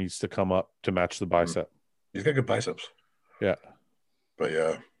tricep here needs to come up to match the bicep. he's got good biceps. Yeah. But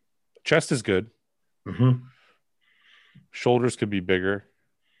yeah. Chest is good. Mm-hmm. Shoulders could be bigger.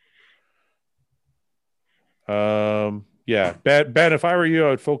 Yeah. Ben, if I were you, I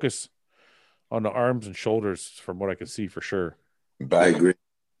would focus on the arms and shoulders from what I can see for sure. I Back. agree.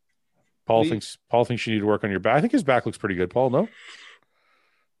 Paul thinks you need to work on your back. I think his back looks pretty good, Paul. No?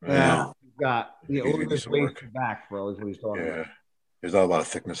 Yeah. He's got He look at needs this some waist work. and back, bro, is what he's talking Yeah. about. There's not a lot of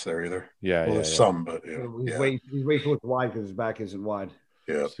thickness there either. Yeah, Well, yeah, there's yeah. some, but yeah. His waist looks wide because his back isn't wide.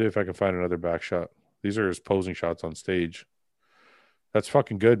 Yeah. See if I can find another back shot. These are his posing shots on stage. That's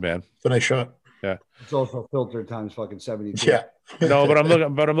fucking good, man. It's a nice shot. It's also filtered times fucking 72. Yeah. No, but I'm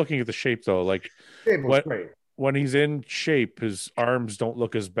looking at the shape though. Like It was What- great. when he's in shape, his arms don't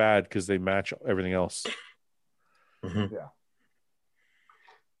look as bad because they match everything else. Mhm.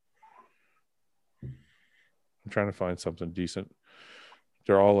 I'm trying to find something decent.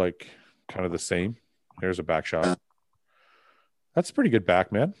 They're all like kind of the same. There's a back shot. That's a pretty good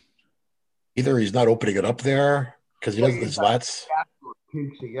back, man. Either he's not opening it up there because he doesn't his lats.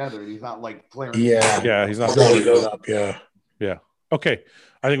 Pinched together. He's not like flaring. Yeah. Yeah, he's not. He's not opening it up. Yeah. Okay,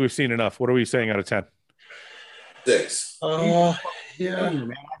 I think we've seen enough. What are we saying out of 10? 6. Yeah. Junior,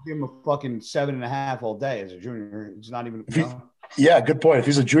 man. I give him a fucking 7.5 all day as a junior. It's not even. If he- Yeah. Good point. If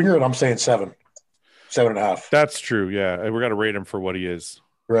he's a junior, and I'm saying 7, 7.5. That's true. Yeah, we got to rate him for what he is.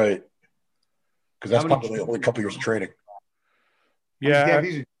 Right. Because that's How many- probably only a couple years of training. Yeah,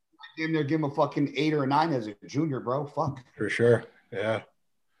 He's damn near give him a fucking 8 or a 9 as a junior, bro. Fuck. For sure. Yeah.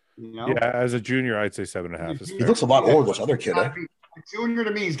 You know? yeah. As a junior, I'd say 7.5. Is He fair. looks a lot older than this other kid, Gotta eh? be- a junior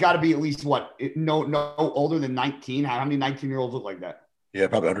to me, he's got to be at least what? No older than 19. How many 19-year-olds look like that? Yeah,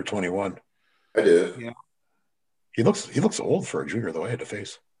 probably under 21. I do. He looks old for a junior, though. I had to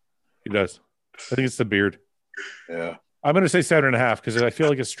face. He does. I think it's the beard. Yeah. I'm going to say 7.5 because I feel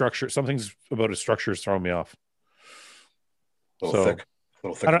like his structure, something's about his structure is throwing me off. A little So, thick. A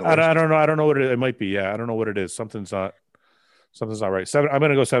little thick. I don't know. I don't know what it might be. Yeah, I don't know what it is. Something's not right. 7. I'm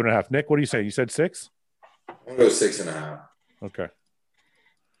going to go 7.5. Nick, what do you say? You said 6? I'm gonna go 6.5. Okay.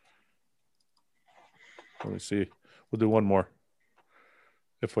 Let me see. We'll do one more.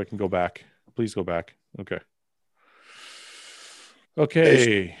 If I can go back, please go back. Okay.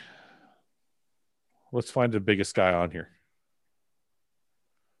 Okay. Let's find the biggest guy on here.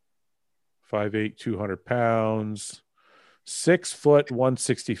 5'8", 200 pounds, 6 foot,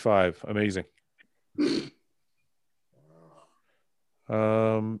 165. Amazing. 6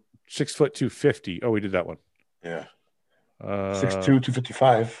 foot, 250. Oh, we did that one. Yeah. 6'2",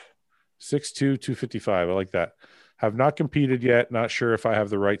 255. 6'2", 255. I like that. Have not competed yet. Not sure if I have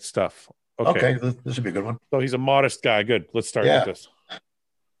the right stuff. Okay. This would be a good one. So he's a modest guy. Good. Let's start with this.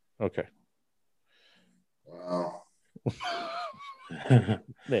 Okay. Wow.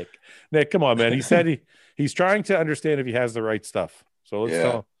 Nick, come on, man. He said he's trying to understand if he has the right stuff. So let's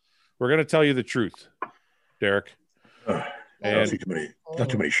tell him. We're going to tell you the truth, Derek. And not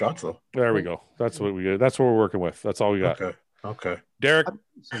too many shots though. There we go. That's what we're working with. That's all we got. Okay. Derek.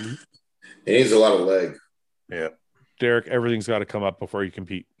 He needs a lot of leg. Yeah. Derek, everything's got to come up before you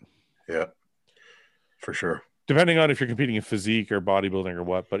compete. Yeah. For sure. Depending on if you're competing in physique or bodybuilding or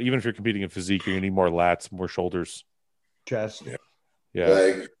what, but even if you're competing in physique, you're gonna need more lats, more shoulders, chest.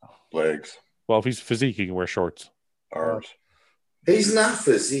 Yeah. Legs. Well, if he's physique, he can wear shorts. Arms. He's not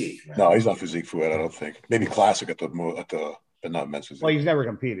physique, man. No, he's not physique Fouad, I don't think. Maybe classic at the but not men's physique. Well, he's never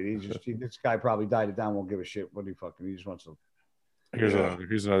competed. This guy probably died it down, won't give a shit. What he just wants to.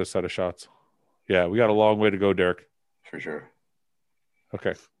 Here's another set of shots. Yeah, we got a long way to go, Derek. For sure.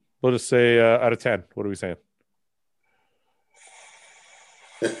 Okay. Let us say out of 10. What are we saying?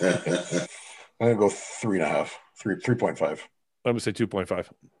 I'm gonna go 3.5, 3.5. I'm gonna say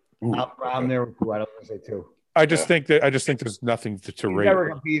 2.5. I'm there with you. I don't want to say 2. I just think there's nothing to rate. He never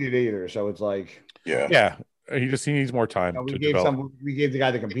competed either, so it's like yeah. He needs more time. We gave the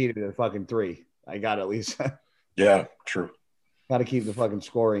guy that competed a fucking 3. I got at least. Yeah, true. Got to keep the fucking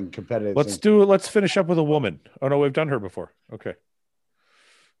scoring competitive. Let's finish up with a woman. Oh no, we've done her before. Okay.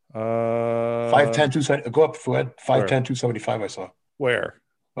 5'10", 270. Go up, Fouad. 5'10", 275. I saw. Where?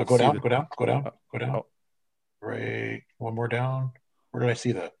 Go down. Oh. Right. One more down. Where did I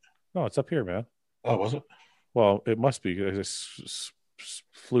see that? No, it's up here, man. Oh, was it? Well, it must be. I just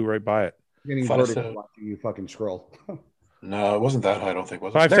flew right by it. Getting vertical watching you fucking scroll. No, it wasn't that high. I don't think.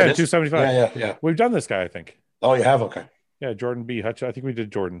 Was it? 5'10", 275. Yeah. We've done this guy, I think. Oh, you have? Okay. Yeah, Jordan B. Hutch. I think we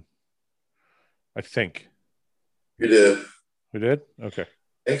did Jordan. I think. You did. We did? Okay.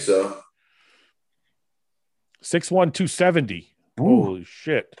 I think so. 6'1", 270. Ooh. Holy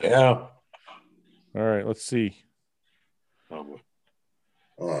shit. Yeah. All right, let's see. Oh, boy.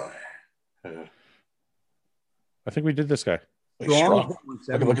 Oh. Yeah. I think we did this guy. Strong.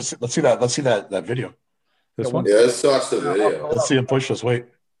 Let's see that. Let's see that video. This one? Yeah, let's watch the video. Let's see him push this weight.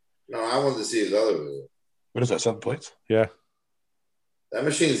 No, I wanted to see his other video. What is that? 7 plates? Yeah. That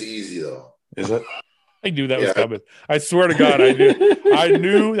machine's easy though. Is it? I knew that was coming. I swear to God, I knew. I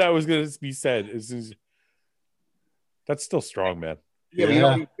knew that was going to be said. That's still strong, man.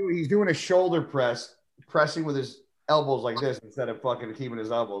 Yeah. He's doing a shoulder press, pressing with his elbows like this instead of fucking keeping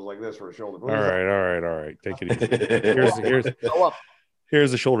his elbows like this for a shoulder. All right. Take it easy.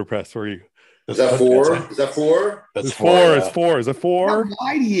 Here's the shoulder press for you. Is that 4? Is that 4? That's 4. Yeah. It's 4. Is it 4? How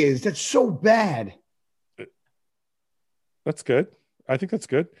wide he is. That's so bad. That's good. I think that's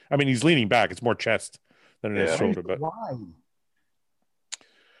good. I mean, he's leaning back. It's more chest than it is shoulder, but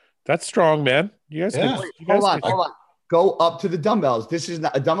that's strong, man. You guys, hold on. Go up to the dumbbells.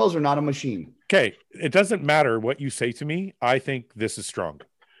 Dumbbells are not a machine. Okay, it doesn't matter what you say to me. I think this is strong.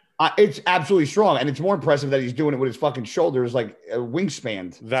 It's absolutely strong, and it's more impressive that he's doing it with his fucking shoulders like a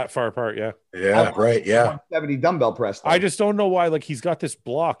wingspan that far apart. Yeah, right. Yeah, 70 dumbbell press. I just don't know why. Like he's got this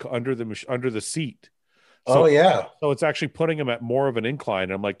block under the seat. So, so it's actually putting him at more of an incline.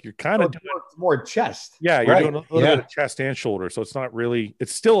 And I'm like, you're kind of doing more chest. Yeah, you're doing a little bit of chest and shoulder. So it's not really.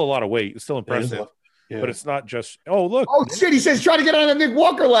 It's still a lot of weight. It's still impressive. But it's not just, look. Oh, shit. He says, trying to get on the Nick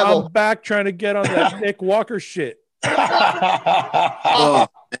Walker level. I'm back trying to get on that Nick Walker shit.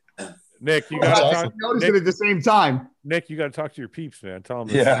 Nick, you got to talk. Notice it at the same time. Nick, you got to talk to your peeps, man. Tell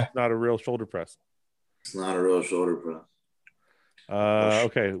them it's not a real shoulder press. It's not a real shoulder press.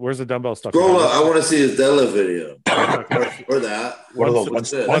 Okay. Where's the dumbbell stuff? Scroll up. I want to see his deadlift video. or that. What are those?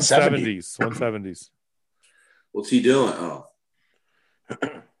 170s. 170s. What's he doing? Oh.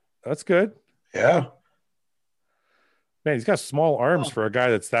 That's good. Yeah. Man, he's got small arms for a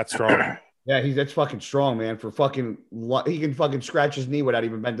guy that's that strong. Yeah, that's fucking strong, man. For fucking, he can fucking scratch his knee without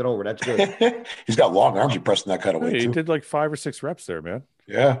even bending over. That's good. He's got long arms. He pressing that kind of weight Hey, he too. did like 5 or 6 reps there, man.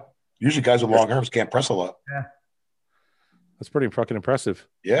 Yeah. Usually guys with long arms can't press a lot. That's pretty fucking impressive.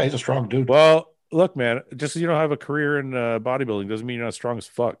 Yeah, he's a strong dude. Well, look, man, just because you don't have a career in bodybuilding doesn't mean you're not strong as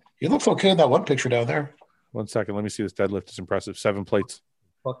fuck. He looks okay in that one picture down there. 1 second. Let me see this deadlift. It's impressive. 7 plates.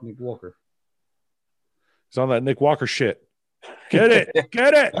 Fuck Nick Walker. He's on that Nick Walker shit. Get it.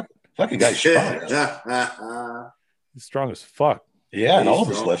 Get it. Fucking guy's strong. He's strong as fuck. Yeah, and He's all of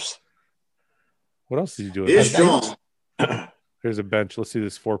his strong. lifts. What else is he doing? He's strong. Here's a bench. Let's see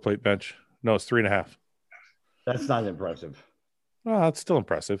this 4-plate bench. No, it's 3.5. That's not impressive. Oh, it's still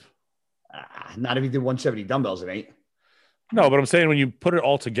impressive. Not if he did 170 dumbbells, it ain't. No, but I'm saying when you put it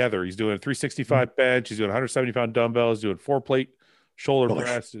all together, he's doing a 365 bench. He's doing 170-pound dumbbells, doing 4-plate shoulder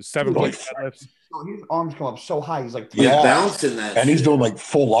press, 7-plate deadlifts. So his arms come up so high. He's like, He's Yeah. bouncing that. And he's shit. doing like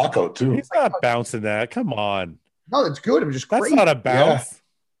full lockout too. He's not bouncing that. Come on. no, that's good. It was just That's crazy. not a bounce.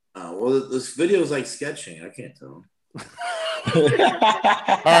 Well, this video is like sketching. I can't tell. All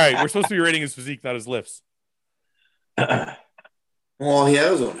right, we're supposed to be rating his physique, not his lifts. Well, he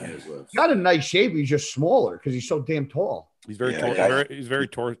has on his lips. He's got a nice shape. He's just smaller because he's so damn tall. He's very, Yeah, he's very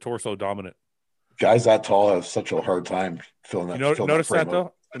torso dominant. Guys that tall have such a hard time filling that. You filling notice that frame up.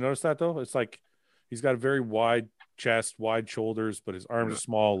 though? You notice that though? It's like he's got a very wide chest, wide shoulders, but his arms are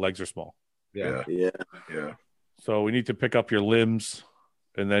small, legs are small. Yeah, Yeah. yeah. So we need to pick up your limbs,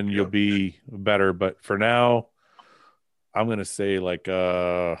 and then you'll be better. But for now, I'm gonna say like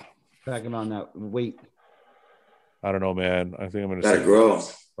Back him on that weight. I don't know, man. I think I'm gonna Gotta say grow.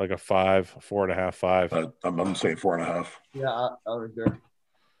 like a 5, 4.5, 5. I'm saying 4.5. Yeah, I was there.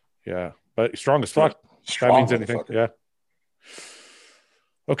 Yeah, but strong as fuck. Strong That means anything. motherfucker. Yeah.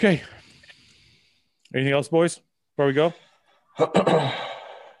 Okay. Anything else, boys? Before we go,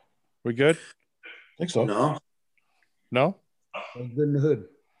 we good? think so. No. No. Good in the hood.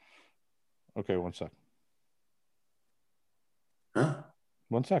 Okay, 1 second. Huh?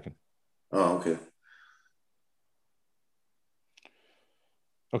 1 second. Oh, okay.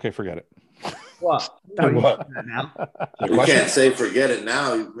 Okay, forget it. What? No, you What? can't do that now. The We question- can't say forget it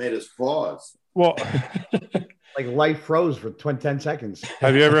now. You've made us pause. Well, Like life froze for 10 seconds.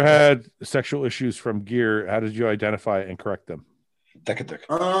 have you ever had sexual issues from gear? How did you identify and correct them? Decadic.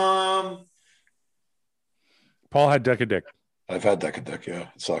 Um, Paul had deck a dick. I've had Decadic. Yeah,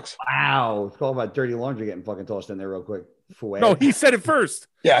 it sucks. Wow. It's all about dirty laundry getting fucking tossed in there real quick. No, he said it first.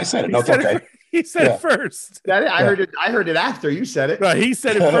 Yeah, I said it. He No, it's said okay. it, he said Yeah. it first. I heard it. I heard it after you said it. No, he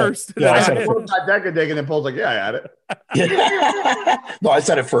said it first. Yeah, I I said said it Paul got Decadic, and then Paul's like, "Yeah, I had it." Yeah. No, I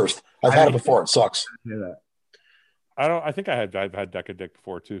said it first. I've had it before. It sucks. Yeah, that. I think I've had deck a dick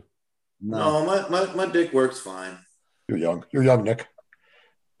before too. No. no, my dick works fine. You're young. You're young, Nick.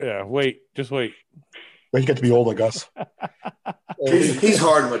 Yeah, just wait. When you get to be old like us. He's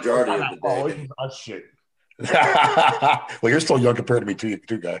hard majority of Oh, the day. that's shit. Well, you're still young compared to me, too,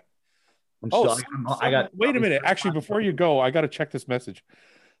 guy. Oh, I got. Wait a minute. Actually, before you go, I got to check this message.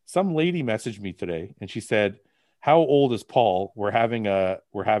 Some lady messaged me today, and she said, "How old is Paul? We're guessing,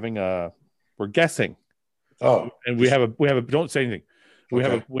 Oh, and we have a. Don't say anything. We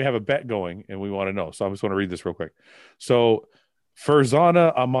have a bet going, and we want to know. So I just want to read this real quick. So,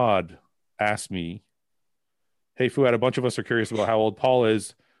 Farzana Ahmad asked me, "Hey, Fuad, a bunch of us are curious about how old Paul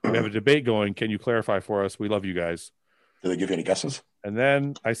is. We have a debate going. Can you clarify for us? We love you guys." did they give you any guesses? And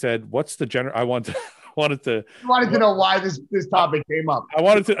then I said, "What's the general?" I wanted to You wanted to know why this topic came up. I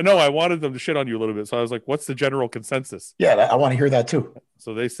wanted them to shit on you a little bit. So I was like, "What's the general consensus?" Yeah, I want to hear that too.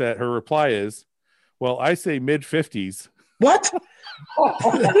 So they said her reply is, "Well, I say mid-50s." What?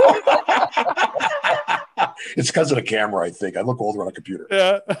 It's because of the camera, I think. I look older on a computer.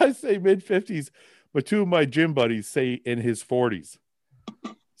 Yeah, I say mid-50s, but two of my gym buddies say in his 40s.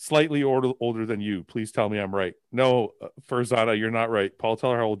 Slightly older than you. Please tell me I'm right. No, Farzana, you're not right. Paul,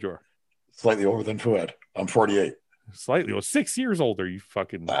 tell her how old you are. Slightly older than Fuad. I'm 48. Slightly. Well, 6 years older. You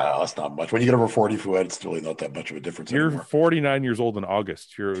fucking. Nah, that's not much. When you get over 40, Fuad, it's really not that much of a difference You're anymore. 49 years old in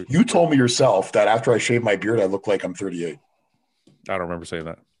August. You told me yourself that after I shave my beard, I look like I'm 38. I don't remember saying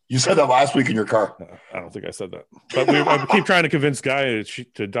that. You said that last week in your car. I don't think I said that. But I keep trying to convince Guy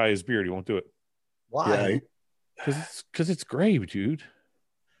to dye his beard. He won't do it. Why? Yeah, Because it's gray, dude.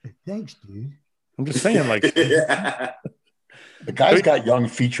 Thanks, dude. I'm just saying, like, Yeah. the guy's got young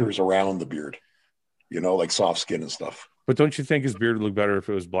features around the beard, like soft skin and stuff. but don't you think his beard would look better if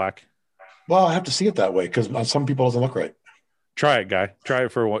it was black? Well, I have to see it that way because on some people it doesn't look right. Try it, Guy. Try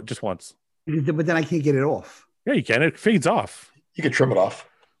it for just once. But then I can't get it off. Yeah, you can. It fades off. You can trim it off.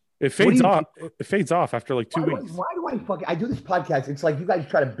 It What do fades you- off. It fades off after like 2 weeks. Why do I fucking? I do this podcast. It's like you guys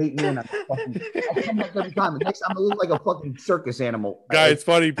try to bait me in. I come back every time. It makes I'm a little like a fucking circus animal. Guy, it's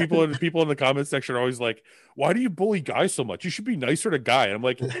funny. People in the comment section are always like, "Why do you bully guys so much? You should be nicer to guy." And I'm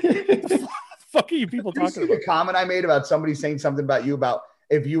like, "What the fuck are you people Did you talking see about?" the comment I made about somebody saying something about you about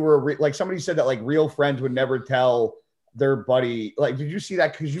if you were like somebody said that like real friends would never tell their buddy. Like, did you see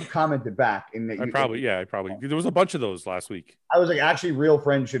that? Because you commented back in that. I probably there was a bunch of those last week. I was like, actually, real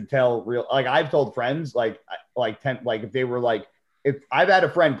friends should tell real. Like, I've told friends like if they were like, if I've had a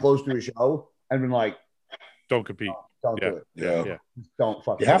friend close to a show and been like, Don't compete. don't Yeah. do it, Yeah. don't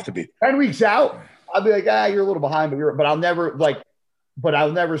fucking. You have to be. 10 weeks out, I'll be like, you're a little behind, but I'll never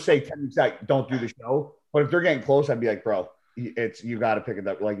I'll never say 10 weeks out, don't do the show. But if they're getting close, I'd be like, bro, you got to pick it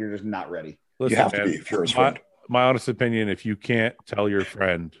up. Like, you're just not ready. Listen, You have to man, be if you're his friend. my honest opinion, if you can't tell your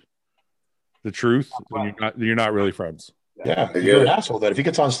friend the truth, then you're not really friends. Yeah, you're an asshole. That if he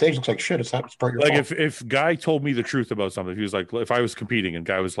gets on stage, looks like shit. It's part of your Like fault. if guy told me the truth about something, if he was like, if I was competing and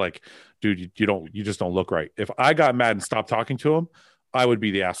guy was like, dude, you just don't look right. If I got mad and stopped talking to him, I would be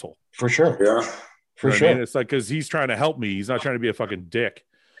the asshole. For sure. Yeah. For You know what sure. I mean? It's like, because he's trying to help me. He's not trying to be a fucking dick.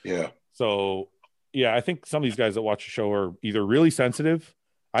 Yeah. So yeah, I think some of these guys that watch the show are either really sensitive.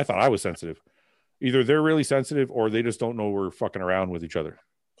 I thought I was sensitive. Either they're really sensitive or they just don't know we're fucking around with each other.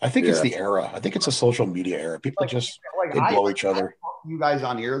 I think it's Yeah. the era. I think it's a social media era. People just Like they blow each other. I talk to you guys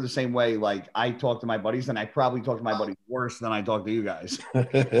on here the same way. Like I talk to my buddies, and I probably talk to my buddies worse than I talk to you guys.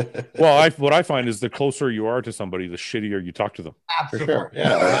 Well, what I find is the closer you are to somebody, the shittier you talk to them. For sure.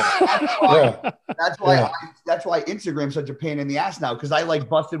 Yeah. That's Yeah. why that's why Instagram's such a pain in the ass now. Because I like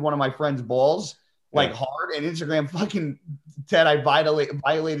busted one of my friend's balls like hard, and Instagram fucking said I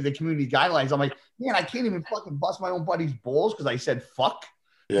violated the community guidelines. I'm like, man, I can't even fucking bust my own buddy's balls because I said fuck.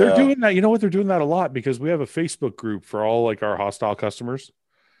 They're doing that. You know what? They're doing that a lot because we have a Facebook group for all like our hostile customers.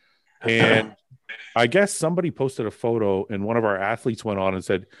 And I guess somebody posted a photo and one of our athletes went on and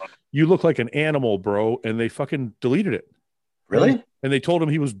said, "You look like an animal, bro." And they fucking deleted it. Really? And they told him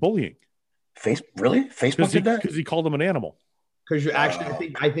he was bullying Really? Facebook did that? because he called him an animal. Because you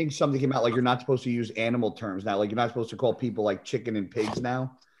actually, I think something came out like you're not supposed to use animal terms now. Like you're not supposed to call people like chicken and pigs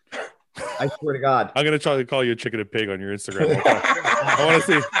now. I swear to God. I'm gonna try to call you a chicken and pig on your Instagram. I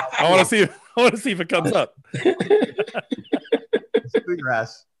want to see if it comes up.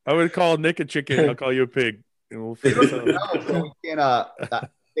 Grass. I'm gonna call Nick a chicken. I'll call you a pig, and we'll figure this out. No, we can't,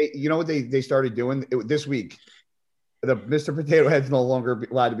 you know what they started doing this week? The Mr. Potato Head's no longer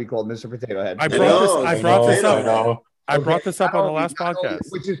allowed to be called Mr. Potato Head. I brought this I up. know. I brought this up on the last Not only-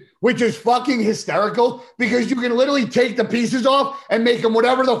 podcast. which is fucking hysterical because you can literally take the pieces off and make them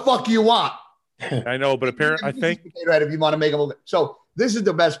whatever the fuck you want. I know, but apparently, I think Potato Head if you want to make them. So this is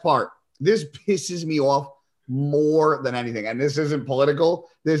the best part. This pisses me off more than anything, and this isn't political.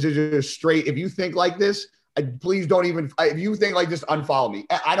 This is just straight. If you think like this, please don't even. If you think like this, unfollow me.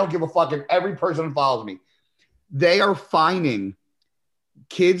 I don't give a fuck if every person follows me. They are fining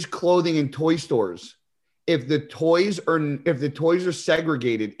kids' clothing in toy stores if the toys are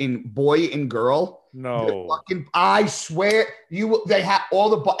segregated in boy and girl. no. I swear they have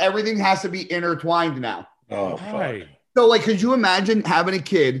everything has to be intertwined now. Oh, fuck. Why? So like, could you imagine having a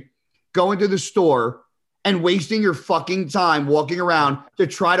kid go into the store and wasting your fucking time walking around to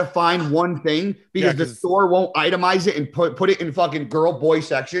try to find one thing because the store won't itemize it and put it in fucking girl boy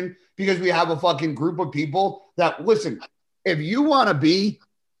section because we have a fucking group of people that listen, if you want to be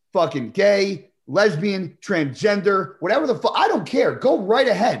fucking gay, lesbian, transgender, whatever the fuck, I don't care. Go right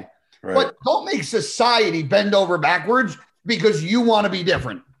ahead. Right. But don't make society bend over backwards because you want to be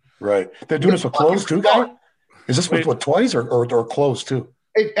different. Right. They're doing this with clothes too, guy? Is this with toys or clothes too?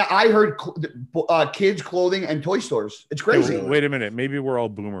 I heard kids' clothing and toy stores. It's crazy. Hey, wait a minute. Maybe we're all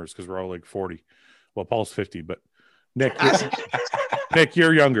boomers because we're all like 40. Well, Paul's 50, but Nick, Nick,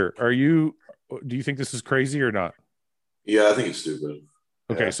 you're younger. Do you think this is crazy or not? Yeah, I think it's stupid.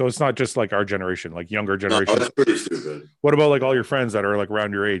 Okay, so it's not just like our generation, like younger No, generation. that's pretty stupid. What about like all your friends that are like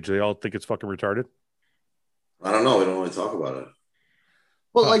around your age? They all think it's fucking retarded? I don't know. We don't really talk about it.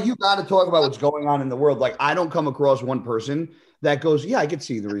 Well, like you got to talk about what's going on in the world. Like I don't come across one person that goes, "Yeah, I could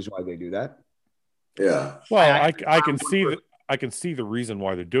see the reason why they do that." Yeah. Well, I can see the reason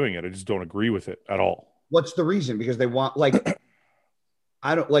why they're doing it. I just don't agree with it at all. What's the reason? Because they want like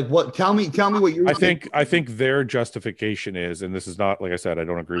I don't like what. Tell me what you. I think their justification is, and this is not like I said, I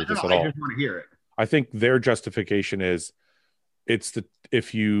don't agree with this at all. I just want to hear it. I think their justification is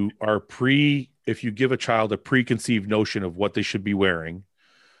if you give a child a preconceived notion of what they should be wearing,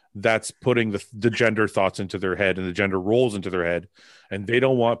 that's putting the gender thoughts into their head and the gender roles into their head, and they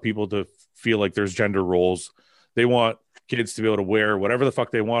don't want people to feel like there's gender roles. They want kids to be able to wear whatever the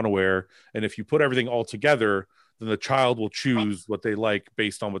fuck they want to wear. And if you put everything all together, then the child will choose what they like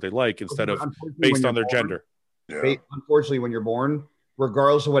based on what they like instead of based on their gender. Yeah. Unfortunately, when you're born,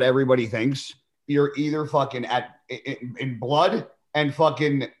 regardless of what everybody thinks, you're either fucking in blood and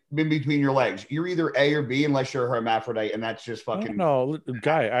fucking in between your legs. You're either A or B unless you're a hermaphrodite, and that's just fucking. No,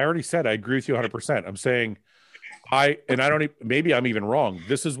 guy, I already said I agree with you 100%. I'm saying maybe I'm even wrong.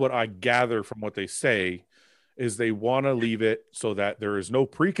 This is what I gather from what they say is they want to leave it so that there is no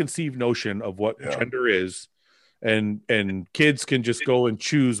preconceived notion of what gender is, and kids can just go and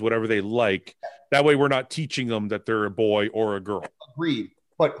choose whatever they like. That way we're not teaching them that they're a boy or a girl. Agreed.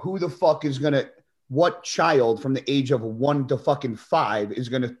 But who the fuck is going to, what child from the age of 1 to fucking 5 is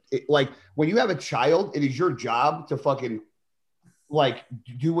going to, like, when you have a child, it is your job to fucking, like,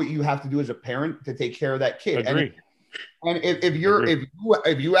 do what you have to do as a parent to take care of that kid. Agreed. And if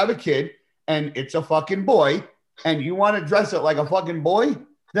you have a kid and it's a fucking boy and you want to dress it like a fucking boy,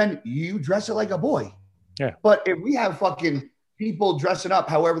 then you dress it like a boy. Yeah. But if we have fucking people dressing up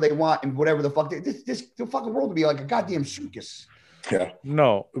however they want and whatever the fuck, the fucking world would be like a goddamn circus. Yeah.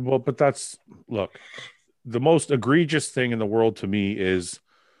 No, well, but look, the most egregious thing in the world to me is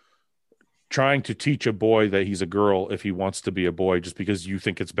trying to teach a boy that he's a girl if he wants to be a boy just because you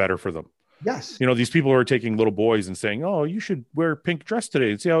think it's better for them. Yes. You know, these people are taking little boys and saying, "Oh, you should wear a pink dress today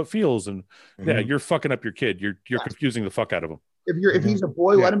and see how it feels." And yeah, you're fucking up your kid. You're confusing the fuck out of him. If he's a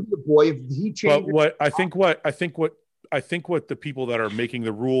boy, let him be a boy. If he changes. But I think what the people that are making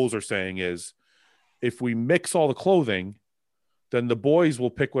the rules are saying is, if we mix all the clothing, then the boys will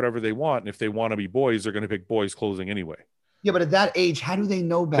pick whatever they want. And if they want to be boys, they're going to pick boys' clothing anyway. Yeah, but at that age, how do they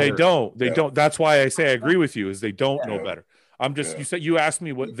know better? They don't. That's why I say I agree with you, is they don't know better. I'm just, you asked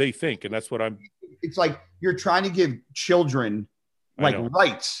me what they think, and that's what I'm. It's like you're trying to give children like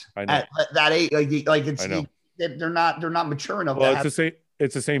rights at that age. Like it's, they're not mature enough. Well,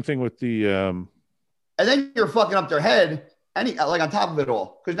 it's the same thing with the. And then you're fucking up their head. Like on top of it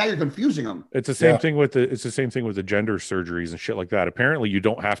all, because now you're confusing them. It's the same thing with the gender surgeries and shit like that. Apparently, you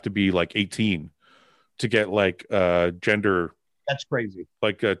don't have to be like 18 to get like gender. That's crazy.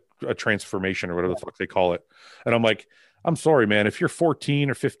 Like a transformation or whatever the fuck they call it. And I'm like, I'm sorry, man. If you're 14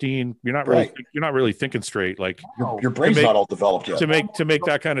 or 15, you're not really thinking straight. Like your brain's not all developed yet to make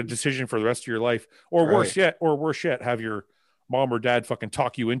that kind of decision for the rest of your life, or worse yet, have your mom or dad fucking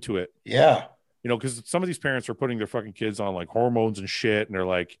talk you into it. Yeah. You know, because some of these parents are putting their fucking kids on like hormones and shit, and they're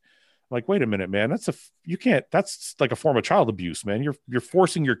like, wait a minute, man, that's like a form of child abuse, man. You're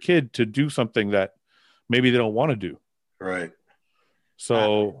forcing your kid to do something that maybe they don't want to do. Right.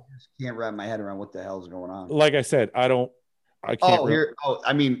 So I just can't wrap my head around what the hell is going on. Like I said, I can't.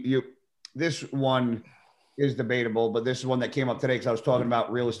 This one is debatable, but this is one that came up today because I was talking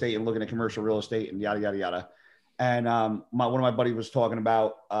about real estate and looking at commercial real estate and yada yada yada. And one of my buddies was talking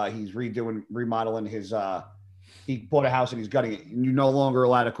about he's remodeling his he bought a house and he's gutting it. And you're no longer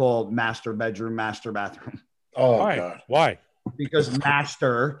allowed to call master bedroom, master bathroom. Oh, why? God. Why? Because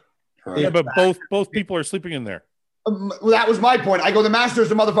master. Right. Yeah, but both people are sleeping in there. Well, that was my point. I go, the master is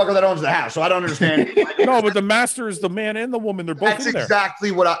the motherfucker that owns the house, so I don't understand. No, but the master is the man and the woman. They're both in there. That's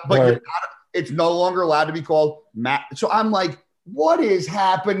exactly what but it's no longer allowed to be called So I'm like, what is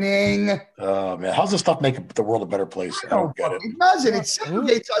happening? Oh, man. How's this stuff make the world a better place? I don't get it. It doesn't. It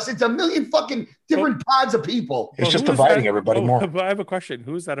segregates us. It's a million fucking different pods of people. It's just dividing everybody more. But I have a question.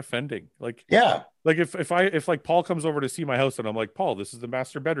 Who is that offending? Like, yeah. Like if like Paul comes over to see my house and I'm like, Paul, this is the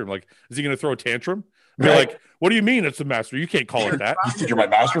master bedroom. Like, is he going to throw a tantrum? Be like, what do you mean it's the master? You can't call it that. You think you're my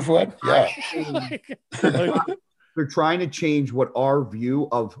master, Fouad? Yeah. They're trying to change what our view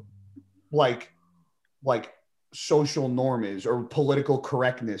of like social norm is or political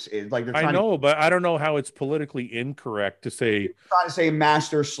correctness is. Like, I know, but I don't know how it's politically incorrect to say. Trying to say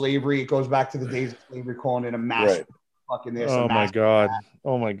master slavery. It goes back to the days of slavery, calling it a master. Fucking this. Oh my God.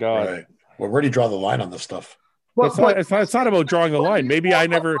 Oh my God. Right. Well, where do you draw the line on this stuff? It's not about drawing the line. Maybe I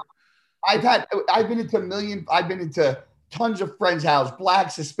never. I've been into tons of friends' house,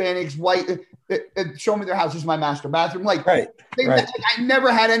 blacks, Hispanics, white. Show me their house. This is my master bathroom. Like, right. I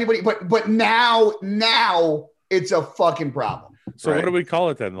never had anybody, but now it's a fucking problem. So what do we call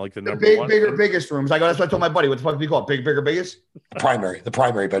it then? Like the number one? Biggest rooms. I go, that's what I told my buddy. What the fuck do we call it? Big, bigger, biggest? The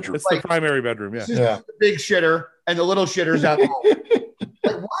primary bedroom. It's like, the primary bedroom, yeah. The big shitter and the little shitters out there.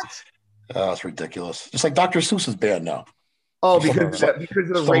 Like, what? Oh, it's ridiculous. Just like Dr. Seuss's band now. Oh, because of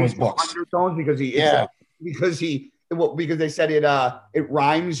the racial undertones. Because they said it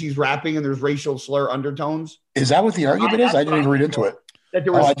rhymes. He's rapping and there's racial slur undertones. Is that what the argument is? I didn't even read into it. I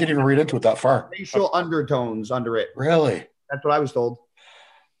didn't even read into it that far. Racial undertones under it. Really? That's what I was told.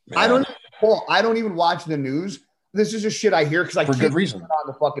 Man. I don't even watch the news. this is just shit I hear because I For can't good reason. turn on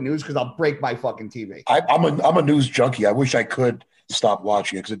the fucking news because I'll break my fucking TV. I'm a news junkie. I wish I could stop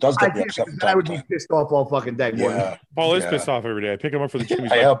watching it because it does I get me can't upset because from I time would to be time. pissed off all fucking day. Yeah, Paul is pissed off every day. I pick him up for the gym.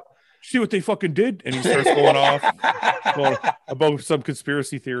 He's I like, am. see what they fucking did? And he starts going off about some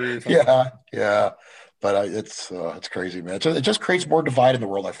conspiracy theory or something. Yeah. But it's crazy, man. It just creates more divide in the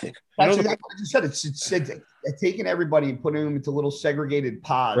world, I think. That's what I just said. It's taking everybody and putting them into little segregated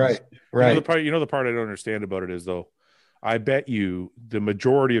pods. Right. You know the part I don't understand about it is, though, I bet you the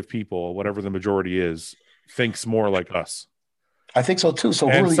majority of people, whatever the majority is, thinks more like us. I think so too. So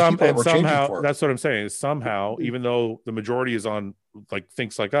who are these people that we're changing for? That's what I'm saying. Is somehow, even though the majority is on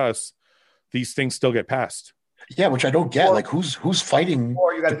thinks like us, these things still get passed. Yeah, which I don't get. Like who's fighting?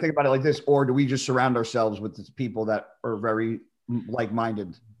 Or you got to think about it like this. Or do we just surround ourselves with the people that are very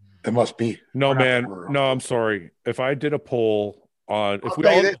like-minded? It must be. No, man. No, I'm sorry. If I did a poll on if we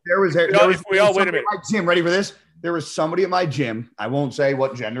all wait a minute. My gym, ready for this? There was somebody at my gym. I won't say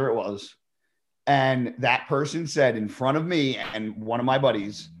what gender it was. And that person said in front of me and one of my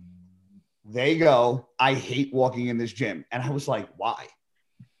buddies, they go, I hate walking in this gym. And I was like, why?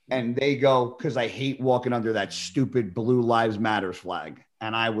 And they go, because I hate walking under that stupid Blue Lives Matters flag.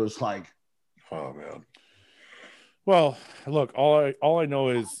 And I was like, oh, man. Well, look, all I know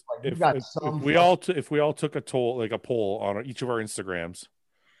is if we all took a poll on each of our Instagrams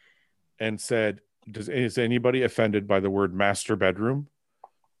and said, is anybody offended by the word master bedroom?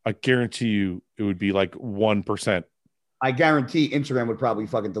 I guarantee you it would be like 1%. I guarantee Instagram would probably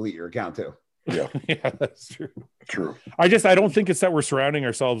fucking delete your account too. Yeah. Yeah, that's true. True. I don't think it's that we're surrounding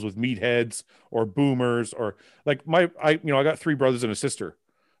ourselves with meatheads or boomers or like I got 3 brothers and a sister.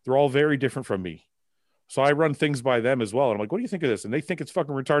 They're all very different from me. So I run things by them as well. And I'm like, what do you think of this? And they think it's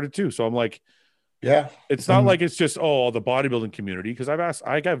fucking retarded too. So I'm like, yeah, it's not like it's just, the bodybuilding community. Because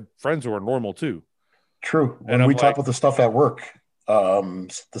I have friends who are normal too. True. When we talk about the stuff at work,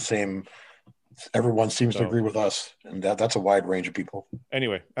 it's the same. Everyone seems to agree with us, and that's a wide range of people.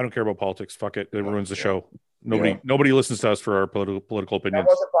 Anyway, I don't care about politics. Fuck it. It ruins the show. Nobody listens to us for our political opinions. That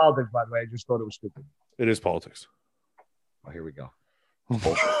wasn't politics, by the way. I just thought it was stupid. It is politics. Oh, here we go.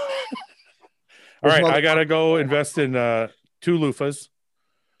 All right, I gotta go invest in 2 loofahs,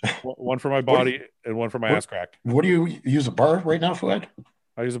 one for my body and one for my ass crack. What do you use a bar right now, Fuad?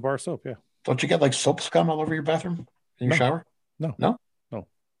 I use a bar of soap. Yeah. Don't you get like soap scum all over your bathroom in your shower? No.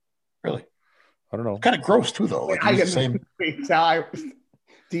 Really? I don't know. It's kind of gross too, though. Like I get the same.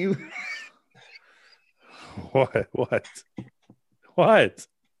 Do you? What? What? What?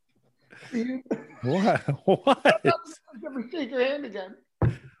 Shake your hand again.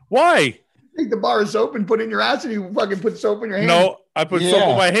 Why? Take the bar of soap and put it in your ass, and you fucking put soap in your hand. No, I put soap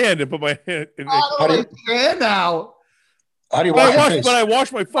in my hand and put my hand in your hand now. How do you wash your face? But I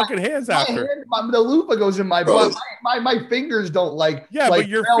wash my fucking hands after. The loofah goes in my butt. My fingers don't but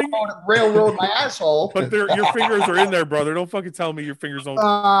your railroad my asshole. But your fingers are in there, brother. Don't fucking tell me your fingers don't.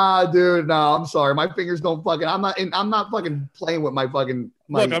 Dude, no, I'm sorry. My fingers don't fucking. I'm not fucking playing with my fucking.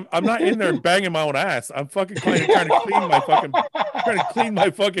 Look, I'm not in there banging my own ass. I'm fucking trying to clean my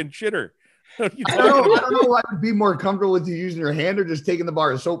fucking shitter. I don't know what would be more comfortable with you using your hand or just taking the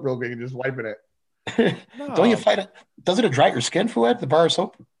bar of soap real quick and just wiping it. No. Don't you find it? Doesn't it dry your skin, Fuad, the bar of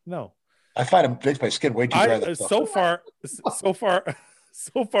soap? No. I find it makes my skin way too dry. So far, this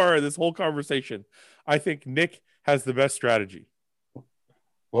whole conversation, I think Nick has the best strategy.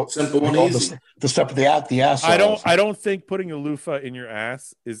 Well, simple and easy. The stuff the ass. I don't think putting a loofah in your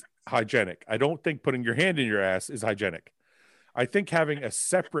ass is hygienic. I don't think putting your hand in your ass is hygienic. I think having a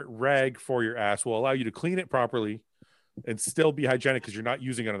separate rag for your ass will allow you to clean it properly and still be hygienic because you're not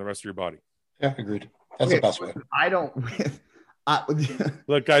using it on the rest of your body. Yeah, agreed. That's the best way. I don't.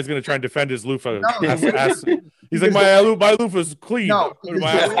 Look, guy's gonna try and defend his loofah. He's like, my loofah's clean. No,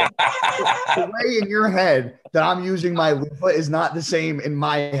 the way in your head that I'm using my loofah is not the same in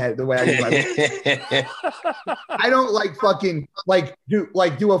my head. The way I use my loofah. I don't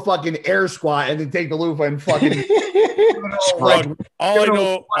do a fucking air squat and then take the loofah and fucking. All I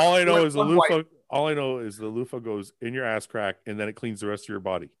know is the loofah goes in your ass crack and then it cleans the rest of your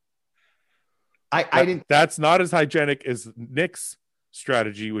body. I didn't. That's not as hygienic as Nick's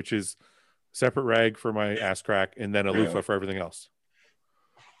strategy, which is separate rag for my ass crack and then a loofah for everything else.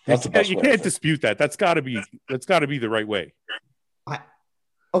 That's the best you way, can't dispute that. That's got to be the right way.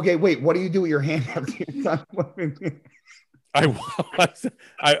 Okay, wait. What do you do with your hand after you're done? I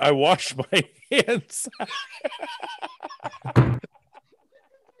wash my hands.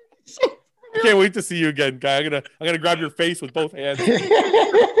 can't wait to see you again, guy. I'm gonna grab your face with both hands. Kiss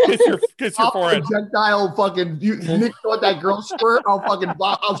your forehead. Projectile fucking Nick thought that girl squirt.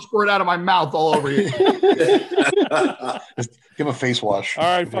 I'll squirt out of my mouth all over you. Just give him a face wash. All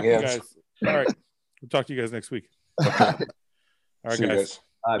right, fuck you guys. All right, we'll talk to you guys next week. Okay. All right, See you guys.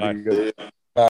 Bye. Yeah.